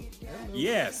run.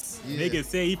 Yes. Yeah. Niggas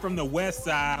say he from the west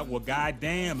side. Well,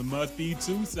 goddamn, it must be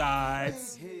two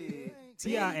sides.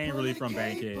 T.I. ain't really from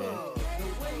Bankhead.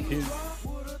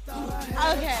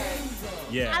 Okay.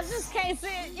 Yeah. I just can't sit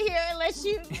here and let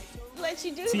you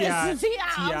do T.I. this to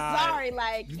T.I. I'm sorry.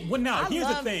 Well, no, here's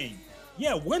the thing.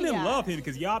 Yeah, women love him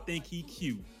because y'all think he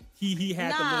cute. He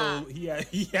had the little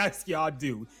he asked y'all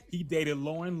do. He dated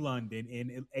Lauren London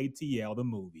in ATL the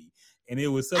movie, and it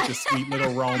was such a sweet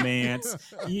little romance.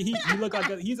 He looked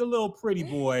like he's a little pretty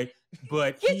boy,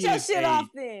 but get your shit off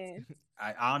then.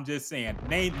 I'm just saying.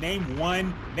 Name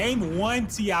one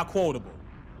T.I. quotable.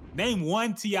 Name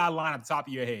one T.I. line at the top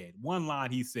of your head. One line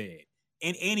he said.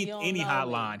 In any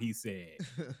hotline he said.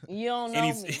 You don't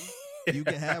know me. You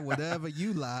can have whatever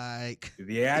you like.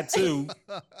 Yeah, too.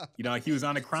 He was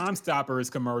on the Crime Stoppers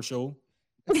commercial.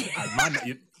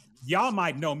 Y'all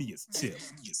might know me as Tip.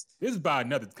 This is about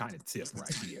another kind of tip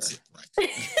right here.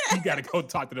 You got to go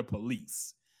talk to the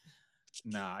police.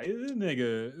 Nah, this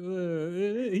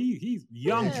nigga, he's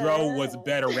Young Dro was a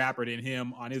better rapper than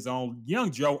him on his own. Young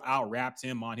Dro out-rapped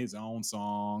him on his own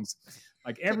songs.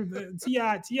 Like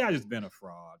T.I. just been a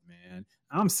fraud, man.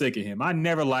 I'm sick of him. I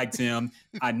never liked him.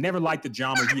 I never liked the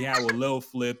drama he had with Lil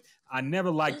Flip. I never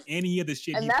liked any of the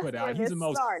shit he put out. He's the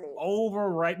most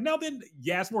overrated. No, then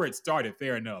that's where it started.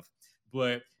 Fair enough.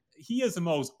 But he is the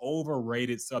most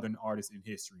overrated Southern artist in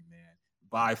history, man.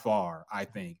 By far, I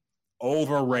think.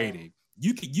 Overrated.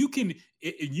 You can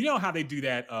how they do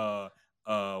that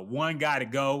one guy to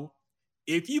go.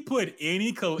 If you put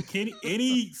any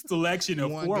selection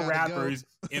of four rappers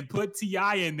and put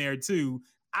T.I. in there too,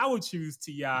 I would choose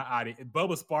T.I. out of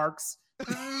Bubba Sparks.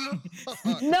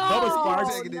 Bubba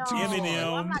Sparks,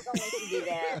 Eminem. I'm not gonna let you do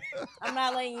that. I'm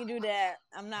not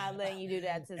letting you do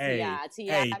that to T.I.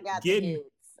 T.I. got the hits.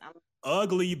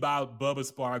 Ugly about Bubba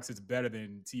Sparks is better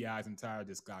than T.I.'s entire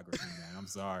discography, man. I'm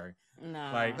sorry.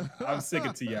 No. I'm sick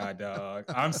of T.I., dog.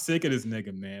 I'm sick of this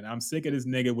nigga, man. I'm sick of this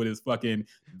nigga with his fucking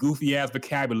goofy ass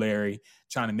vocabulary,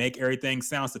 trying to make everything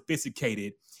sound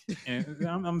sophisticated. And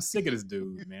I'm sick of this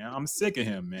dude, man. I'm sick of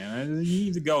him, man. He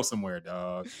needs to go somewhere,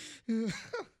 dog.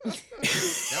 That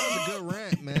was a good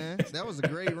rant, man. That was a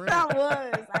great rant. That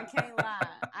was. I can't lie.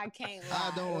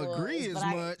 I don't It agree was, as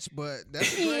but much, but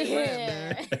that's a great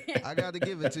rant, man. I got to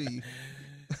give it to you.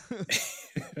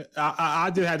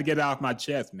 I just had to get it off my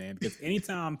chest, man, because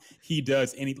anytime he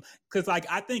does because like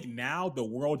I think now the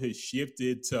world has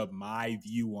shifted to my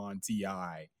view on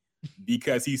T.I.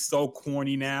 because he's so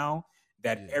corny now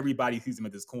that everybody sees him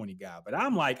as this corny guy. But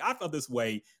I'm like, I felt this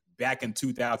way back in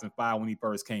 2005 when he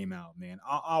first came out, man.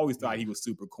 I always thought he was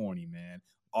super corny, man.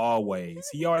 Always.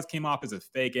 He always came off as a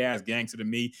fake ass gangster to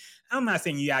me. I'm not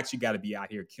saying you actually got to be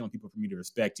out here killing people for me to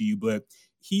respect you, but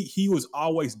he was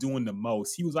always doing the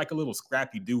most. He was like a little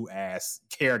Scrappy Doo ass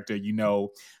character, you know,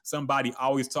 somebody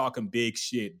always talking big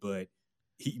shit, but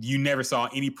you never saw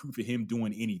any proof of him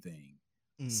doing anything.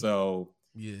 So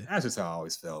yeah, that's just how I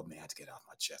always felt, man. I had to get it off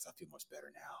my chest. I feel much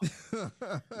better now.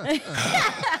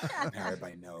 Now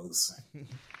everybody knows.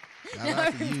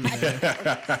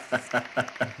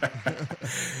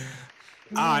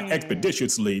 I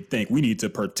expeditiously think we need to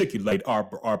particulate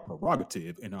our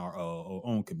prerogative in our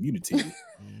own community.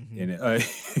 And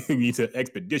we need to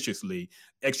expeditiously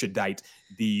extradite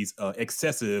these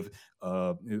excessive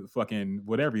fucking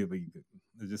whatever.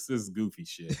 Just this goofy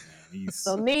shit, man.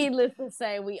 So needless to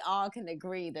say, we all can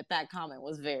agree that comment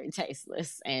was very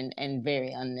tasteless and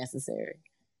very unnecessary.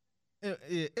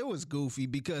 It was goofy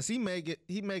because he make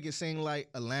it seem like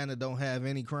Atlanta don't have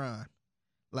any crime,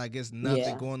 like it's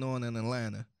nothing going on in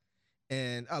Atlanta,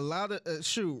 and a lot of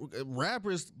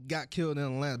rappers got killed in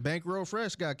Atlanta. Bankroll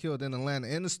Fresh got killed in Atlanta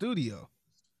in the studio.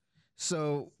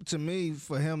 So to me,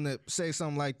 for him to say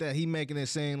something like that, he making it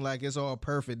seem like it's all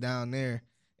perfect down there,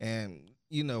 and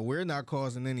you know we're not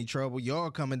causing any trouble. Y'all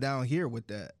coming down here with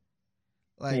that,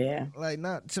 like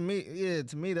not to me. Yeah,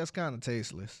 to me that's kind of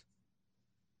tasteless.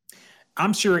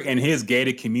 I'm sure in his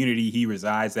gated community he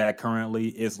resides at currently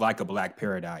is like a black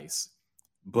paradise,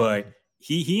 but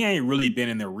he ain't really been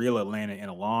in the real Atlanta in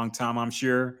a long time, I'm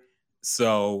sure.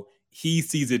 So he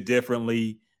sees it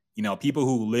differently. You know, people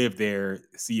who live there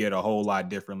see it a whole lot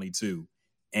differently too.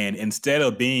 And instead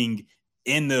of being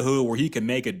in the hood where he can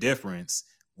make a difference,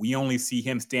 we only see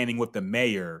him standing with the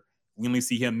mayor. We only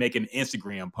see him making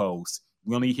Instagram posts.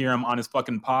 We only hear him on his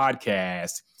fucking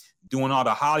podcast doing all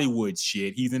the Hollywood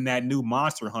shit. He's in that new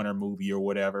Monster Hunter movie or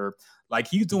whatever. Like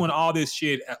he's doing all this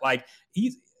shit. Like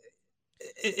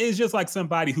it's just like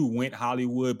somebody who went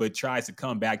Hollywood but tries to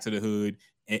come back to the hood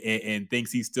and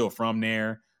thinks he's still from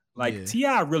there. Like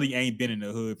T.I. really ain't been in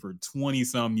the hood for 20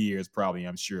 some years, probably,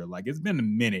 I'm sure. Like it's been a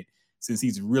minute since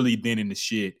he's really been in the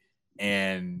shit.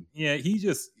 And yeah, he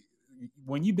just,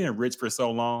 when you've been rich for so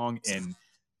long and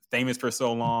famous for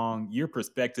so long, your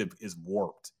perspective is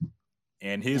warped.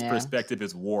 And his perspective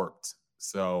is warped.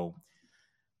 So,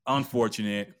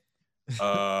 unfortunate.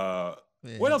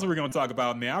 What else are we going to talk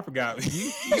about, man? I forgot. You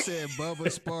said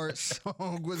Bubba Sparks'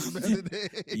 song was better than...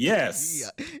 Yes.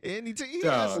 And he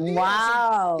had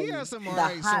some all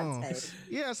right songs.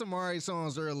 He had some all right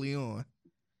songs early on.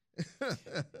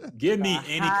 Give me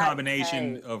any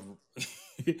combination of...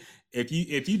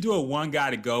 If you do a one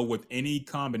guy to go with any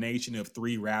combination of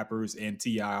three rappers and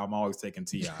T.I., I'm always taking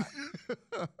T.I.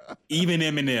 Even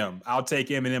Eminem. I'll take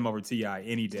Eminem over T.I.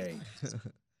 any day.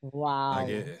 Wow.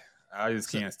 I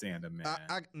just can't stand him, man.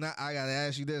 I gotta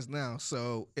ask you this now.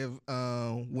 So if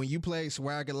when you play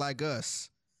Swagger Like Us,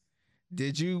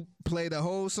 did you play the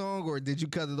whole song or did you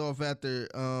cut it off after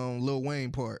Lil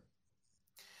Wayne part?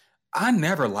 I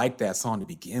never liked that song to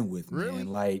begin with, man. Really?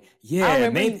 Like, I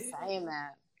remember you saying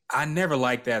that. I never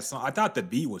liked that song. I thought the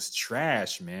beat was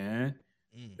trash, man.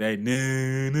 That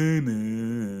nah.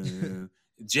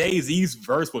 Jay-Z's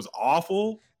verse was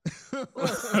awful.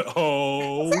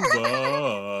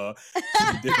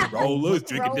 Different rollers,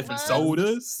 drinking different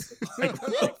sodas. Like,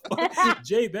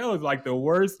 Jay, that was like the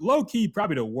worst. Low key,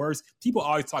 probably the worst. People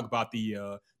always talk about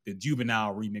the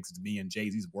Juvenile remixes being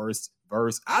Jay-Z's worst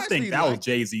verse. I think that was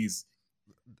Jay-Z's.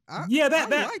 I like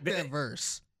that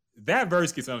verse. That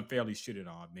verse gets unfairly shitted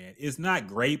on, man. It's not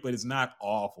great, but it's not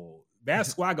awful. That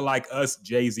Swagger Like Us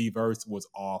Jay-Z verse was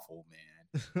awful,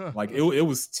 man. Like it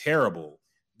was terrible.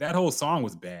 That whole song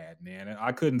was bad, man.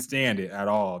 I couldn't stand it at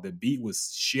all. The beat was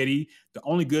shitty. The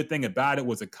only good thing about it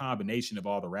was a combination of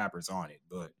all the rappers on it.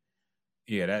 But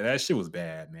yeah, that shit was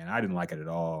bad, man. I didn't like it at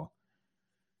all.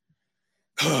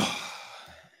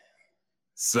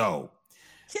 So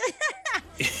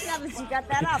now that you got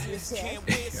that off your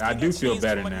chest. I do feel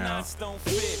better now.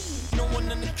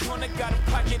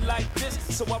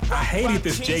 I hated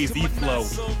this Jay-Z flow.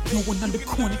 No one on the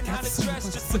corner got some.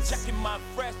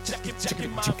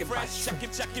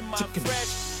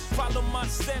 Follow my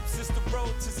steps, it's the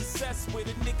road to success. Where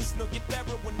the niggas know you're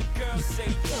better when the girls say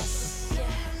yes.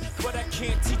 But I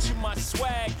can't teach you my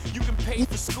swag. You can pay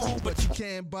for school, but you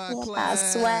can't buy I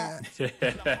class. swear.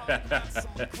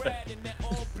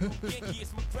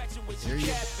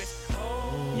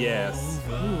 Yes.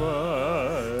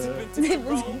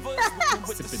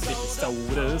 Sipping different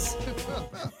sodas.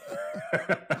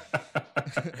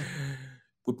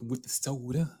 Whipping with the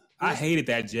soda. I hated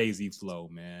that Jay-Z flow,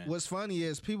 man. What's funny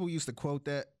is people used to quote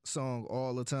that song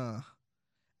all the time.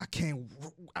 I can't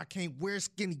wear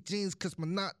skinny jeans because my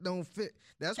knot don't fit.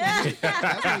 That's when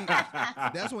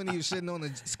he was shitting on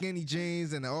the skinny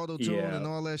jeans and the auto-tune and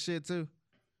all that shit too.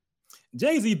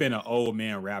 Jay-Z been an old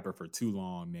man rapper for too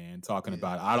long, man. Talking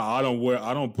about I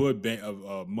don't put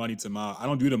money to my, I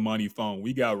don't do the money phone.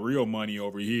 We got real money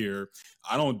over here.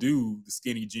 I don't do the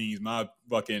skinny jeans. My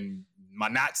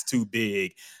knot's too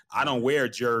big. I don't wear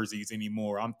jerseys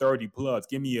anymore. I'm 30 plus.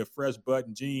 Give me a fresh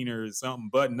button jean or something,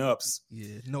 button ups.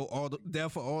 Yeah, no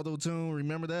auto-tune.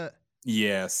 Remember that?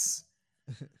 Yes.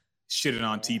 Shitting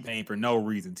on T-Pain for no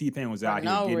reason. T-Pain was out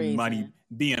here getting money,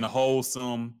 being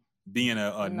wholesome, being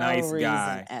a nice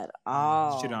guy. At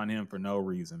all. Shit on him for no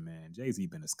reason, man. Jay-Z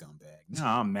been a scumbag. No,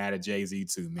 I'm mad at Jay-Z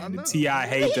too, man. The T.I.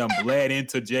 hate done bled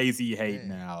into Jay-Z hate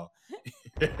now.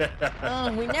 We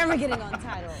never getting on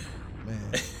title.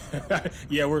 Man.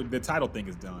 Yeah, the title thing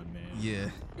is done, man. Yeah.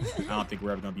 I don't think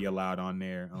we're ever gonna be allowed on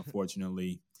there,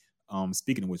 unfortunately.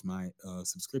 Speaking of which, my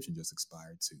subscription just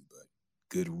expired too, but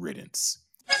good riddance.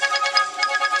 We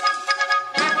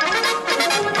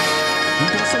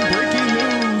got some breaking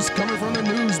news coming from the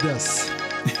news desk.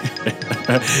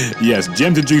 Yes,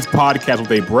 Gems and Juice podcast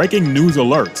with a breaking news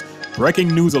alert.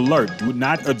 Breaking news alert. Do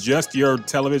not adjust your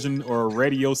television or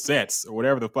radio sets or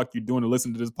whatever the fuck you're doing to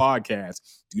listen to this podcast.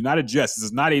 Do not adjust. This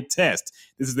is not a test.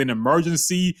 This is an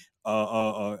emergency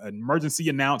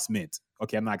announcement.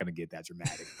 Okay, I'm not going to get that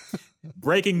dramatic.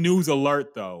 Breaking news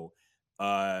alert, though.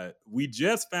 We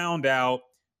just found out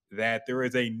that there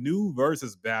is a new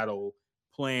versus battle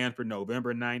planned for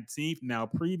November 19th. Now,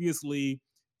 previously,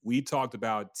 we talked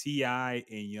about T.I.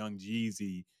 and Young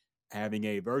Jeezy having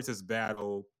a versus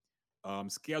battle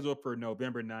scheduled for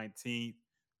November 19th.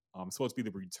 Supposed to be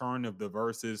the return of the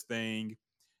versus thing.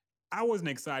 I wasn't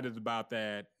excited about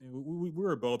that. We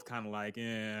were both kind of like,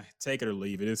 take it or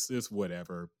leave it. It's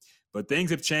whatever. But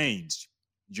things have changed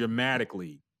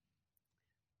dramatically.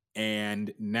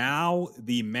 And now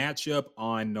the matchup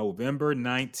on November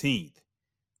 19th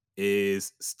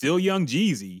is still Young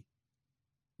Jeezy,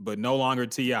 but no longer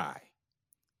T.I.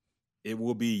 It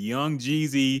will be Young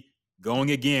Jeezy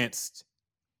going against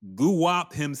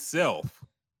Guwap himself,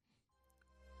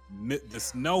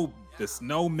 the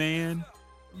Snowman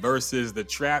versus the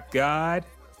Trap God,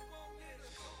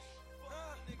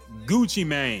 Gucci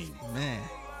Mane. Man.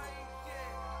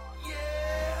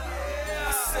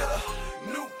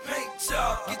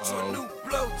 Get you a new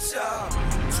blow job.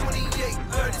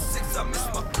 2836, I miss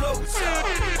my blow job.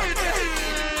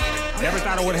 Never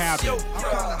thought it would happen. I'm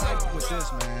kind of hyped with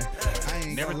this, man. I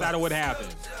ain't Never thought it would happen.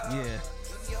 Yeah.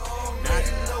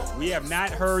 We have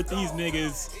not heard these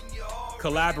niggas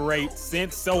collaborate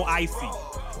since So Icy.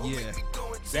 Yeah.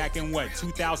 Back in what,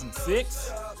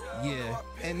 2006? Yeah.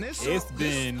 And this It's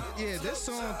been this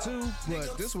song too,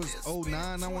 but this was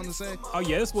 09, I want to say. Oh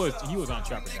yeah, he was on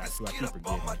Trapper God too. I keep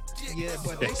forgetting. Yeah,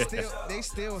 but they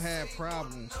still had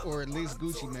problems, or at least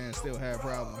Gucci Mane still had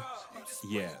problems.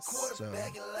 Yes. So,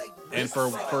 and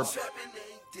for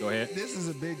go ahead. This is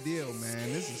a big deal,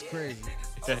 man. This is crazy.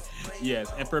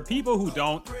 Yes, and for people who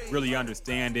don't really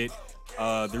understand it,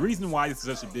 the reason why this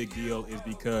is such a big deal is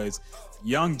because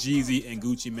Young Jeezy and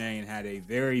Gucci Mane had a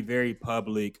very, very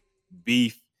public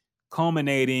beef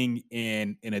culminating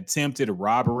in an attempted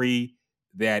robbery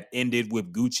that ended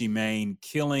with Gucci Mane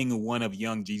killing one of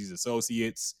Young Jeezy's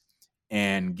associates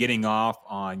and getting off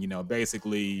on,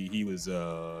 basically he was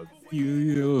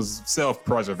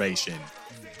self-preservation.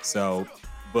 So,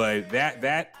 but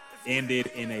that ended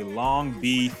in a long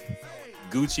beef.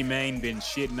 Gucci Mane been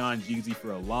shitting on Jeezy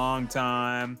for a long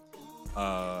time.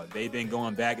 They've been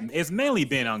going back, and it's mainly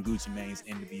been on Gucci Mane's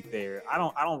end, to be fair. I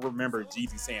don't remember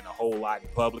Jeezy saying a whole lot in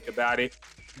public about it,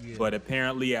 but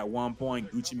apparently at one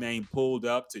point Gucci Mane pulled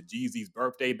up to Jeezy's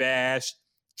birthday bash,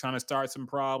 trying to start some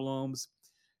problems.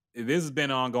 This has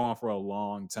been ongoing for a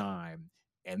long time,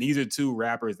 and these are two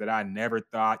rappers that I never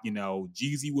thought.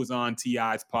 Jeezy was on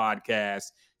T.I.'s podcast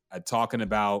talking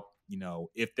about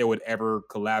if they would ever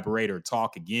collaborate or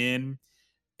talk again.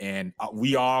 And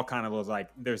we all kind of was like,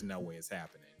 there's no way it's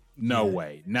happening. No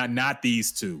way. Not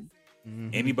these two. Mm-hmm.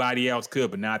 Anybody else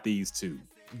could, but not these two.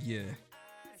 Yeah.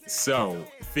 So,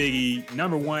 Figgy,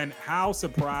 number one, how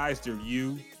surprised are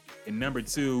you? And number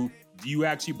two, do you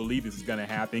actually believe this is going to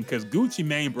happen? Because Gucci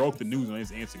Mane broke the news on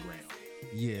his Instagram.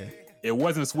 Yeah. It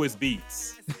wasn't Swiss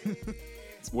Beats,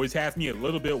 which has me a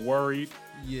little bit worried.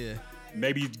 Yeah.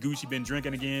 Maybe Gucci been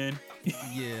drinking again.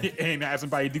 Yeah. And have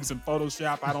somebody do some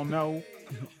Photoshop. I don't know.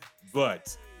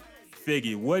 But,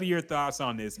 Figgy, what are your thoughts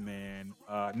on this, man?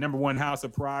 Number one, how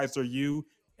surprised are you?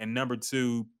 And number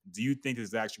two, do you think this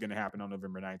is actually going to happen on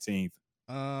November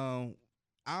 19th?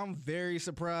 I'm very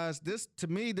surprised. To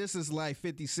me, this is like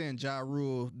 50 Cent, Ja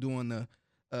Rule doing the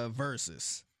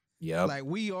verses. Yep. Like,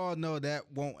 we all know that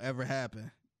won't ever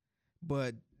happen.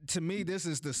 But to me, this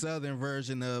is the Southern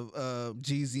version of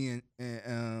Jeezy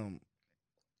and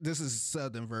this is the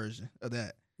Southern version of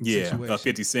that. Yeah, situation.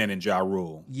 50 Cent and Ja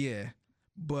Rule. Yeah.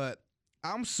 But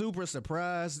I'm super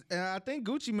surprised. And I think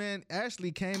Gucci Mane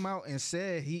actually came out and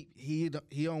said he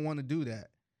don't want to do that.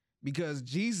 Because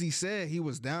Jeezy said he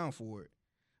was down for it.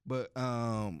 But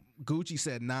Gucci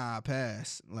said, nah, I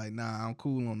pass. Like, nah, I'm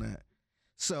cool on that.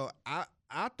 So I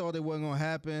thought it wasn't going to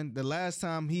happen. The last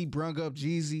time he brung up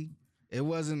Jeezy, it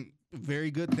wasn't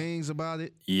very good things about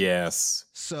it. Yes.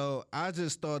 So I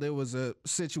just thought it was a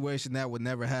situation that would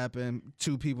never happen.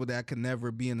 Two people that could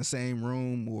never be in the same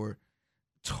room or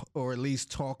at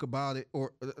least talk about it,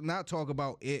 or not talk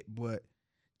about it, but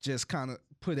just kind of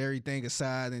put everything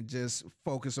aside and just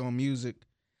focus on music.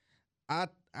 I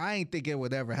ain't think it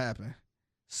would ever happen.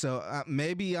 So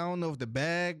maybe, I don't know if the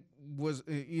bag was,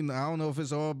 I don't know if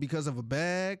it's all because of a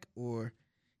bag or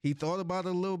he thought about it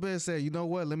a little bit and said, you know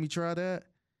what, let me try that.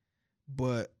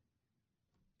 But,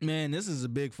 man, this is a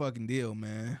big fucking deal,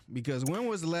 man. Because when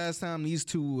was the last time these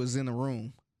two was in a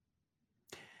room?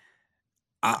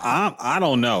 I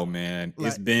don't know, man. Like,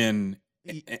 it's been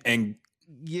and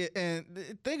yeah,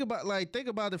 and think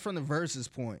about it from the versus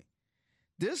point.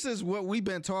 This is what we've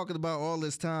been talking about all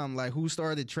this time, like who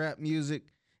started trap music.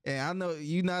 And I know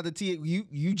you not the T.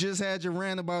 You just had your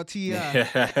rant about T.I.,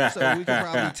 so we could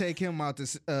probably take him out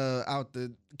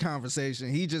the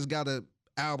conversation. He just got an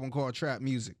album called Trap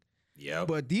Music. Yeah.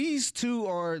 But these two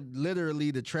are literally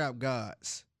the trap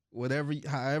gods.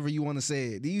 However you want to say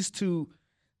it. These two,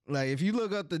 like if you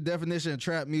look up the definition of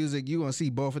trap music, you're gonna see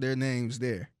both of their names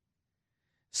there.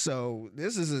 So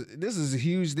this is a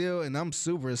huge deal, and I'm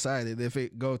super excited if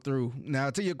it go through. Now,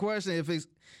 to your question,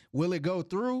 will it go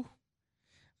through?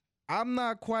 I'm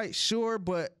not quite sure,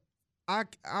 but I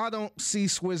don't see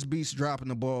Swiss Beats dropping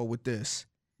the ball with this.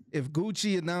 If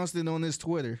Gucci announced it on his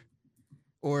Twitter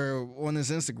or on his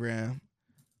Instagram,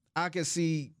 I can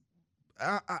see.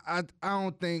 I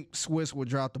don't think Swiss would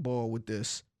drop the ball with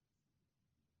this.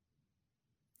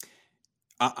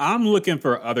 I'm looking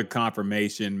for other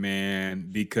confirmation, man,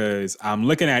 because I'm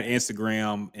looking at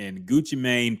Instagram and Gucci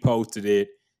Mane posted it.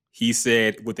 He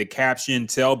said with the caption,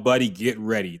 "Tell Buddy get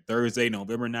ready. Thursday,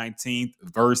 November 19th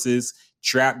versus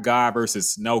Trap God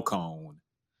versus Snow Cone."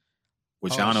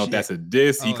 Which I don't know if that's a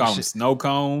diss. He called him Snow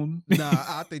Cone. Nah,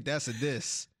 I think that's a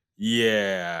diss.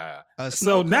 Yeah. A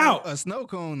Snow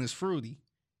cone is fruity.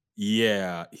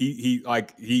 Yeah. He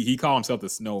called himself the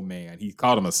Snowman. He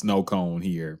called him a snow cone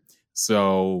here.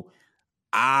 So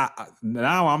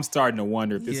now I'm starting to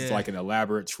wonder if this is like an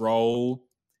elaborate troll.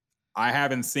 I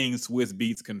haven't seen Swiss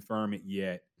Beats confirm it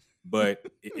yet, but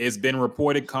it's been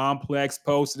reported. Complex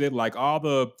posted it. Like all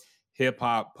the hip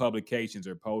hop publications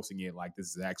are posting it. Like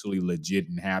this is actually legit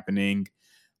and happening.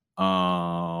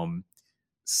 So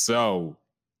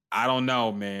I don't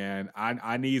know, man.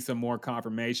 I need some more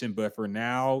confirmation, but for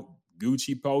now,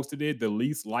 Gucci posted it. The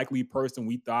least likely person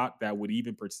we thought that would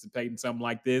even participate in something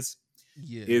like this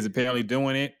is apparently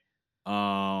doing it.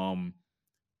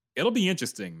 It'll be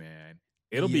interesting, man.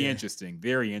 It'll be interesting.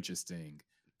 Very interesting.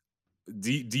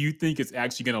 Do you think it's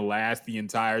actually going to last the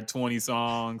entire 20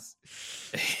 songs?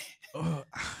 I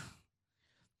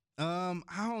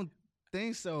don't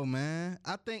think so, man.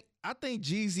 I think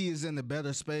Jeezy is in a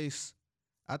better space.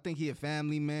 I think he a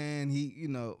family man. He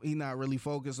not really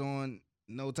focused on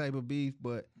no type of beef,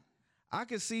 but I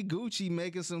could see Gucci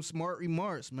making some smart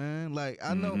remarks, man. Like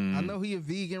I know he a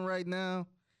vegan right now.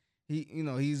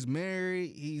 He's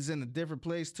married. He's in a different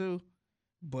place too.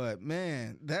 But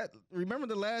man, remember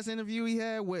the last interview he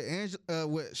had with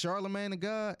Charlamagne the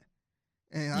God,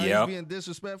 and how he's being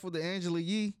disrespectful to Angela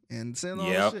Yee and saying all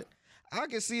that shit. I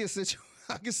can see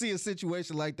a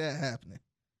situation like that happening.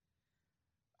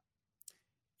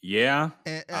 Yeah,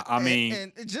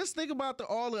 and just think about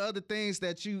all the other things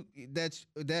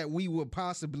that we would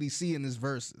possibly see in his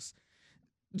verses.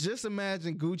 Just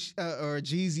imagine Gucci or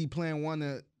Jeezy playing one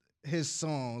of his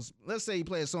songs. Let's say he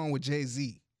play a song with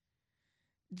Jay-Z.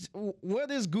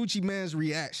 What is Gucci Mane's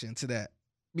reaction to that?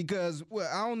 because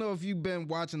I don't know if you've been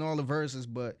watching all the verses,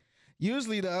 but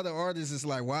usually the other artists is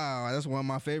like, wow, that's one of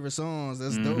my favorite songs.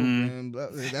 That's dope, and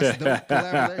that's dope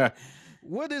collaboration.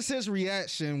 What is his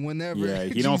reaction whenever? Yeah,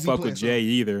 he don't fuck with Jay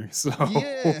either. So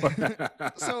yeah.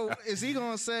 So is he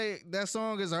gonna say that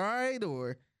song is all right,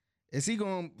 or is he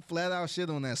gonna flat out shit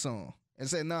on that song and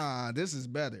say, nah, this is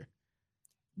better?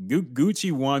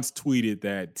 Gucci once tweeted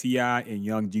that T.I. and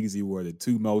Young Jeezy were the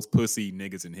two most pussy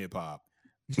niggas in hip hop.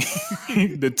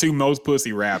 The two most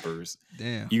pussy rappers.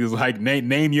 Damn. He was like,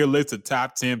 name your list of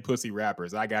top 10 pussy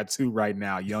rappers. I got two right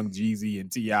now, Young Jeezy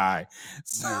and T.I.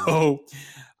 So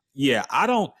yeah,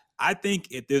 I think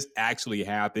if this actually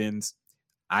happens,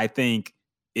 I think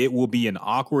it will be an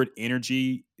awkward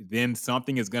energy. Then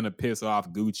something is going to piss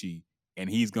off Gucci and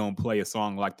he's going to play a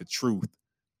song like The Truth,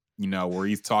 you know, where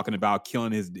he's talking about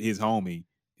killing his homie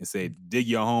and say, dig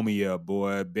your homie up,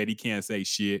 boy. Bet he can't say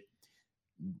shit.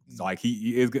 Like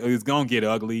it's going to get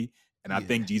ugly. And I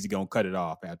think Jeezy going to cut it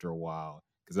off after a while.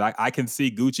 Because I can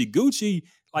see Gucci,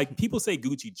 like people say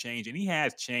Gucci changed, and he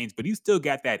has changed, but he's still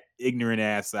got that ignorant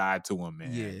ass side to him,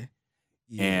 man.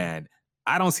 Yeah. And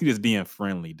I don't see this being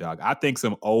friendly, dog. I think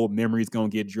some old memories gonna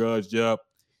get drudged up.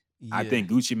 Yeah. I think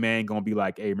Gucci Mane gonna be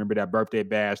like, hey, remember that birthday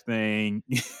bash thing?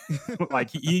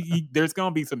 Like there's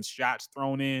gonna be some shots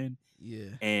thrown in. Yeah.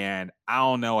 And I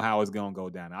don't know how it's gonna go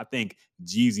down. I think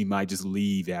Jeezy might just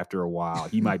leave after a while.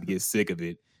 He might get sick of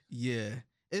it. Yeah.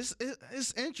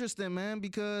 It's interesting, man,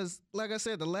 because like I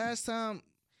said, the last time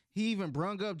he even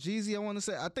brung up Jeezy,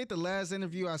 I think the last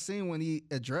interview I seen when he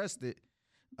addressed it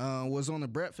was on the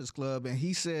Breakfast Club, and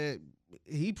he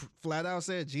flat out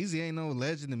said Jeezy ain't no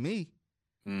legend to me.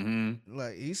 Mm-hmm.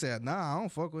 Like he said, nah, I don't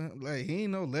fuck with him. Like he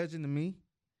ain't no legend to me.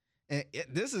 And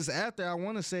this is after I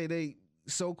want to say they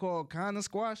so-called kind of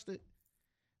squashed it,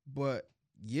 but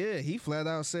yeah, he flat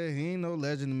out said he ain't no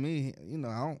legend to me. You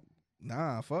know,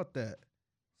 fuck that.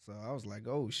 So I was like,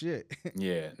 oh, shit.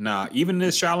 Yeah. Nah, even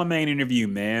this Charlamagne interview,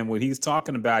 man, when he's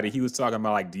talking about it, he was talking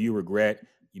about, like, do you regret,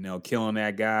 you know, killing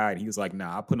that guy? And he was like,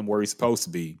 nah, I put him where he's supposed to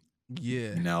be.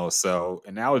 Yeah. You know, so,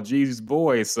 and that was Jeezy's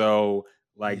boy. So,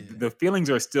 like, the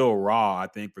feelings are still raw, I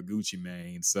think, for Gucci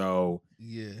Mane. So,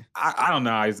 yeah. I don't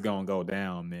know how it's going to go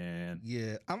down, man.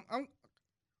 Yeah.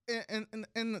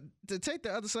 And to take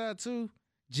the other side, too,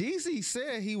 Jeezy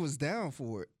said he was down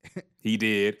for it. He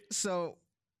did. So,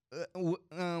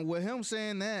 with him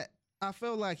saying that, I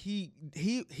felt like he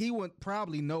would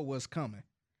probably know what's coming.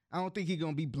 I don't think he's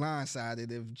gonna be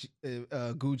blindsided if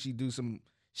Gucci do some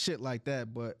shit like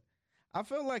that. But I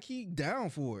feel like he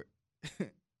down for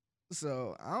it.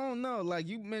 So I don't know. Like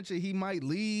you mentioned, he might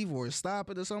leave or stop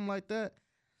it or something like that.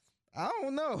 I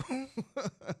don't know.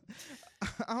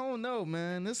 I don't know,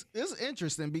 man. It's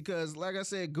interesting because, like I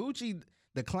said, Gucci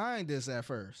declined this at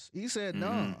first. He said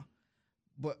no.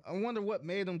 But I wonder what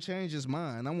made him change his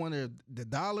mind. I wonder if the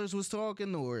dollars was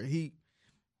talking or he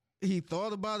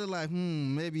thought about it like,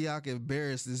 maybe I could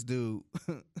embarrass this dude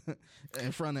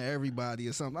in front of everybody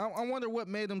or something. I wonder what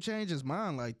made him change his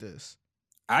mind like this.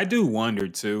 I do wonder,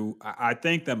 too. I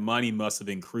think the money must have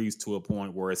increased to a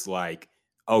point where it's like,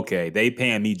 okay, they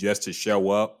paying me just to show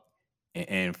up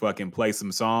and fucking play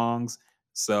some songs.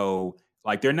 So,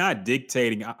 like, they're not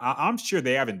dictating. I'm sure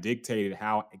they haven't dictated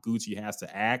how Gucci has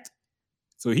to act.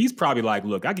 So he's probably like,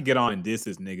 look, I could get on and diss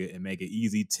this nigga and make an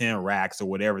easy 10 racks or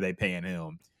whatever they paying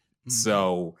him. Mm-hmm.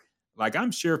 So, like, I'm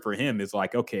sure for him, it's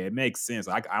like, okay, it makes sense.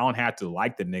 I don't have to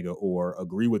like the nigga or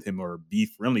agree with him or be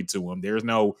friendly to him. There's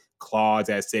no clause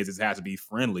that says it has to be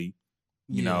friendly,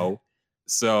 you know?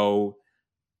 So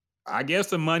I guess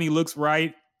the money looks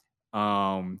right.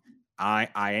 I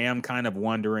am kind of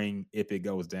wondering if it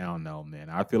goes down though, man.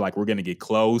 I feel like we're going to get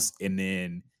close and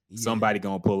then somebody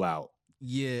going to pull out.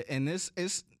 Yeah, and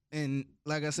and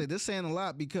like I said, this saying a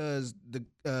lot because the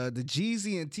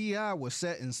Jeezy and T.I. was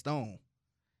set in stone.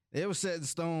 They were set in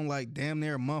stone like damn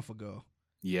near a month ago.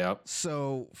 Yep.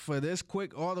 So for this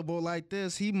quick audible like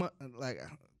this, I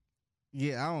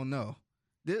don't know.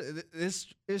 It's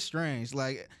strange.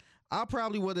 Like I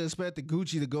probably would have expected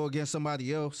Gucci to go against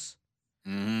somebody else.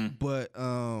 Mm-hmm. But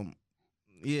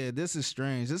yeah, this is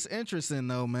strange. It's interesting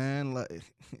though, man. Like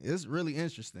it's really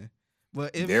interesting.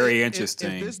 But very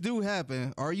interesting. If this do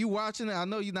happen, are you watching it? I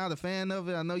know you're not a fan of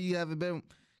it. I know you haven't been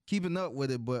keeping up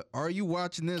with it, but are you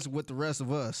watching this with the rest of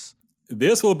us?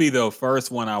 This will be the first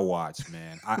one I watch,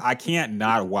 man. I can't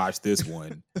not watch this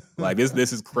one. Like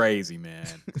this is crazy, man.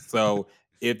 So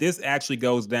if this actually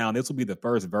goes down, this will be the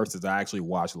first verses I actually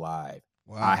watch live.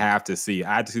 Wow. I have to see the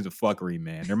fuckery,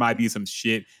 man. There might be some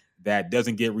shit that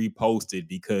doesn't get reposted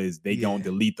because they Yeah. gonna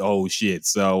delete the whole shit.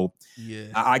 So Yeah.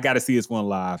 I got to see this one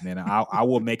live, man. I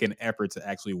will make an effort to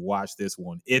actually watch this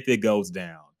one if it goes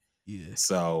down. Yeah.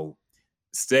 So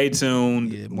stay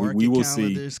tuned. Yeah. We will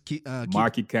see. Keep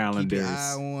Mark your your calendars.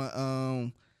 eye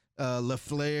on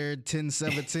LaFlair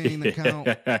 1017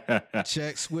 account.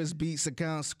 Check Swiss Beats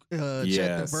account. Check the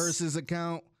Yes. Versus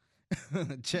account.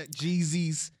 Check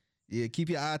Jeezy's. Yeah, keep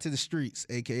your eye to the streets,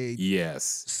 aka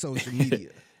Yes. social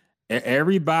media.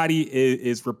 Everybody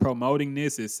is for promoting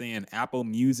this is saying Apple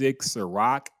Music,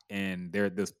 Ciroc, and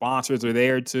the sponsors are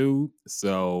there too.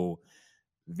 So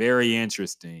very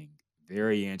interesting.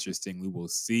 Very interesting. We will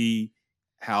see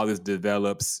how this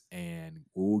develops and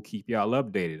we'll keep y'all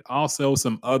updated. Also,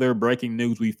 some other breaking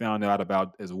news we found out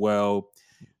about as well.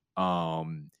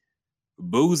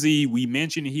 Boozy, we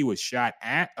mentioned he was shot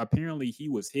at. Apparently, he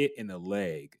was hit in the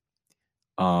leg.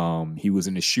 He was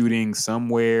in a shooting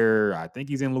somewhere. I think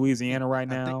he's in Louisiana right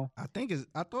now. I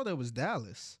thought it was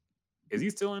Dallas. Is he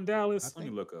still in Dallas? I Let me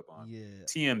think- look up on Yeah.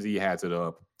 TMZ has it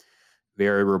up.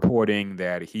 They're reporting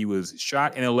that he was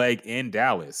shot in the leg in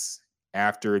Dallas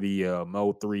after the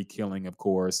Mo 3 killing, of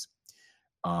course.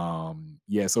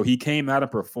 Yeah, so he came out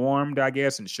and performed, I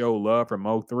guess, and showed love for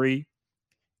Mo 3.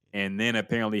 And then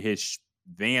apparently his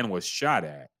van was shot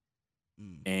at.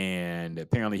 And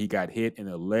apparently he got hit in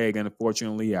the leg,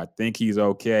 unfortunately. I think he's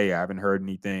okay. I haven't heard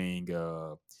anything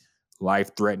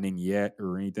life-threatening yet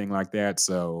or anything like that.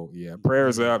 So, yeah,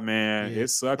 prayers up, man. Yeah. It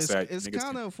sucks that It's niggas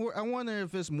kind of. I wonder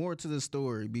if it's more to the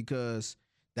story because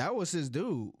that was his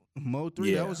dude, Mo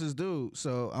 3. Yeah. That was his dude.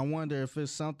 So I wonder if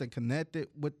it's something connected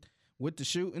with the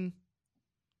shooting,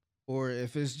 or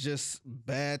if it's just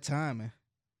bad timing,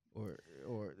 or.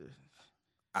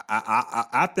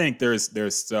 I think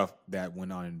there's stuff that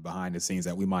went on behind the scenes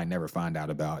that we might never find out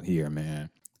about here, man.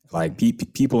 Like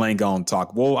people ain't gonna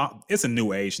talk. Well, it's a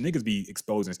new age. Niggas be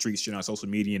exposing street shit on social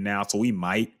media now, so you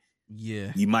might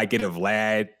get a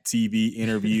Vlad TV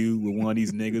interview with one of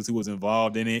these niggas who was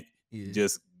involved in it,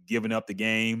 just giving up the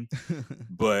game.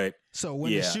 But so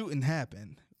when the shooting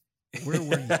happened, where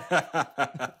were you?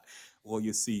 Well,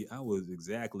 you see, I was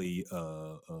exactly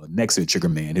next to the trigger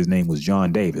man. His name was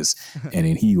John Davis, and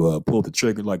then he pulled the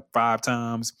trigger like 5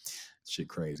 times. Shit,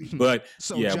 crazy. But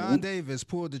so yeah, John Davis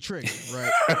pulled the trigger,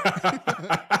 right?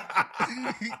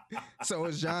 So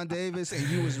it's John Davis, and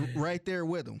you was right there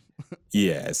with him.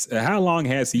 Yes. How long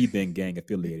has he been gang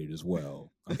affiliated as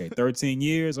well? Okay, 13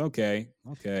 years. Okay.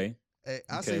 Hey,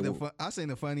 I seen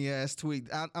the funny ass tweet.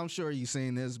 I'm sure you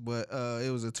seen this, but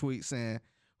it was a tweet saying,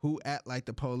 "Who act like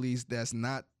the police? That's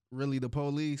not really the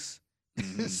police."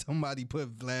 Mm-hmm. Somebody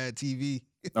put Vlad TV.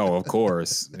 Oh, of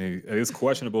course. It's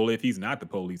questionable if he's not the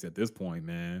police at this point,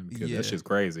 man, because that shit's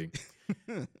crazy.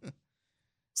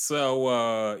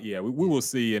 So, we will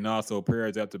see. And also,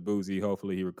 prayers up to Boozy.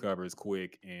 Hopefully, he recovers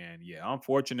quick. And yeah,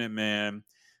 unfortunate, man.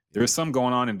 There's some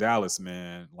going on in Dallas,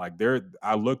 man. Like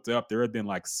I looked up, there have been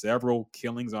like several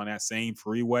killings on that same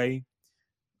freeway.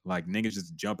 Like niggas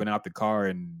just jumping out the car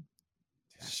and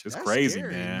it's just crazy,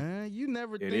 scary, man. You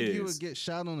never think you would get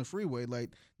shot on the freeway. Like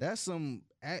that's some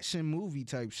action movie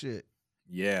type shit.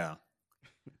 Yeah.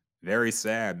 Very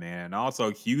sad, man. And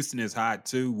also, Houston is hot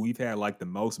too. We've had like the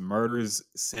most murders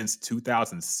since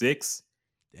 2006.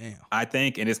 Damn. I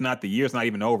think, and it's not the year's not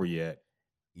even over yet.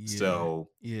 Yeah. So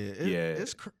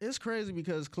it's crazy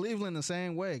because Cleveland the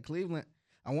same way. Cleveland,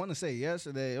 I want to say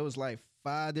yesterday it was like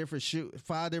 5 different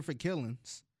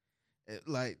killings,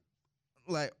 like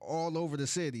all over the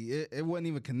city. It wasn't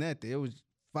even connected. It was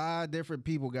 5 different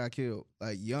people got killed,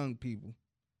 like young people.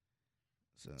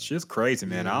 So it's just crazy,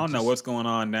 man. I don't know what's going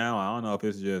on now. I don't know if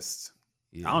it's just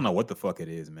I don't know what the fuck it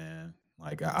is, man.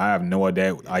 Like I have no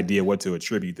idea what to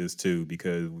attribute this to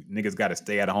because niggas got to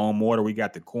stay at home more. We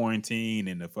got the quarantine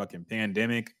and the fucking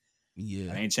pandemic.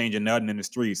 Yeah, I ain't changing nothing in the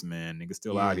streets, man. Niggas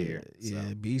still out here. So.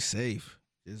 Yeah, be safe.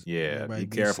 Be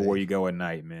careful where you go at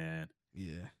night, man.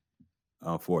 Yeah,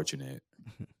 unfortunate.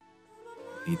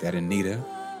 Need that, Anita.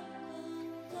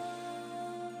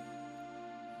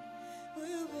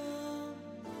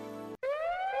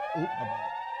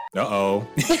 Uh-oh.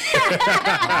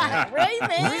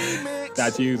 Remix.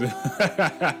 Got you.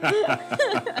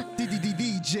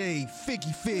 DJ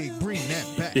Figgy Fig, bring that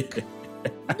back.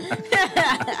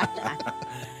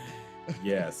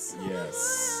 Yes.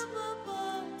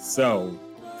 So,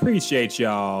 appreciate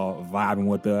y'all vibing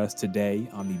with us today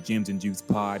on the Gems and Juice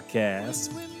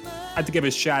podcast. I'd like to give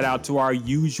a shout out to our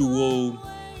usual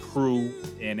crew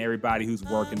and everybody who's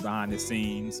working behind the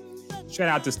scenes. Shout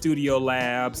out to Studio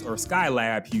Labs or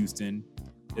Skylab Houston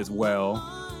as well.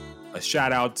 A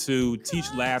shout out to Teach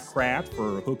Laugh Craft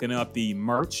for hooking up the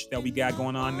merch that we got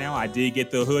going on now. I did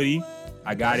get the hoodie.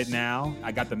 I got it now.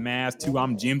 I got the mask too.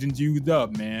 I'm Jim's and Jewed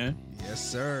up, man.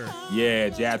 Yes, sir. Yeah,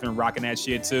 Jasmine rocking that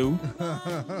shit too.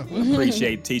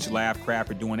 Appreciate Teach Laugh Craft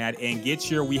for doing that. And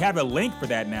we have a link for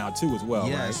that now too as well,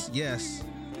 yes, right? Yes.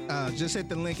 Just hit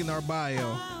the link in our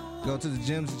bio. Go to the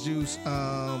Gems and Juice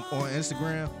on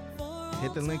Instagram.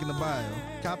 Hit the link in the bio.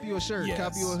 Copy you a shirt, Yes.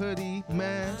 copy you a hoodie,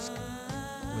 mask,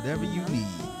 whatever you need.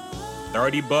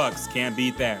 $30. Can't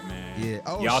beat that, man. Yeah.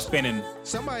 Oh, Y'all spending.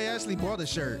 Somebody actually bought a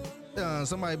shirt.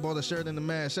 Somebody bought a shirt in the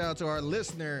mask. Shout out to our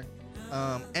listener,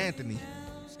 Anthony.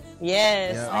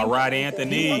 Yes. Yeah. All right,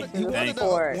 Anthony. He Thank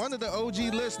one of the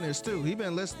OG listeners too. He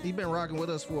been rocking with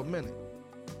us for a minute.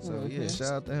 So yeah,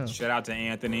 shout out to him. Shout out to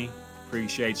Anthony.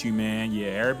 Appreciate you, man. Yeah,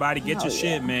 everybody get Oh, your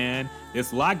shit, yeah. man.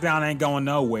 This lockdown ain't going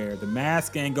nowhere. The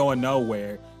mask ain't going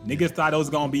nowhere. Niggas thought it was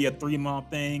gonna be a 3-month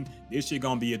thing. This shit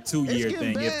gonna be a 2-year It's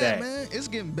thing, getting if bad, that. man. It's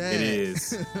getting bad. It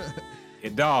is.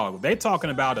 Dog, they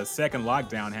talking about a second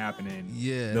lockdown happening.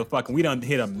 Yeah. We done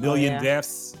hit 1 million yeah.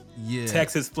 deaths. Yeah.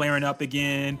 Texas flaring up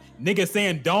again. Niggas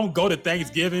saying don't go to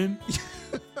Thanksgiving.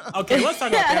 Okay, let's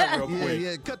talk about that real Yeah, quick.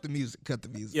 yeah. Cut the music. Cut the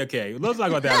music. Yeah, okay, let's talk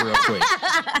about that real quick.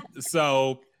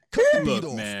 So, Cut the beat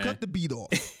look, off. man. Cut the beat off.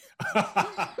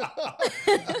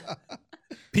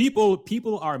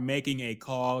 People are making a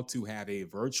call to have a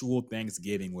virtual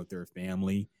Thanksgiving with their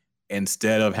family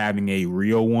instead of having a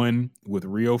real one with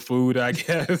real food, I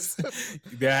guess.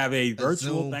 They have a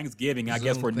virtual Zoom- Thanksgiving, I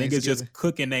guess, Zoom where niggas Thanksgiving. just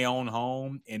cook in their own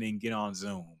home and then get on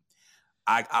Zoom.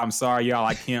 I'm sorry, y'all,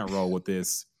 I can't roll with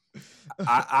this.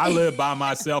 I live by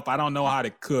myself. I don't know how to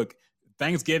cook.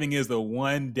 Thanksgiving is the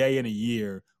one day in a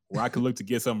year where I could look to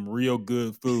get some real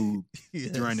good food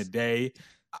during the Yes. day.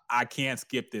 I can't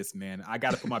skip this, man. I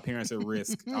got to put my parents at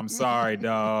risk. I'm sorry,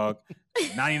 dog.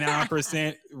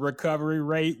 99% recovery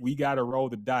rate. We got to roll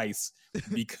the dice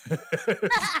because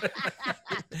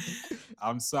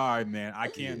I'm sorry, man. I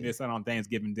can't miss out on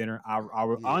Thanksgiving dinner. I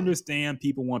understand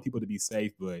people want people to be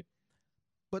safe, but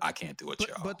But I can't do it,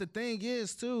 y'all. But the thing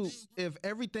is, too, if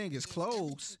everything is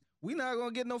closed, we not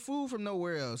gonna get no food from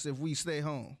nowhere else if we stay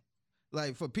home.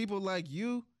 Like for people like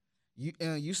you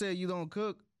said you don't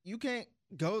cook. You can't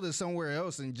go to somewhere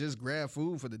else and just grab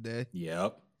food for the day.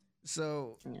 Yep.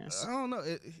 So Yes. I don't know,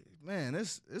 man.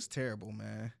 It's terrible,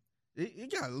 man. You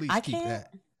gotta at least I keep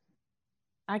that.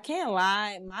 I can't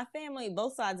lie. My family,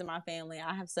 both sides of my family,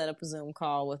 I have set up a Zoom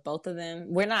call with both of them.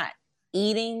 We're not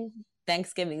eating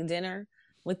Thanksgiving dinner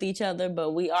with each other,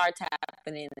 but we are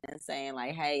tapping in and saying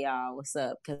like, "Hey, y'all, what's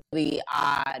up?" Because it'd be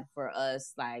odd for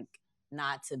us like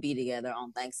not to be together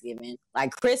on Thanksgiving.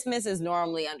 Like Christmas is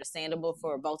normally understandable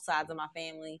for both sides of my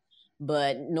family,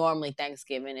 but normally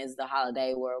Thanksgiving is the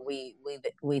holiday where we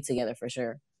together for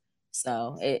sure.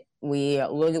 So we're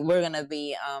gonna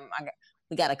be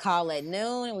we got a call at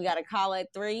noon and we got a call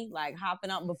at 3, like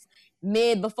hopping up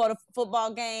before the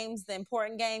football games, the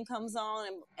important game comes on,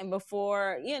 and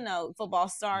before football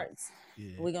starts,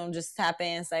 Yeah. we're gonna just tap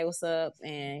in, say what's up,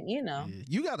 and Yeah.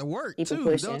 You got to work Keep it too,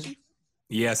 pushing. don't you?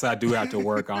 Yes, I do have to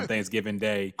work on Thanksgiving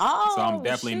Day. Oh, So I'm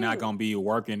definitely not shoot. gonna be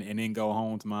working and then go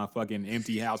home to my fucking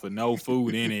empty house with no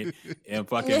food in it and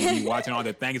fucking be watching all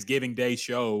the Thanksgiving Day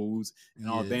shows and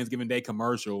all the Yeah. Thanksgiving Day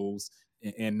commercials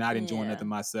and not enjoying Yeah. nothing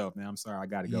myself, man. I'm sorry, I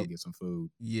gotta go Yeah. get some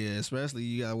food. Yeah, especially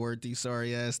you got to work these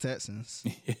sorry ass Texans.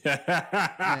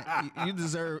 Man, I'm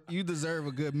you deserve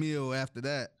a good meal after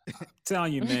that.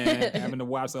 telling you, man, having to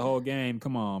watch the whole game.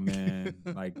 Come on, man.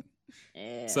 Like,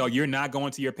 Yeah. so you're not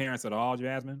going to your parents at all,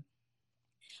 Jasmine?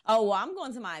 Oh, well, I'm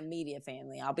going to my immediate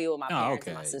family. I'll be with my parents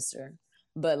and my okay. sister.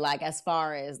 But like as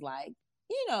far as like,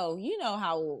 you know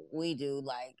how we do,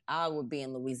 like I would be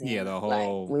in Louisiana. Yeah, the like,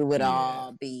 whole- we would yeah.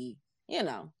 all be,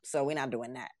 so we're not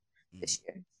doing that this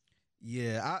year.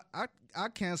 Yeah, I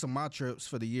canceled my trips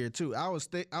for the year too. I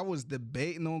was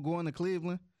debating on going to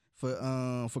Cleveland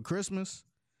for Christmas,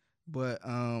 but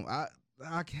I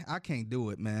can't do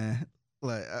it, man.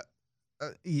 Like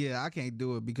I can't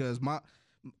do it because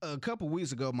a couple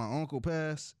weeks ago my uncle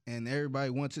passed and everybody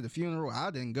went to the funeral.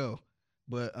 I didn't go,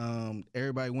 but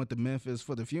everybody went to Memphis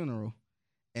for the funeral,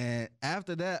 and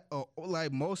after that,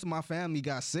 like most of my family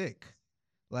got sick.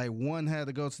 Like one had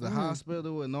to go to the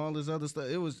hospital and all this other stuff.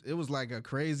 It was like a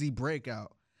crazy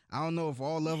breakout. I don't know if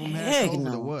all of them had Heck COVID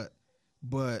no. or what,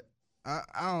 but I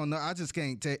don't know. I just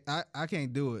can't take. I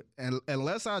can't do it. And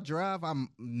unless I drive, I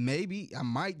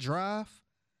might drive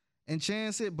and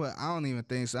chance it, but I don't even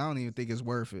think so. I don't even think it's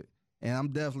worth it. And I'm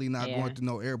definitely not Yeah. going to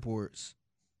no airports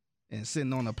and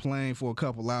sitting on a plane for a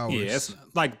couple hours. Yeah, it's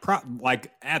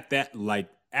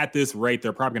at this rate,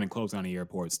 they're probably going to close down the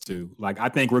airports too. Like, I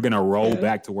think we're going to roll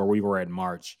back to where we were in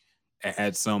March.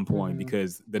 at some point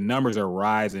because the numbers are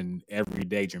rising every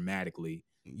day dramatically.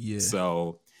 Yeah.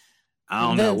 So I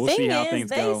don't know. We'll see how things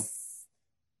go.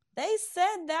 They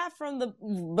said that from the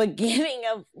beginning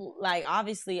of, like,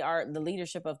 obviously the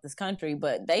leadership of this country,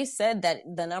 but they said that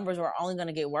the numbers were only going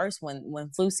to get worse when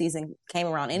flu season came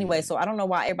around anyway. So I don't know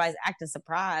why everybody's acting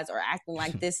surprised or acting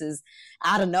like this is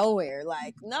out of nowhere.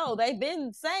 Like, no, they've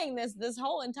been saying this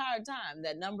whole entire time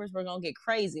that numbers were going to get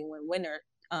crazy when winter,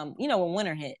 when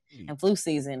winter hit and flu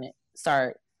season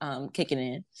start kicking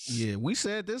in. Yeah, we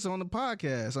said this on the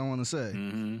podcast, I want to say.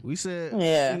 Mm-hmm. We said,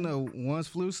 once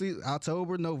flu season,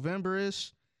 October,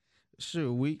 November-ish,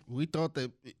 sure, we thought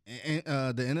that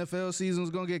the NFL season was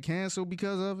going to get canceled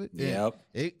because of it. Yep.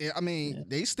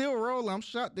 They still roll. I'm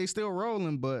shocked they still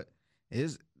rolling, but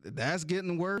that's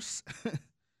getting worse.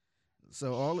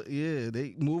 So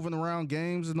they moving around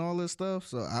games and all this stuff,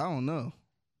 so I don't know.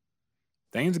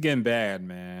 Things are getting bad,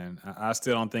 man. I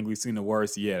still don't think we've seen the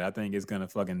worst yet. I think it's going to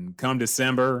fucking come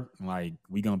December. Like,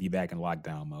 we going to be back in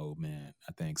lockdown mode, man.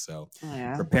 I think so.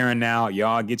 Yeah. Preparing now.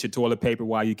 Y'all get your toilet paper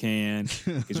while you can.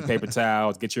 Get your paper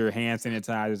towels. Get your hand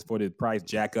sanitizers for the price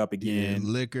jack up again. Yeah,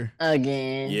 liquor.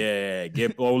 Again. Yeah.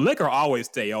 Liquor always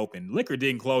stay open. Liquor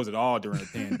didn't close at all during the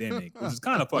pandemic, which is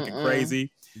kind of fucking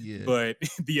crazy. Yeah. But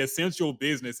the essential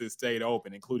businesses stayed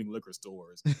open, including liquor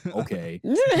stores. Okay.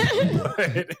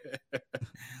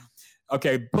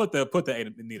 Okay, put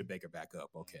the Anita Baker back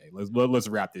up. Okay, let's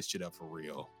wrap this shit up for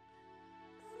real.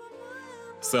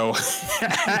 So,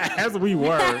 as we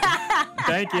were,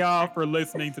 thank y'all for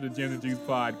listening to the Gems and Juice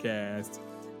podcast.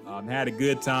 Had a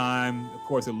good time. Of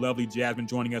course, a lovely Jasmine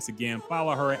joining us again.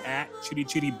 Follow her at Chitty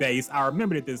Chitty Bass. I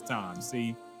remembered it this time.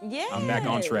 See, I'm back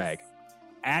on track.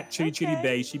 At Chitty Chitty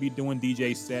Bass. She be doing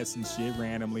DJ sets and shit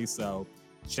randomly. So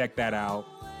check that out.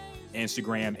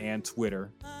 Instagram and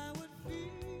Twitter.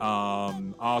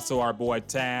 Also our boy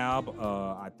Tab.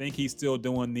 I think he's still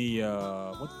doing the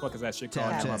what the fuck is that shit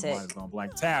called?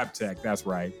 Tab Tech. That's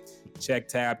right. Check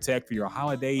Tab Tech for your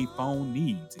holiday phone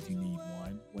needs if you need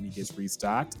one when he gets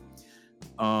restocked.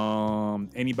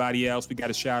 Anybody else we got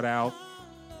to shout out?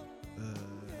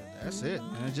 That's it,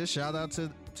 man. Just shout out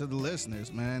to the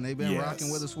listeners, man. They've been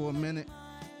rocking with us for a minute.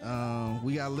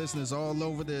 We got listeners all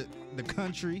over the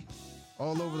country,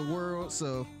 all over the world.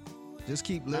 So just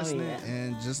keep listening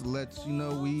and just let you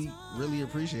know we really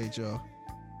appreciate y'all.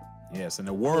 Yes, and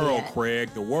the world,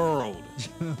 Craig, the world.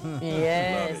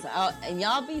 Yes. And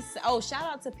y'all shout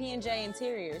out to P&J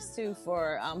Interiors too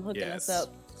for hooking us up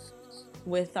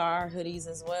with our hoodies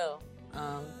as well.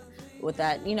 With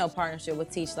that, partnership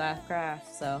with Teach Laugh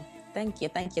Craft. So thank you.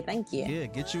 Yeah,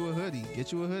 get you a hoodie.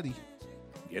 Get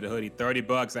a hoodie,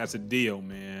 $30. That's a deal,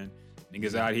 man.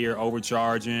 Niggas out here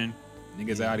overcharging.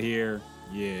 Niggas out here,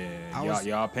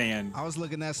 y'all paying. I was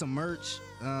looking at some merch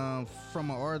from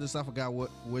an artist. I forgot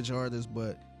which artist,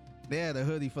 but they had a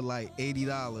hoodie for like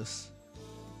 $80,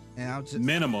 and I'm just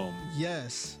minimum.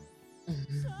 Yes.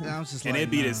 And I was just and it'd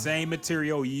be the same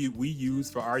material we use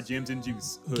for our Gems and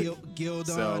Juice hoodie. Gildon.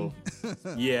 So,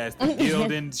 yes, the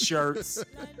Gildon shirts.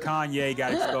 Kanye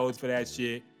got exposed for that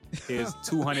shit. His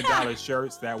 $200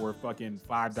 shirts that were fucking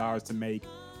 $5 to make.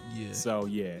 Yeah. So,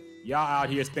 y'all out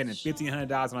here spending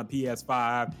 $1,500 on a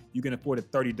PS5. You can afford a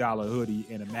 $30 hoodie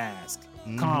and a mask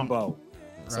combo.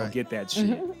 So get that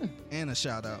shit. And a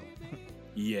shout out.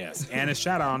 Yes, and a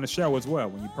shout out on the show as well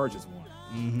when you purchase one.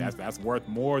 That's worth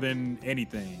more than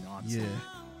anything, honestly.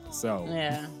 Yeah. So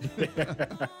yeah.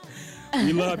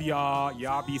 We love y'all.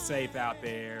 Y'all be safe out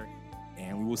there,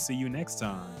 and we will see you next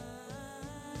time.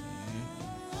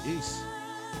 Peace.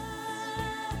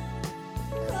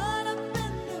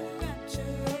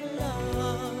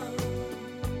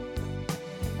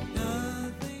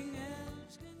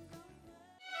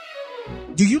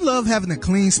 Do you love having a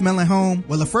clean smelling home?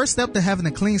 Well, the first step to having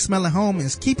a clean smelling home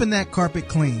is keeping that carpet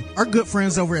clean. Our good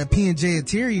friends over at P&J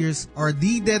Interiors are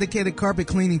the dedicated carpet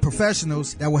cleaning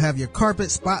professionals that will have your carpet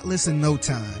spotless in no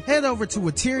time. Head over to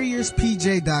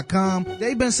interiorspj.com.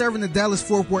 They've been serving the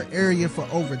Dallas-Fort Worth area for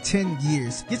over 10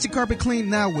 years. Get your carpet cleaned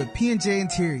now with P&J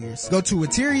Interiors. Go to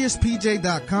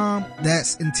interiorspj.com.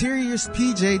 That's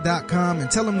interiorspj.com and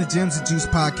tell them the Gems and Juice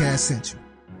podcast sent you.